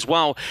game as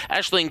well.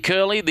 Aisling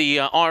Curley,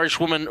 the Irish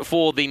woman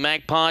for the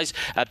Magpies,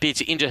 appeared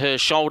to injure her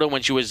shoulder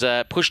when she was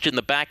pushed in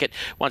the back at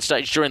one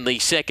stage during the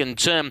second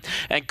term.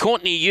 And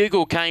Courtney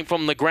Ugle came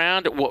from the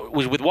ground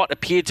with what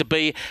appeared to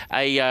be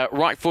a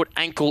right foot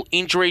ankle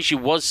injury. She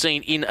was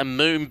seen in a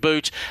moon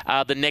boot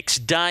the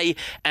next day,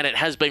 and it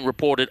has been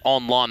reported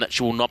online that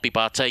she will not be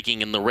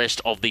partaking in the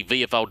rest of the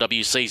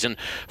VFLW season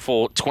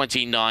for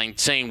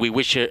 2019. We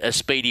wish her a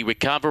speedy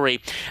recovery.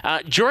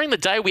 During the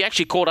day, we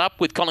actually caught up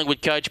with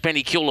Collingwood coach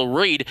Penny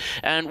Cula-Reid,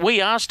 and we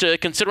asked her,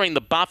 considering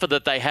the buffer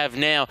that they have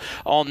now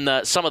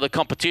on some of the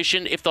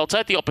competition, if they'll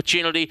take the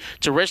opportunity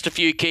to rest a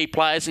few key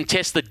players and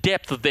test the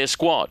depth of their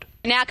squad.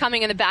 Now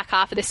coming in the back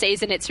half of the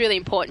season, it's really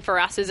important for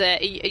us as a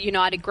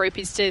united group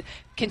is to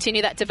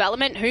continue that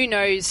development. Who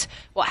knows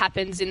what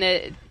happens in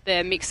the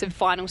mix of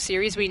final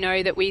series? We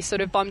know that we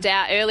sort of bombed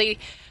out early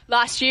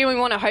last year. We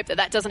want to hope that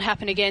that doesn't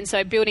happen again.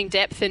 So building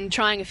depth and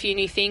trying a few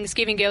new things,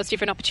 giving girls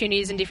different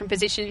opportunities in different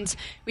positions,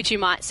 which you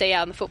might see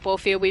out on the football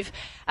field. We've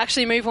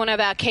actually moved one of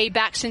our key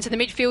backs into the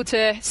midfield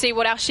to see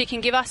what else she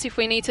can give us if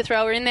we need to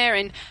throw her in there.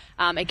 And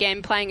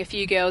again, playing a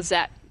few girls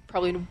that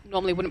probably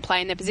normally wouldn't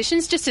play in their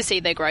positions just to see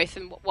their growth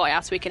and what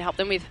else we can help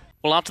them with.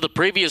 Well, after the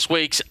previous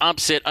week's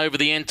upset over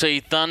the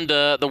NT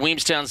Thunder, the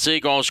Williamstown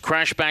Seagulls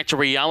crashed back to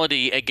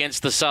reality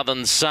against the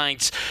Southern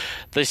Saints.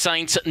 The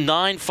Saints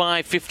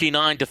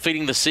 9-5-59,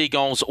 defeating the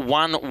Seagulls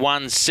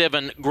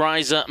 1-1-7.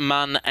 Grazer,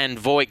 Munn and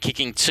Voigt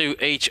kicking 2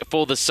 each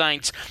for the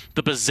Saints.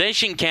 The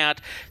possession count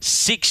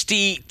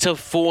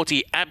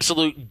 60-40.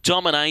 Absolute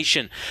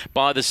domination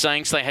by the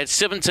Saints. They had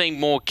 17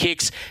 more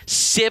kicks,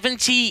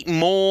 70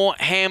 more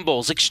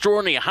handballs.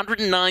 Extraordinary.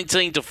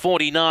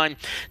 119-49.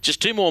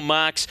 Just 2 more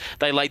marks.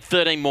 They laid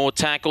 13 more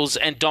tackles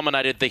and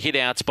dominated the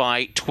hit-outs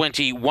by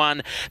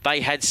 21. They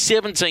had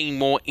 17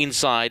 more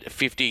inside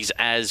 50s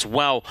as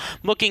well.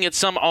 Looking at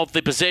some of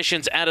the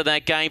possessions out of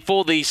that game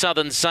for the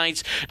Southern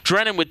Saints,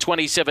 Drennan with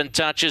 27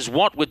 touches,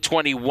 Watt with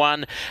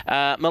 21.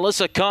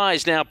 Melissa Kai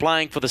is now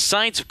playing for the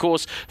Saints. Of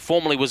course,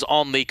 formerly was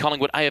on the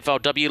Collingwood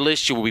AFLW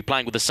list. She will be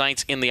playing with the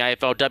Saints in the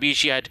AFLW.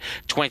 She had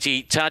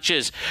 20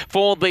 touches.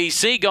 For the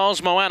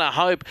Seagulls, Moana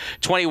Hope,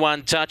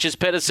 21 touches.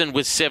 Pedersen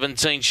with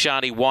 17.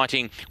 Shardy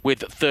Whiting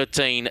with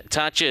 13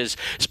 touches.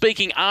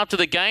 Speaking after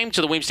the game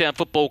to the Williamstown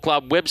Football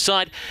Club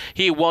website,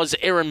 here was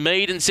Erin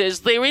Mead and says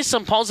there is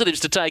some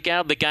positives to take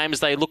out of the game as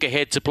they look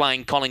ahead to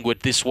playing Collingwood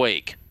this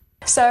week.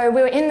 So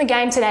we were in the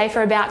game today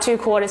for about 2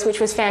 quarters, which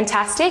was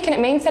fantastic, and it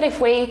means that if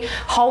we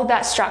hold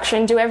that structure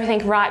and do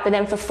everything right, but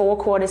then for 4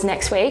 quarters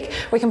next week,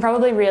 we can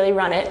probably really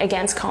run it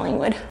against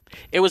Collingwood.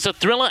 It was a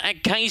thriller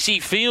at Casey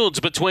Fields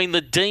between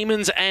the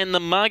Demons and the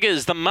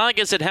Muggers. The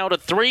Muggers had held a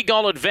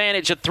 3-goal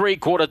advantage at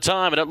 3-quarter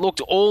time, and it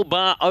looked all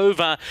bar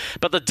over,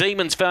 but the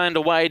Demons found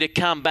a way to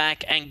come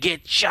back and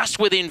get just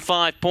within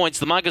 5 points.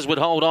 The Muggers would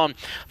hold on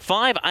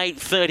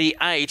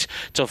 5-8-38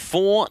 to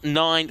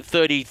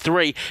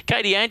 4-9-33.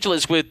 Katie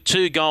Angelis with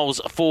 2 goals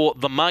for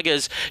the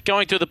Muggers.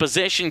 Going through the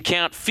possession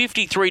count,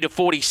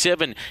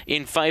 53-47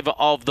 in favour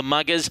of the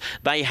Muggers.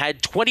 They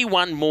had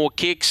 21 more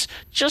kicks,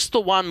 just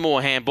the 1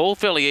 more handball,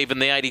 fairly even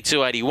the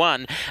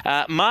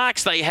 82-81.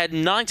 Marks, they had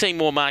 19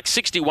 more marks,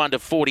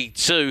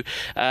 61-42.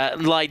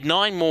 Laid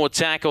 9 more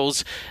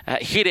tackles.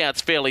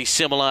 Hit-outs fairly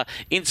similar.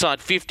 Inside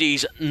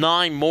 50s,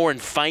 9 more in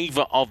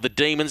favour of the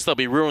Demons. They'll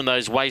be ruining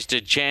those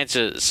wasted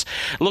chances.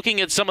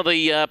 Looking at some of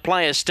the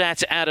player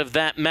stats out of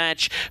that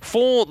match,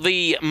 for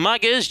the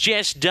Muggers,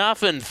 Jess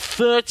Duffin,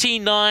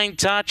 39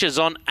 touches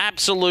on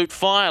absolute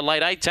fire.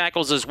 Laid 8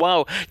 tackles as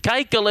well.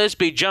 Kate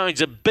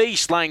Gillespie-Jones, a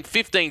beast, laying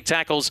 15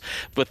 tackles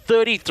for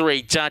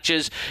 33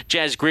 touches.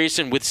 Jazz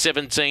Grierson with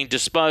 17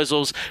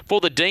 disposals. For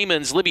the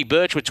Demons, Libby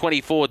Birch with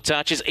 24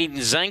 touches, Eden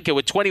Zanker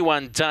with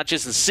 21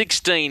 touches and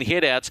 16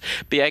 hitouts,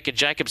 Bianca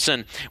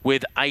Jacobson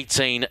with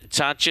 18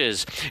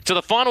 touches. To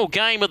the final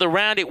game of the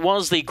round, it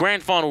was the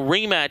grand final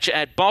rematch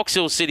at Box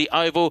Hill City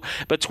Oval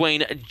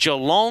between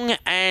Geelong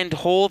and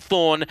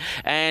Hawthorn,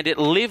 and it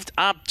lived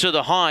up to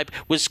the hype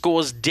with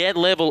scores dead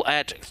level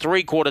at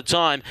three-quarter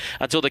time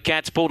until the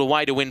Cats pulled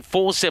away to win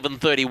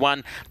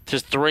 4-7-31 to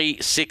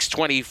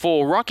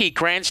 3-6-24. Rocky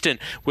Cranston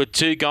with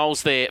 2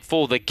 goals there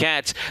for the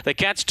Cats. The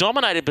Cats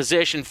dominated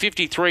possession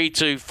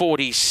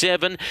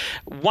 53-47.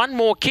 One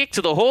more kick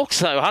to the Hawks,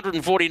 though,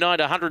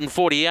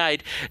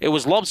 149-148. It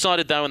was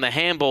lopsided, though, in the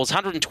handballs,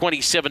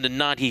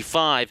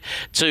 127-95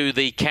 to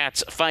the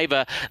Cats'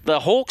 favour.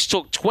 The Hawks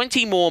took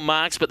 20 more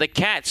marks, but the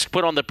Cats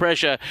put on the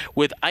pressure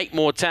with 8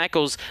 more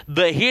tackles.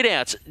 The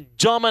hitouts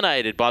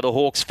dominated by the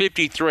Hawks,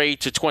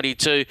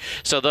 53-22,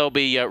 so they'll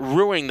be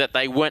ruining that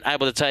they weren't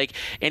able to take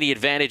any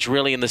advantage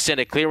really in the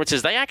centre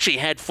clearances. They actually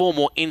had 4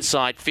 more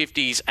inside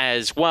 50s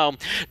as well.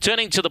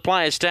 Turning to the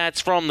player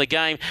stats from the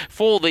game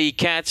for the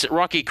Cats,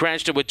 Rocky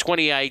Cranston with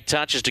 28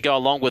 touches to go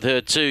along with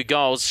her 2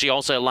 goals. She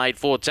also laid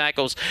 4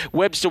 tackles.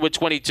 Webster with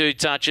 22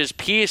 touches,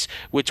 Pearce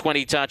with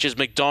 20 touches,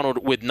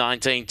 McDonald with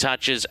 19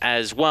 touches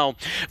as well.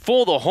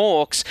 For the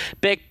Hawks,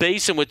 Beck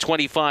Beeson with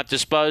 25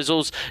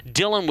 disposals,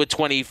 Dillon with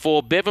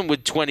 24, Bevan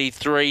with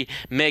 23,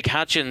 Meg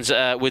Hutchins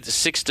with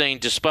 16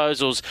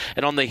 disposals,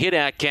 and on the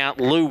hit-out count,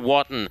 Lou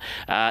Watton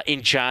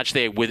in charge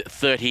there with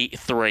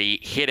 33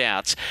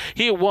 hit-outs.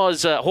 Here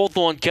was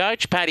Hawthorn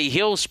coach Paddy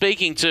Hill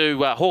speaking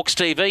to Hawks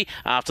TV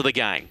after the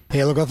game.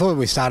 Yeah, look, I thought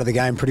we started the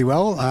game pretty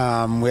well.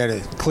 We had a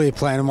clear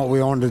plan on what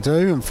we wanted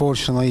to do.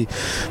 Unfortunately,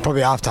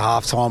 probably after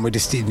half-time, we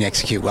just didn't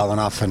execute well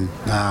enough, and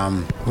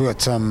we got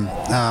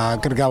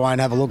to go away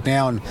and have a look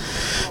now and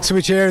see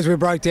which areas we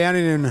broke down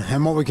in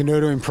and what we can do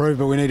to improve,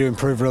 but we need to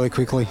improve really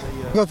quickly.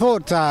 I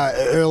thought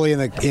early in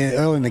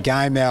the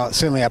game,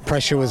 certainly our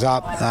pressure was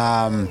up.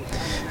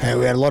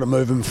 We had a lot of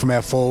movement from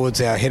our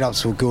forwards. Our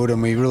head-ups were good,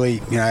 and we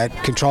really,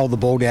 controlled the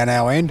ball down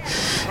our end.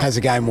 As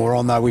the game wore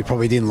on, though, we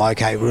probably didn't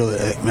locate really,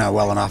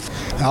 well enough.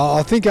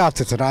 I think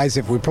after today's,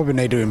 we probably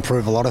need to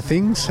improve a lot of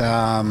things.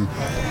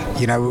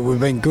 We've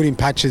been good in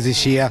patches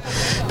this year,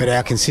 but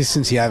our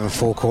consistency over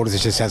 4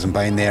 quarters just hasn't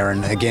been there.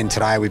 And again,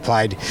 today we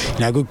played,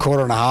 a good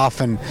quarter and a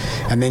half, and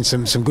then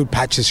some good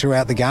patches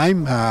throughout the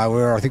game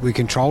where I think we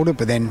controlled it.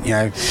 But then,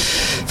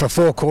 for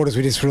 4 quarters,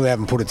 we just really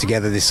haven't put it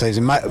together this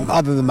season,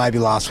 other than maybe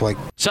last week.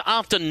 So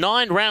after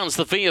 9 rounds,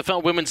 the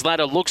VFL women's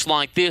ladder looks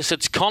like this.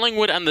 It's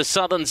Collingwood and the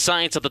Southern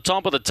Saints at the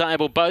top of the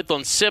table, both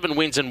on 7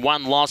 wins and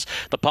 1 loss.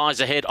 The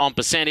Pies ahead on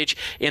percentage.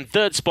 In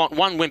third spot,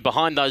 1 win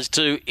behind those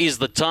 2 is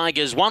the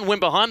Tigers. 1 win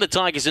behind the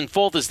Tigers in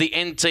fourth is the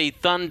NT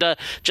Thunder.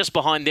 Just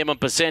behind them on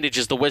percentage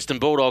is the Western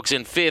Bulldogs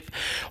in 5th.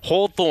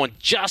 Hawthorn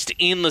just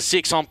in the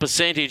 6th on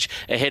percentage,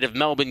 ahead of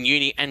Melbourne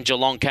Uni and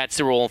Geelong Cats.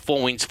 They're all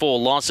 4 wins, 4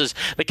 losses.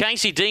 The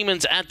Casey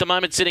Demons at the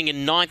moment sitting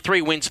in 9th,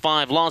 3 wins,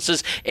 5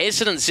 losses.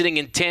 Essendon sitting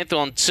in 10th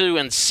on 2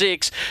 and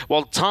 6,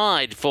 while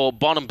tied for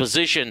bottom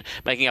position,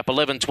 making up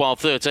 11, 12,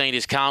 13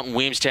 is Carlton,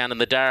 Williamstown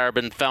and the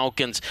Darebin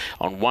Falcons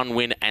on 1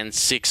 win and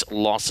 6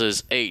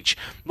 losses each.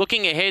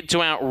 Looking ahead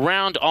to our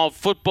round of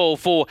football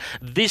for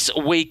this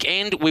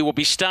weekend, we will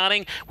be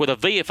starting with a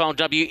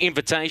VFLW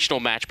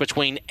Invitational match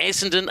between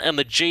Essendon and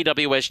the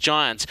GWS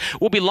Giants.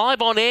 We'll be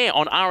live on air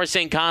on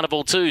RSN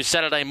Carnival 2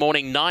 Saturday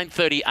morning,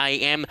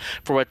 9:30am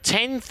for a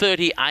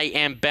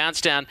 10:30am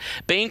bounce down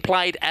being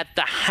played at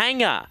the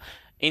Hangar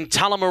in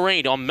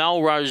Tullamarine on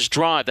Melrose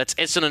Drive. That's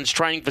Essendon's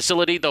training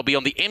facility. They'll be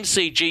on the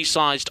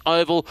MCG-sized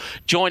oval.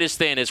 Join us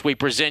then as we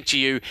present to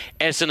you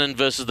Essendon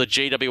versus the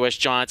GWS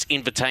Giants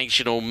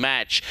Invitational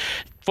match.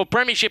 For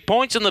premiership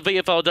points in the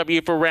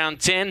VFLW for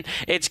round 10,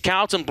 it's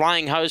Carlton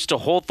playing host to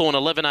Hawthorn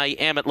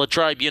 11am at La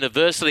Trobe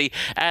University.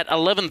 At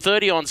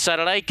 11:30 on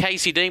Saturday,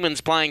 Casey Demons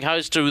playing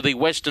host to the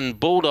Western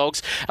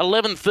Bulldogs.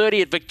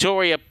 11:30 at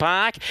Victoria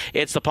Park,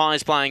 it's the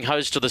Pies playing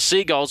host to the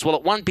Seagulls. Well,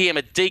 at 1pm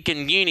at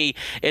Deakin Uni,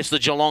 it's the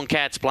Geelong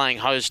Cats playing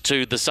host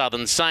to the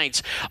Southern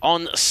Saints.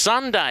 On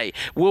Sunday,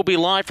 we'll be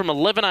live from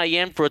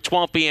 11am for a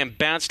 12pm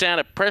bounce down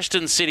at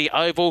Preston City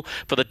Oval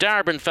for the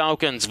Darebin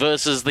Falcons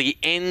versus the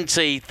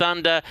NT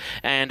Thunder.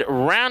 And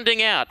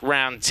rounding out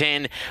round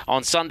 10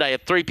 on Sunday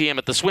at 3pm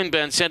at the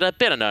Swinburne Centre,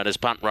 better known as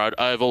Punt Road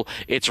Oval,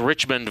 it's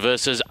Richmond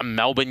versus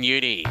Melbourne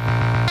Uni.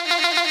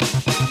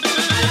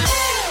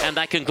 And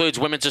that concludes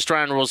Women's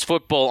Australian Rules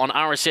Football on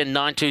RSN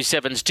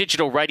 927's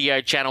digital radio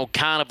channel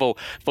Carnival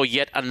for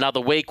yet another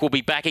week. We'll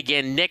be back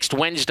again next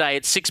Wednesday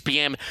at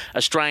 6pm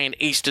Australian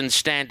Eastern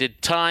Standard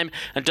Time.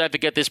 And don't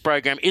forget, this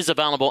program is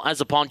available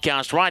as a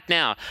podcast right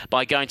now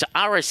by going to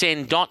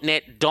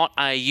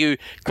rsn.net.au,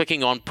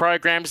 clicking on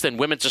programs, then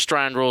Women's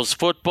Australian Rules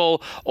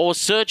Football, or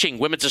searching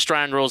Women's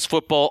Australian Rules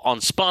Football on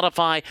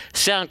Spotify,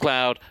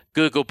 SoundCloud,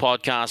 Google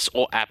Podcasts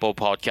or Apple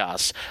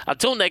Podcasts.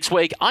 Until next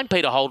week, I'm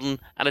Peter Holden,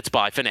 and it's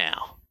bye for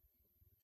now.